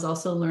that child's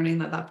also learning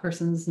that that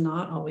person's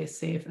not always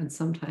safe and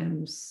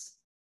sometimes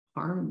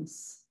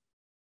harms.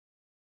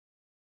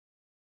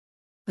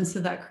 And so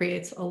that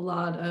creates a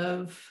lot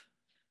of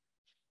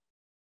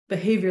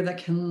behavior that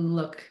can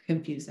look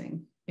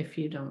confusing if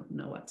you don't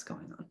know what's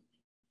going on.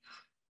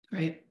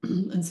 Right.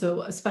 And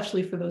so,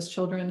 especially for those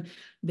children,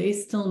 they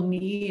still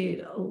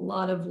need a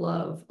lot of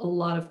love, a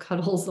lot of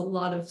cuddles, a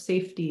lot of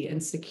safety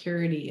and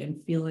security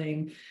and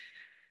feeling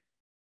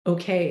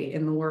okay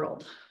in the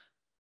world.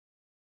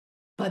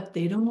 But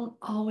they don't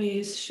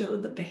always show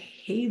the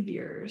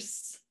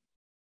behaviors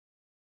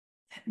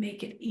that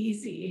make it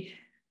easy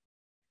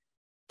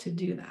to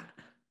do that.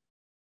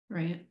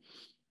 Right.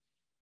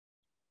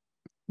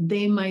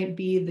 They might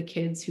be the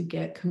kids who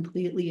get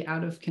completely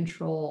out of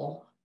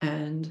control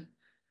and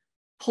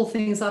pull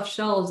things off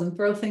shelves and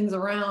throw things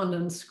around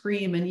and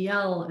scream and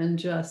yell and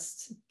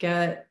just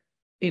get,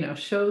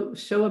 show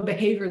a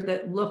behavior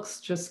that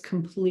looks just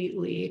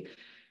completely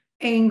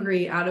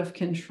angry, out of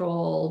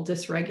control,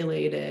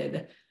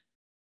 dysregulated.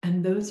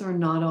 And those are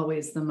not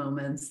always the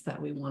moments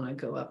that we want to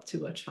go up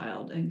to a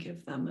child and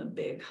give them a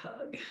big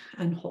hug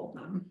and hold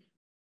them.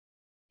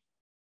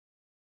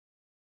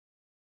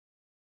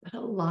 But a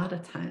lot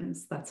of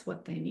times that's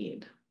what they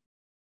need.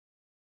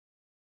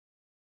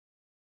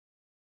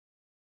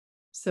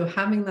 So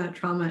having that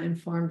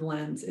trauma-informed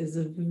lens is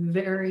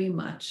very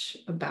much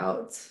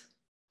about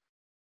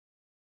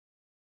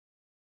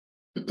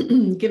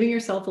giving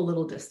yourself a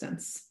little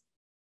distance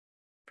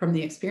from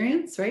the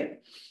experience,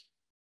 right?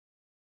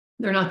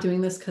 They're not doing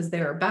this because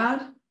they are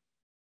bad.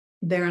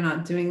 They're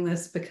not doing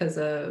this because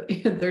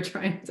they're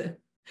trying to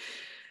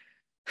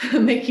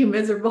make you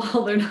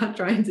miserable. They're not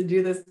trying to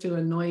do this to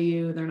annoy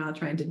you. They're not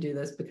trying to do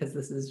this because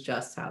this is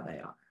just how they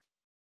are.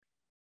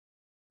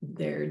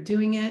 They're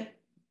doing it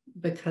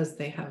because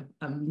they have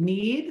a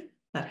need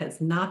that has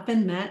not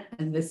been met,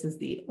 and this is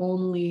the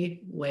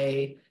only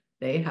way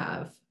they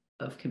have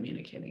of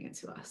communicating it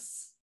to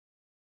us.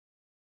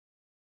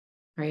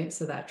 Right?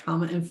 So that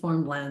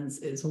trauma-informed lens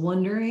is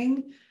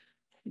wondering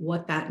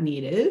what that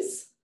need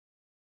is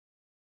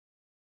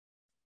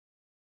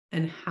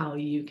and how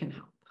you can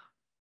help.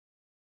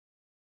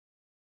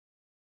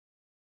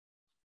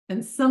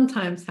 And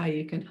sometimes how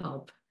you can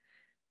help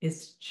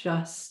is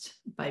just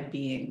by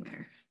being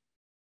there,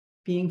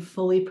 being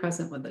fully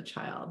present with the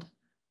child,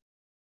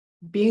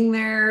 being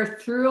there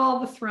through all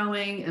the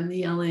throwing and the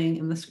yelling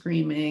and the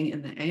screaming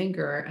and the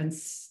anger, and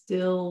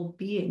still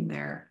being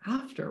there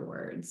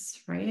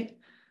afterwards, right?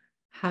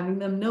 Having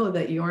them know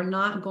that you're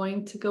not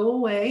going to go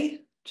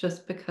away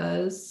just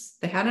because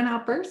they had an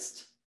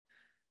outburst,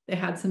 they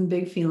had some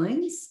big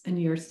feelings,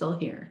 and you're still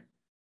here.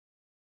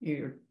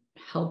 You're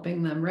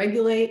helping them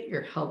regulate,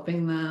 you're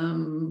helping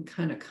them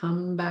kind of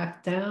come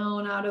back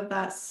down out of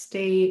that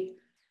state,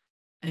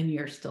 and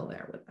you're still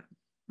there with them,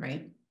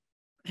 right?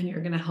 And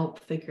you're going to help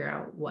figure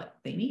out what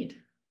they need.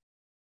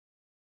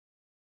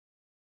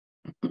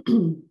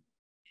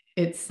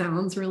 It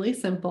sounds really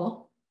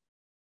simple.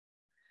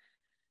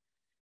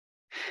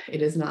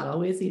 It is not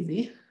always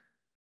easy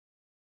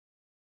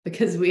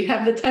because we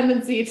have the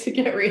tendency to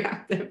get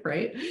reactive,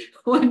 right?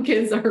 When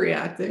kids are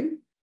reacting.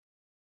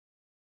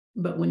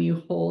 But when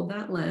you hold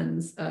that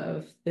lens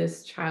of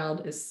this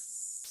child is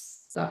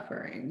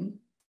suffering,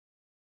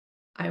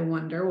 I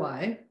wonder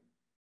why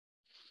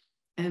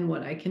and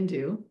what I can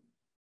do,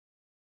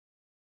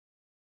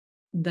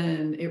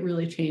 then it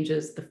really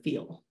changes the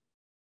feel,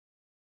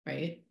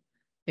 right?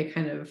 It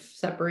kind of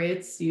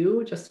separates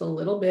you just a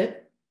little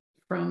bit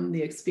from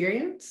the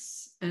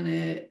experience, and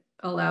it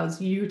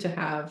allows you to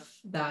have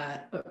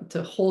that,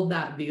 to hold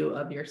that view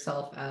of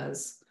yourself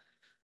as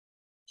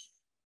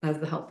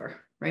the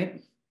helper,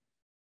 right?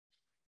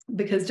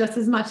 Because just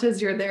as much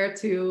as you're there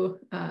to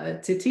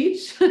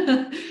teach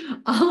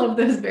all of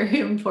those very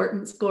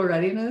important school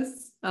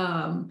readiness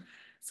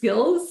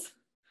skills,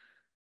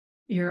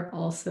 you're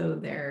also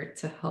there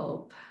to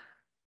help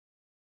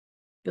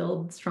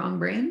build strong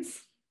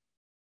brains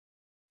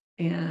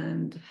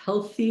and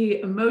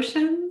healthy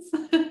emotions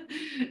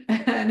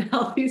and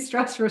healthy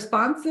stress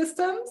response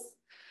systems,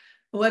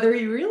 whether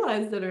you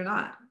realize it or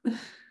not.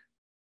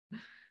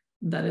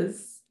 That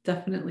is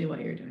definitely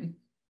what you're doing.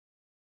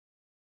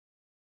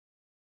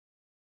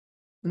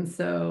 And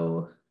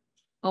so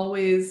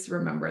always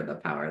remember the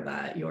power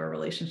that your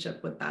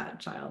relationship with that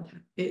child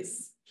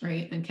is,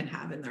 right, and can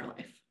have in their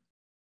life.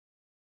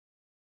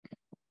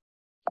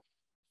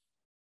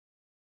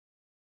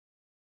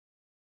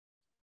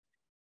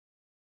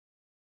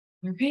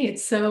 All right,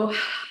 so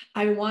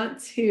I want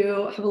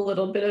to have a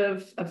little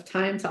bit of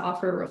time to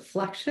offer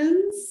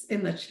reflections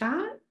in the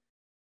chat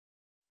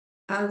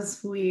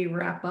as we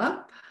wrap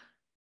up.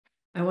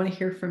 I want to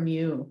hear from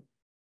you.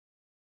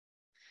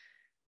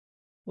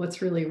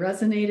 What's really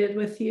resonated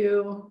with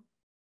you?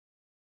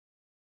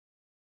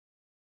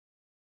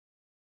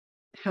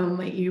 How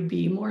might you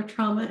be more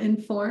trauma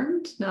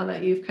informed now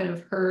that you've kind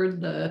of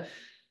heard the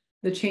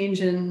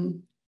change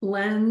in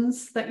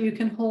lens that you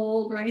can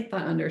hold, right?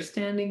 That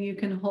understanding you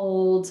can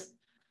hold,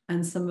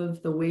 and some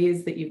of the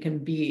ways that you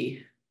can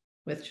be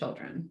with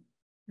children,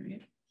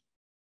 right?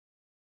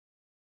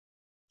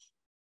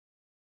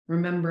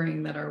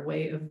 Remembering that our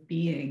way of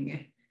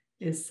being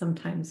is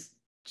sometimes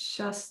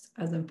just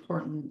as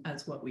important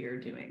as what we are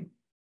doing.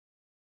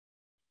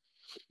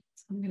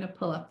 So I'm going to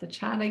pull up the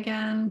chat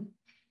again.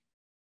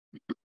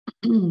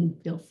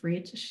 Feel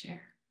free to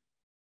share.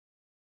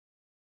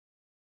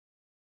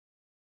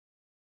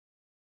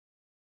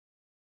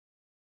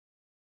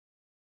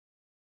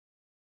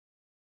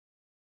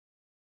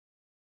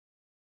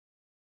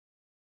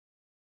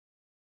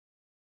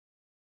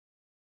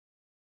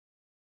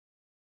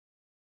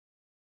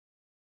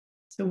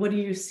 So what do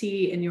you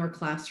see in your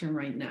classroom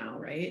right now,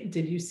 right?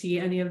 Did you see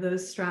any of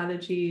those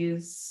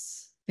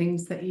strategies,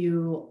 things that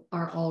you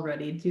are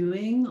already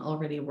doing,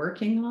 already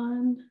working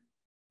on?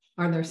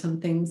 Are there some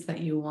things that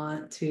you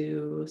want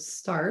to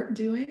start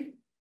doing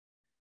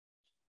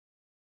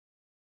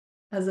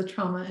as a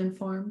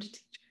trauma-informed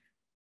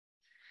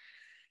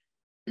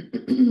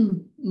teacher?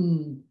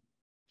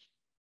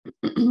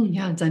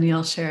 Yeah,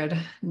 Danielle shared,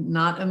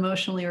 not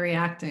emotionally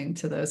reacting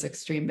to those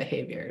extreme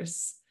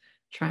behaviors,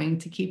 trying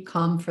to keep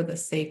calm for the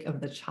sake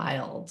of the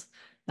child.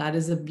 That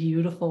is a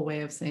beautiful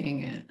way of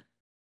saying it.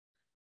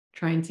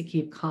 Trying to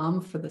keep calm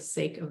for the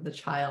sake of the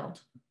child.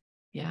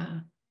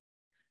 Yeah.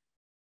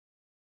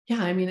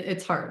 Yeah, I mean,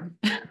 it's hard.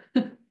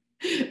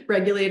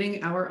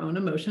 Regulating our own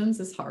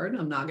emotions is hard.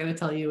 I'm not going to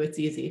tell you it's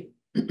easy.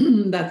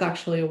 That's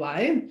actually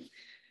why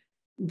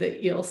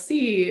that you'll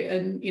see,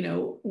 and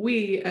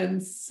we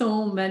and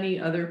so many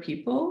other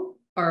people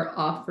are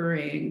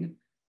offering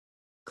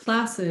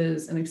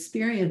classes and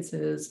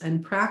experiences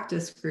and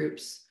practice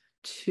groups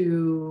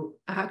to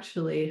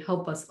actually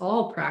help us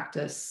all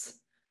practice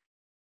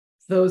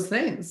those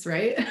things,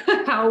 right?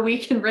 How we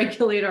can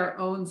regulate our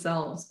own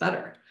selves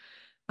better,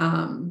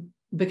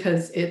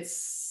 because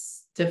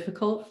it's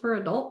difficult for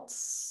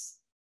adults.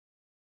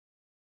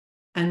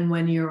 And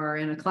when you are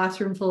in a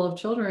classroom full of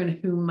children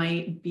who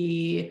might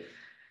be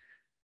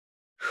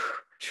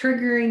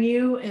triggering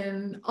you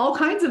in all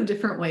kinds of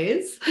different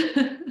ways,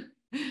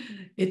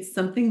 it's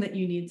something that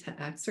you need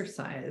to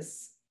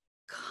exercise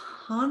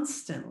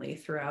constantly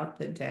throughout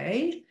the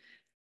day.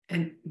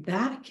 And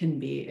that can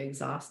be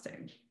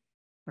exhausting,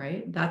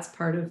 right? That's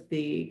part of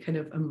the kind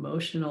of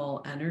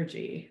emotional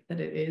energy that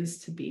it is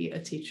to be a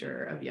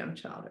teacher of young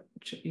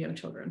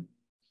children.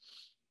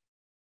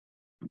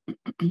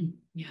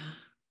 Yeah.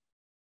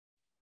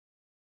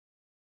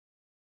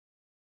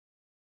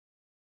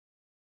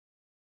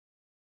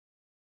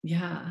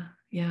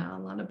 Yeah, a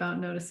lot about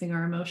noticing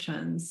our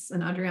emotions.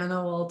 And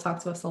Adriana will talk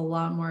to us a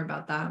lot more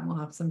about that, and we'll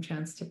have some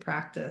chance to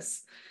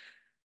practice.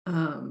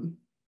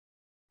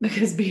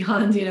 because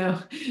beyond,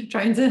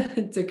 trying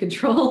to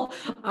control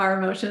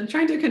our emotions,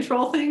 trying to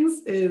control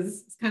things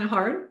is kind of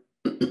hard.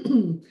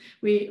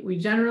 We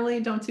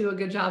generally don't do a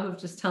good job of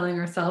just telling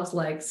ourselves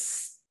like,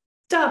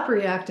 stop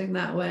reacting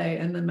that way,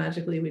 and then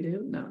magically we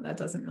do. No, that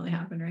doesn't really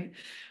happen, right?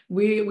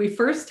 We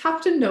first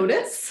have to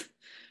notice,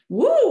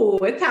 woo,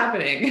 it's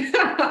happening.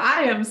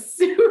 I am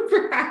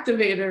super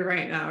activated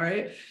right now,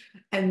 right?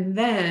 And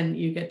then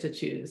you get to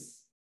choose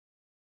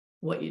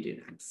what you do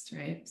next,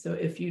 right? So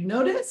if you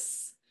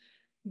notice,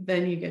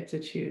 then you get to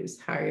choose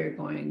how you're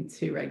going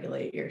to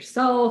regulate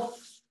yourself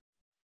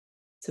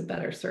to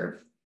better serve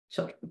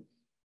children.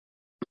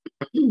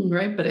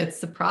 Right? But it's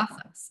the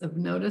process of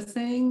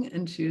noticing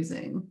and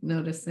choosing,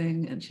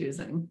 noticing and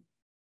choosing.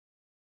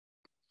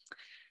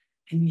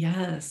 And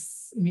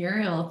yes,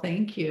 Muriel,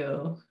 thank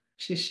you.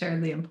 She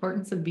shared the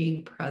importance of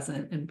being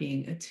present and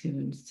being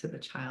attuned to the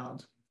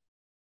child.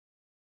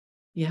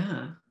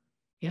 Yeah.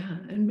 Yeah.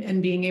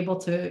 And being able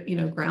to,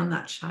 ground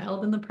that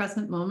child in the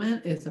present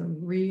moment is a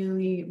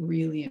really,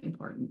 really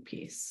important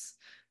piece,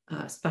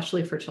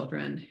 especially for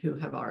children who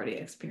have already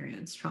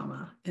experienced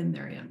trauma in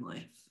their young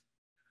life.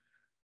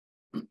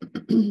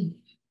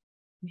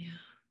 Yeah.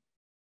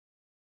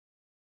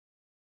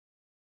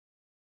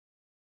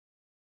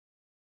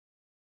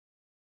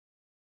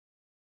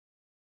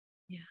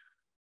 Yeah.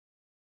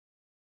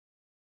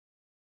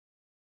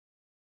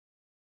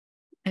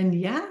 And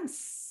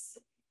yes,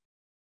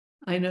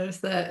 I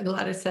noticed that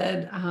Gladys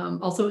said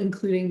also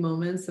including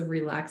moments of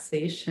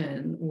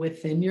relaxation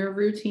within your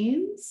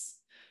routines,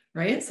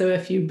 right? So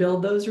if you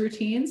build those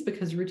routines,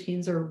 because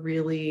routines are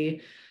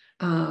really,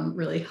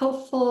 really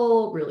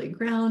helpful, really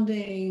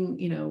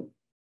grounding,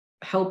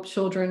 help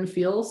children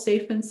feel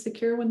safe and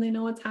secure when they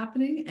know what's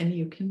happening, and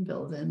you can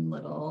build in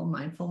little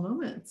mindful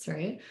moments,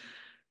 right?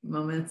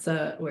 Moments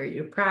where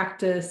you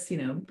practice,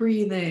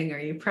 breathing, or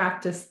you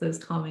practice those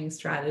calming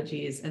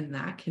strategies. And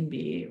that can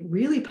be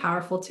really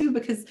powerful too,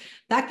 because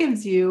that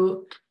gives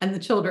you and the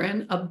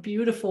children a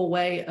beautiful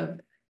way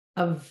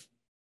of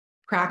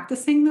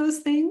practicing those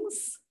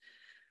things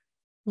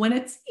when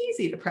it's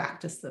easy to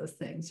practice those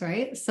things,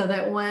 right? So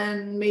that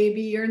when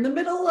maybe you're in the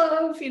middle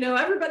of,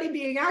 everybody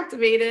being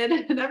activated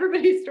and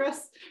everybody's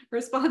stress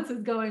response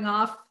is going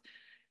off,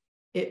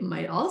 it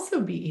might also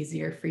be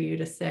easier for you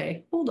to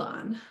say, hold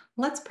on,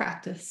 let's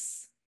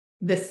practice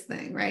this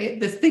thing,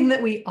 right? This thing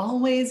that we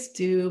always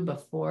do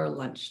before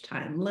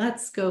lunchtime.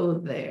 Let's go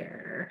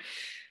there,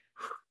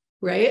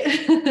 right?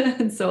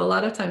 And so a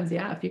lot of times,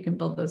 yeah, if you can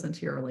build those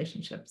into your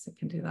relationships, it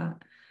can do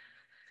that.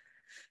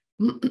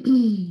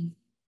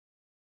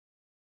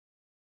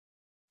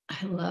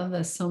 I love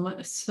this so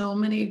much. So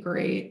many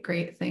great,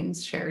 great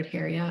things shared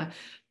here. Yeah.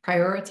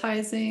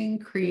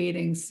 Prioritizing,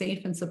 creating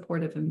safe and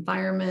supportive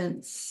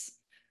environments,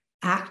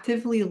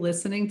 actively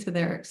listening to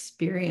their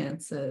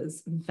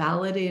experiences,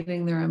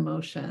 validating their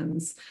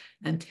emotions,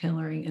 and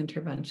tailoring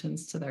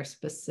interventions to their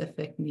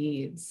specific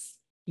needs.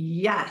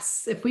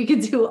 Yes, if we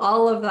could do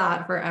all of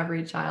that for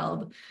every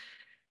child,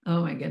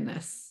 oh my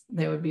goodness,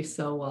 they would be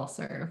so well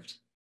served.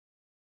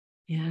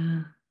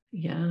 Yeah,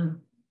 yeah.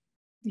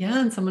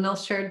 Yeah, and someone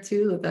else shared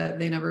too that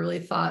they never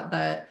really thought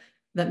that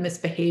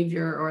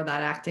misbehavior or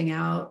that acting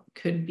out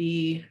could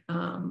be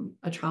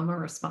a trauma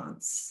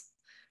response,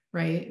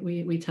 right?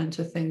 We tend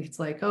to think it's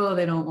like, oh,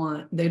 they don't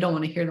want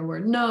to hear the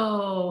word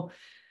no.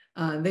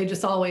 They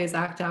just always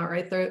act out,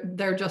 right?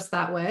 They're just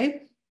that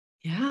way.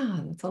 Yeah,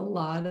 that's a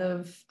lot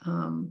of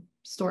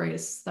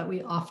stories that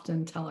we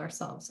often tell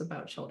ourselves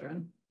about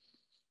children.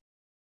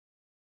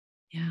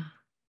 Yeah.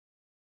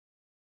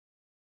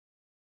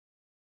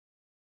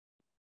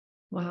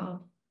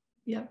 Wow.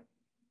 Yep.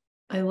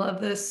 I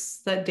love this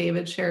that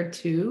David shared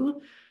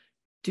too.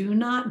 Do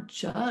not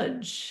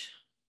judge.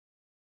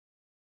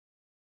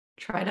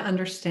 Try to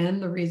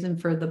understand the reason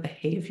for the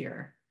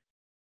behavior.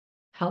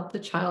 Help the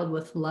child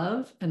with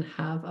love and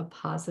have a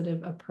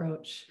positive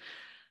approach.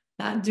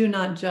 That do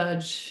not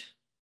judge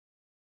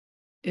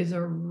is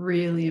a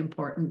really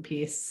important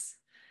piece.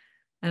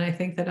 And I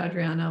think that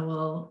Adriana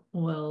will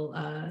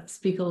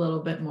speak a little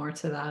bit more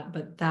to that,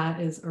 but that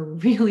is a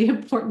really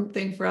important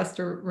thing for us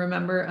to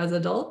remember as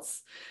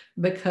adults,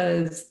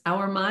 because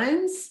our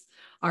minds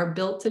are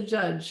built to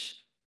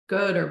judge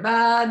good or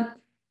bad.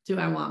 Do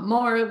I want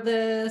more of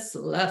this,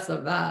 less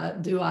of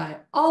that? Do I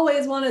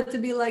always want it to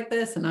be like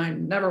this and I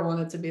never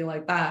want it to be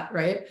like that,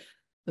 right?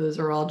 Those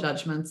are all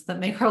judgments that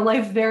make our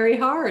life very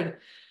hard,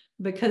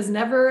 because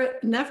never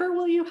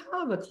will you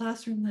have a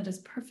classroom that is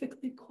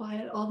perfectly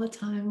quiet all the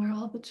time where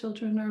all the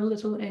children are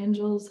little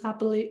angels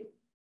happily.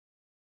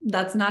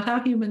 That's not how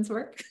humans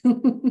work.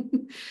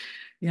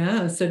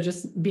 Yeah, so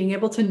just being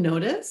able to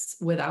notice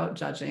without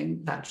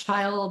judging that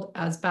child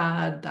as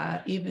bad,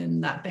 that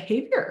even that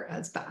behavior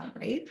as bad,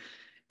 right?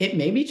 It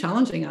may be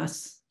challenging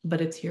us, but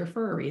it's here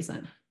for a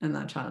reason, and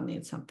that child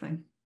needs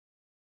something.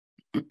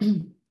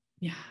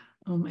 Yeah.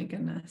 Oh my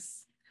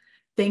goodness.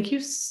 Thank you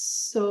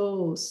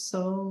so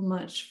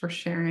much for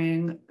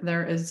sharing.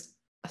 There is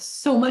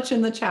so much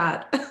in the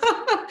chat.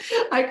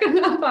 I could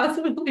not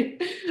possibly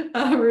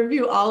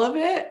review all of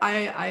it.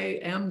 I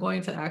am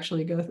going to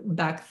actually go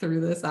back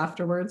through this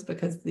afterwards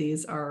because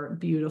these are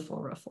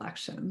beautiful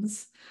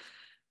reflections.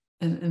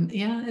 And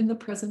yeah, in the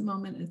present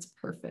moment, it's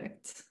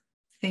perfect.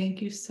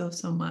 Thank you so,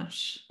 so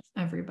much,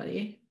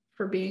 everybody,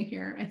 for being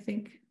here. I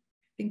think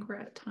we're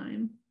at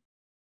time.